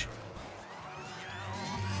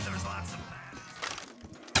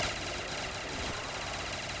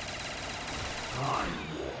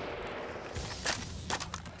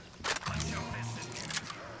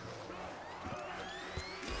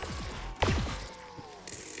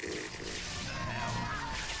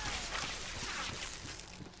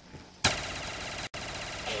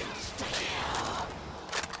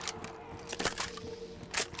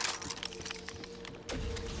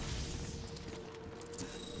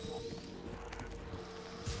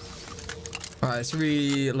 Alright, let's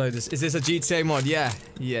reload this. Is this a GTA mod? Yeah.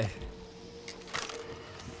 Yeah.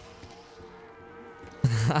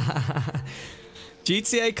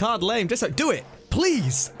 GTA card lame. Just like, do it.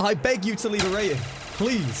 Please. I beg you to leave a rating.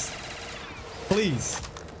 Please. Please.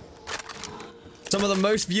 Some of the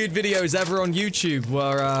most viewed videos ever on YouTube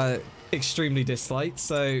were extremely disliked.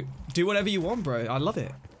 So do whatever you want, bro. I love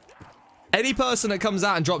it. Any person that comes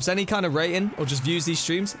out and drops any kind of rating or just views these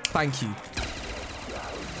streams, thank you.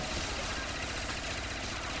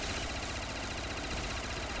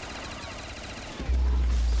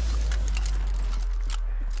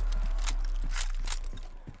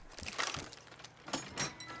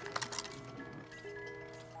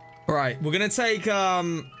 Right, we're gonna take,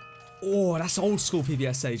 oh, that's old school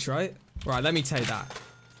PBSH, right? Right, let me take that.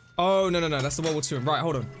 Oh, no, that's the World War II. Right,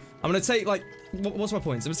 hold on. I'm gonna take, like, what's my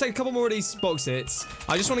points? I'm gonna take a couple more of these box hits.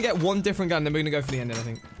 I just want to get one different gun, then we're gonna go for the ending, I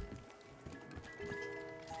think.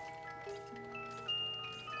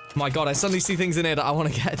 My god, I suddenly see things in here that I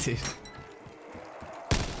want to get to.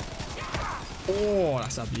 Oh,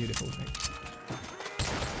 that's a beautiful thing.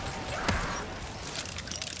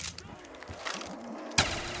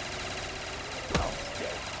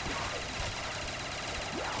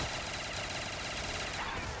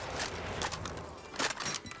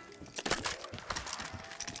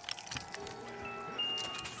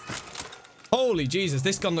 Holy Jesus,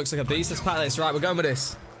 this gun looks like a beast. Let's pack this. Right, we're going with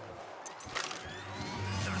this.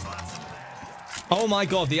 Oh my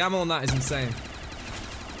god, the ammo on that is insane.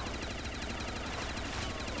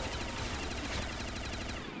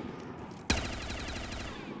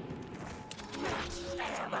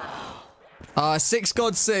 Six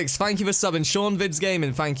God 6, thank you for subbing. Sean Vids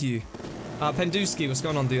Gaming, thank you. Penduski, what's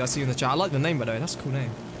going on, dude? I see you in the chat. I like the name, by the way. That's a cool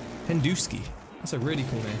name. Penduski. That's a really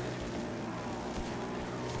cool name.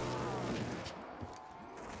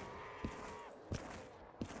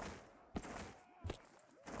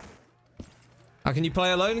 Can you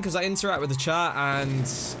play alone? Because I interact with the chat and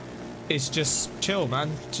it's just chill,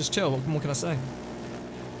 man. Just chill. What more can I say?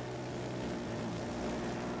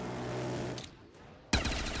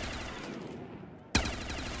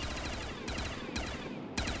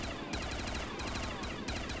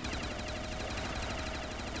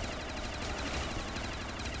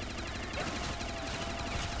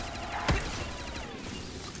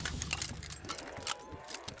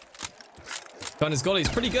 Gun has got it. It's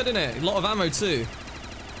pretty good, in it. A lot of ammo too.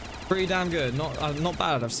 Pretty damn good. Not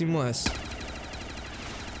bad. I've seen worse.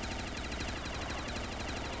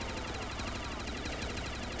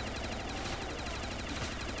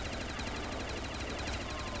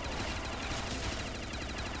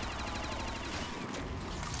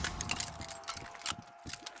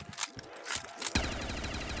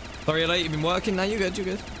 Sorry you're late. You've been working. Now you're good. You're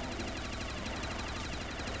good.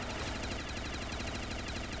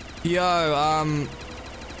 Yo,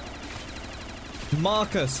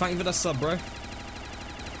 Marcus, thank you for that sub, bro.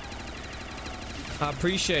 I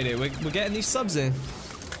appreciate it. We're getting these subs in.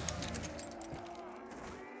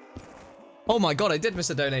 Oh my god, I did miss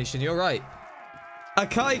a donation. You're right.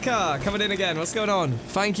 Akaika coming in again. What's going on?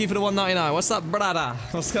 Thank you for the 199. What's up, brother?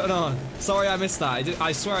 What's going on? Sorry I missed that.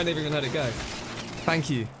 I swear I never even heard it go. Thank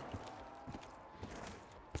you.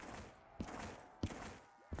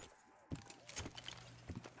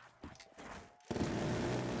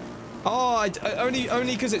 Oh,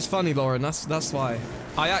 only because it's funny, Lauren. That's why.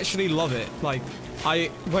 I actually love it. Like,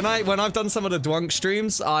 when I've done some of the Dwunk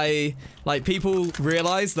streams, people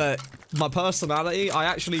realize that my personality. I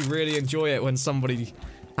actually really enjoy it when somebody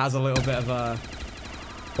has a little bit of a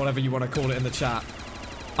whatever you want to call it in the chat.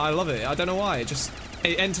 I love it. I don't know why.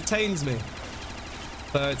 It entertains me.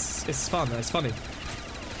 So it's fun. It's funny.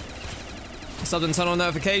 Sub and turn on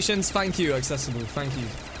notifications. Thank you, Accessible. Thank you.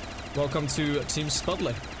 Welcome to Team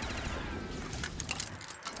Spuddley.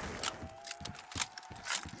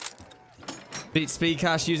 Beat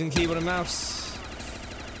Speedcash using keyboard and mouse.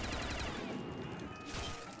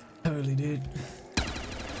 Totally, dude.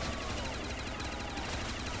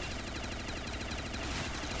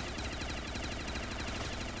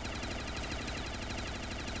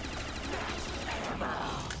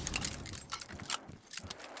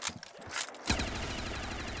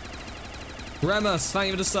 Remus, thank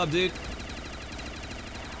you for the sub, dude.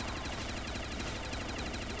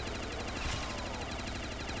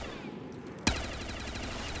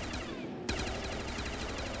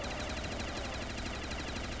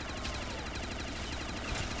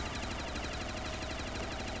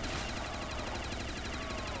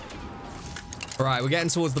 Right, we're getting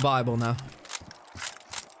towards the Bible now.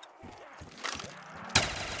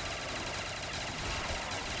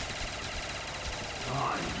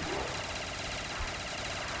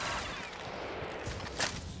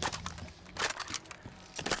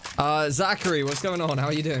 Zachary, what's going on? How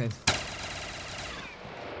are you doing?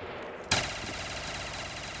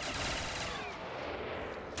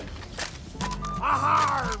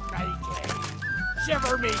 Ahar, matey!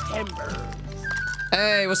 Shiver me timbers!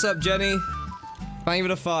 Hey, what's up, Jenny? Thank you for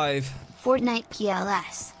the 5. Fortnite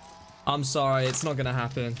PLS. I'm sorry, it's not gonna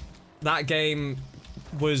happen. That game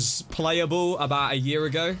was playable about a year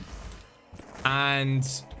ago, and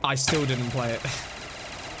I still didn't play it.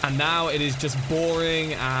 And now it is just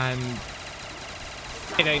boring, and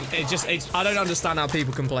I don't understand how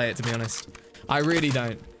people can play it, to be honest. I really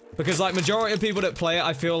don't. Because, like, majority of people that play it,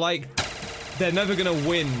 I feel like they're never gonna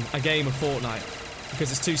win a game of Fortnite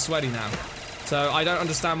because it's too sweaty now. So I don't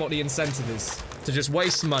understand what the incentive is to just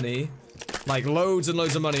waste money, like loads and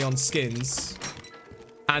loads of money on skins,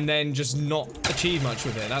 and then just not achieve much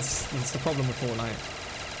with it. That's the problem with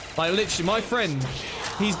Fortnite. Like, literally, my friend,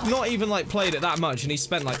 he's not even, like, played it that much, and he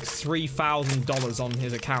spent, like, $3,000 on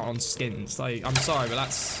his account on skins. Like, I'm sorry, but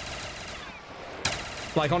that's...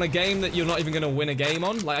 Like, on a game that you're not even going to win a game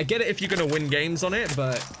on. Like, I get it if you're going to win games on it,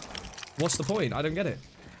 but... What's the point? I don't get it.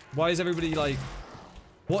 Why is everybody, like...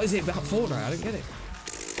 What is it about Fortnite? I don't get it.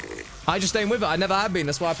 I just ain't with it. I never have been.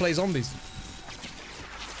 That's why I play zombies.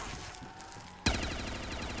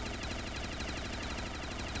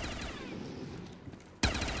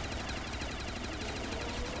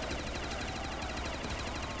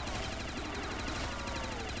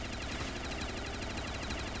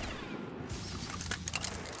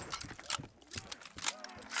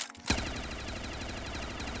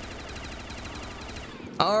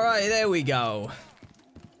 Alright, there we go.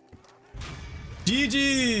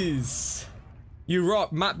 GG's. You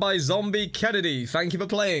rock. Map by Zombie Kennedy. Thank you for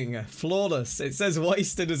playing. Flawless. It says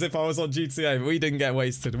wasted as if I was on GTA, but we didn't get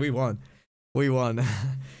wasted. We won. We won.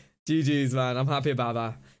 GG's, man. I'm happy about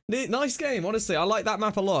that. Nice game, honestly. I like that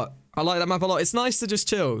map a lot. I like that map a lot. It's nice to just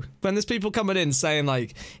chill. When there's people coming in saying,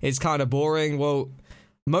 like, it's kind of boring, well...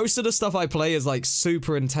 Most of the stuff I play is, like,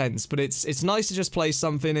 super intense, but it's nice to just play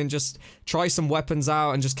something and just try some weapons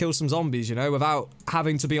out and just kill some zombies, you know, without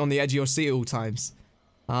having to be on the edge of your seat at all times.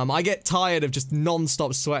 I get tired of just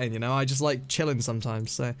non-stop sweating, you know, I just like chilling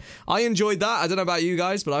sometimes, so I enjoyed that. I don't know about you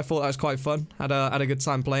guys, but I thought that was quite fun. Had a good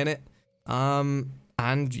time playing it.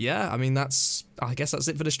 And yeah, I mean, I guess that's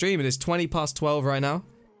it for the stream. It is 20 past 12 right now.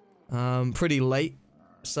 Pretty late,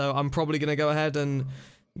 so I'm probably gonna go ahead and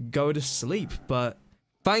go to sleep, but...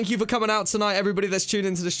 Thank you for coming out tonight, everybody that's tuned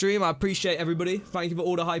into the stream. I appreciate everybody. Thank you for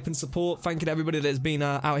all the hype and support. Thank you to everybody that's been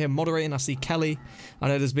out here moderating. I see Kelly. I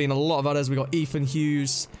know there's been a lot of others. We got Ethan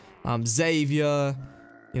Hughes, Xavier.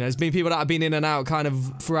 You know, there's been people that have been in and out kind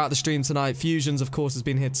of throughout the stream tonight. Fusions, of course, has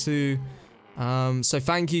been here too. So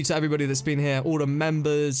thank you to everybody that's been here. All the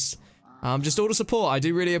members. Just all the support. I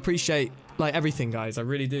do really appreciate, like, everything, guys. I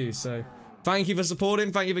really do. So Thank you for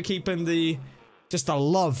supporting. Thank you for keeping the just a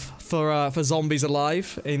love for zombies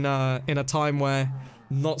alive in a time where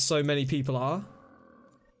not so many people are.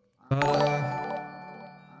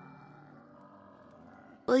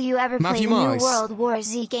 Will you ever play Matthew the new Marks. World War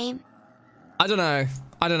Z game? I don't know.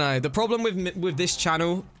 I don't know. The problem with this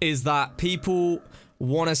channel is that people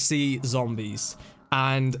want to see zombies.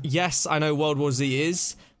 And yes, I know World War Z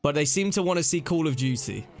is, but they seem to want to see Call of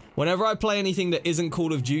Duty. Whenever I play anything that isn't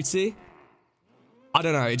Call of Duty, I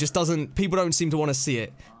don't know, it just doesn't, people don't seem to want to see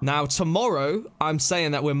it. Now, tomorrow, I'm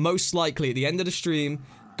saying that we're most likely, at the end of the stream,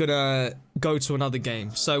 gonna go to another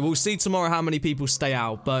game. So we'll see tomorrow how many people stay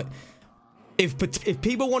out, but if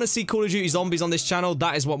people want to see Call of Duty Zombies on this channel,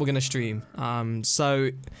 that is what we're gonna stream. So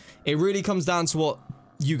it really comes down to what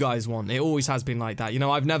you guys want. It always has been like that. You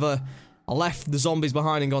know, I've never left the zombies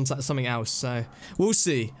behind and gone to something else, so we'll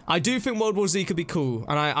see. I do think World War Z could be cool,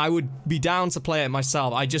 and I would be down to play it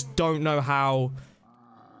myself. I just don't know how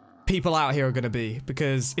people out here are going to be,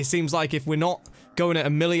 because it seems like if we're not going at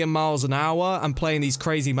 1,000,000 miles an hour and playing these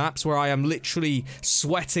crazy maps where I am literally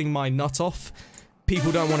sweating my nut off,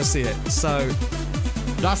 people don't want to see it. So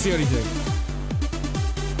that's the only thing.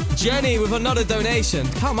 Jenny with another donation.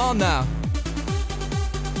 Come on now.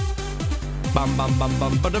 Bum bum bum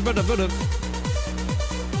bum bada bada bada.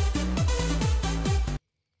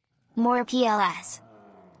 More PLS.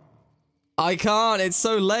 I can't, it's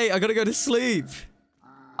so late. I gotta go to sleep.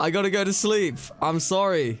 I gotta go to sleep. I'm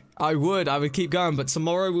sorry. I would keep going, but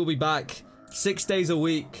tomorrow we'll be back 6 days a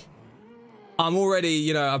week. I'm already,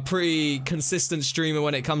 you know, a pretty consistent streamer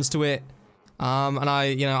when it comes to it. And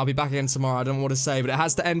I'll be back again tomorrow. I don't know what to say, but it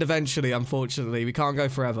has to end eventually, unfortunately. We can't go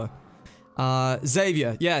forever.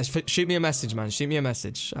 Xavier, yeah, shoot me a message, man. Shoot me a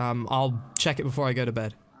message. I'll check it before I go to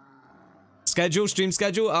bed. Stream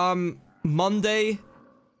schedule, Monday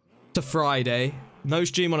to Friday. No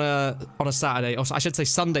stream on a Saturday, or I should say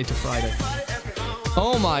Sunday to Friday.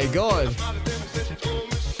 Oh my god.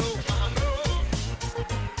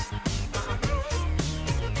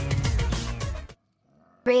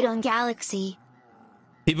 Raid on Galaxy.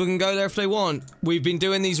 People can go there if they want. We've been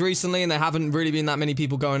doing these recently and there haven't really been that many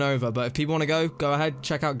people going over, but if people want to go ahead,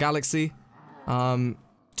 check out Galaxy.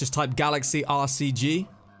 Just type Galaxy RCG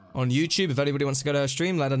on YouTube. If anybody wants to go to her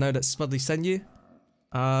stream, let her know that Spuddley sent you.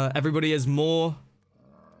 Everybody is more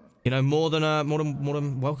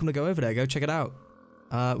than welcome to go over there. Go check it out.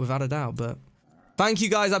 Without a doubt. But thank you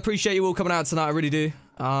guys. I appreciate you all coming out tonight. I really do.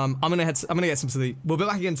 I'm gonna get some sleep. We'll be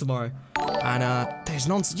back again tomorrow. And there's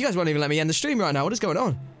nonsense. You guys won't even let me end the stream right now. What is going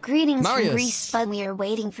on? Greetings Marius. from Greece, Spud. We are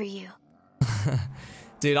waiting for you.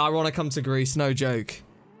 Dude, I want to come to Greece. No joke.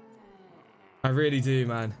 I really do,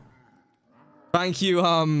 man. Thank you,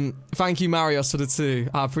 Marius, for the 2.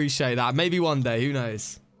 I appreciate that. Maybe one day. Who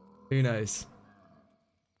knows? Who knows?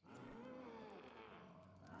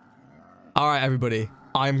 Alright, everybody.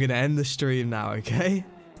 I'm going to end the stream now, okay?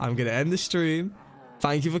 I'm going to end the stream.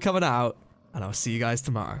 Thank you for coming out. And I'll see you guys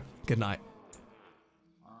tomorrow. Good night.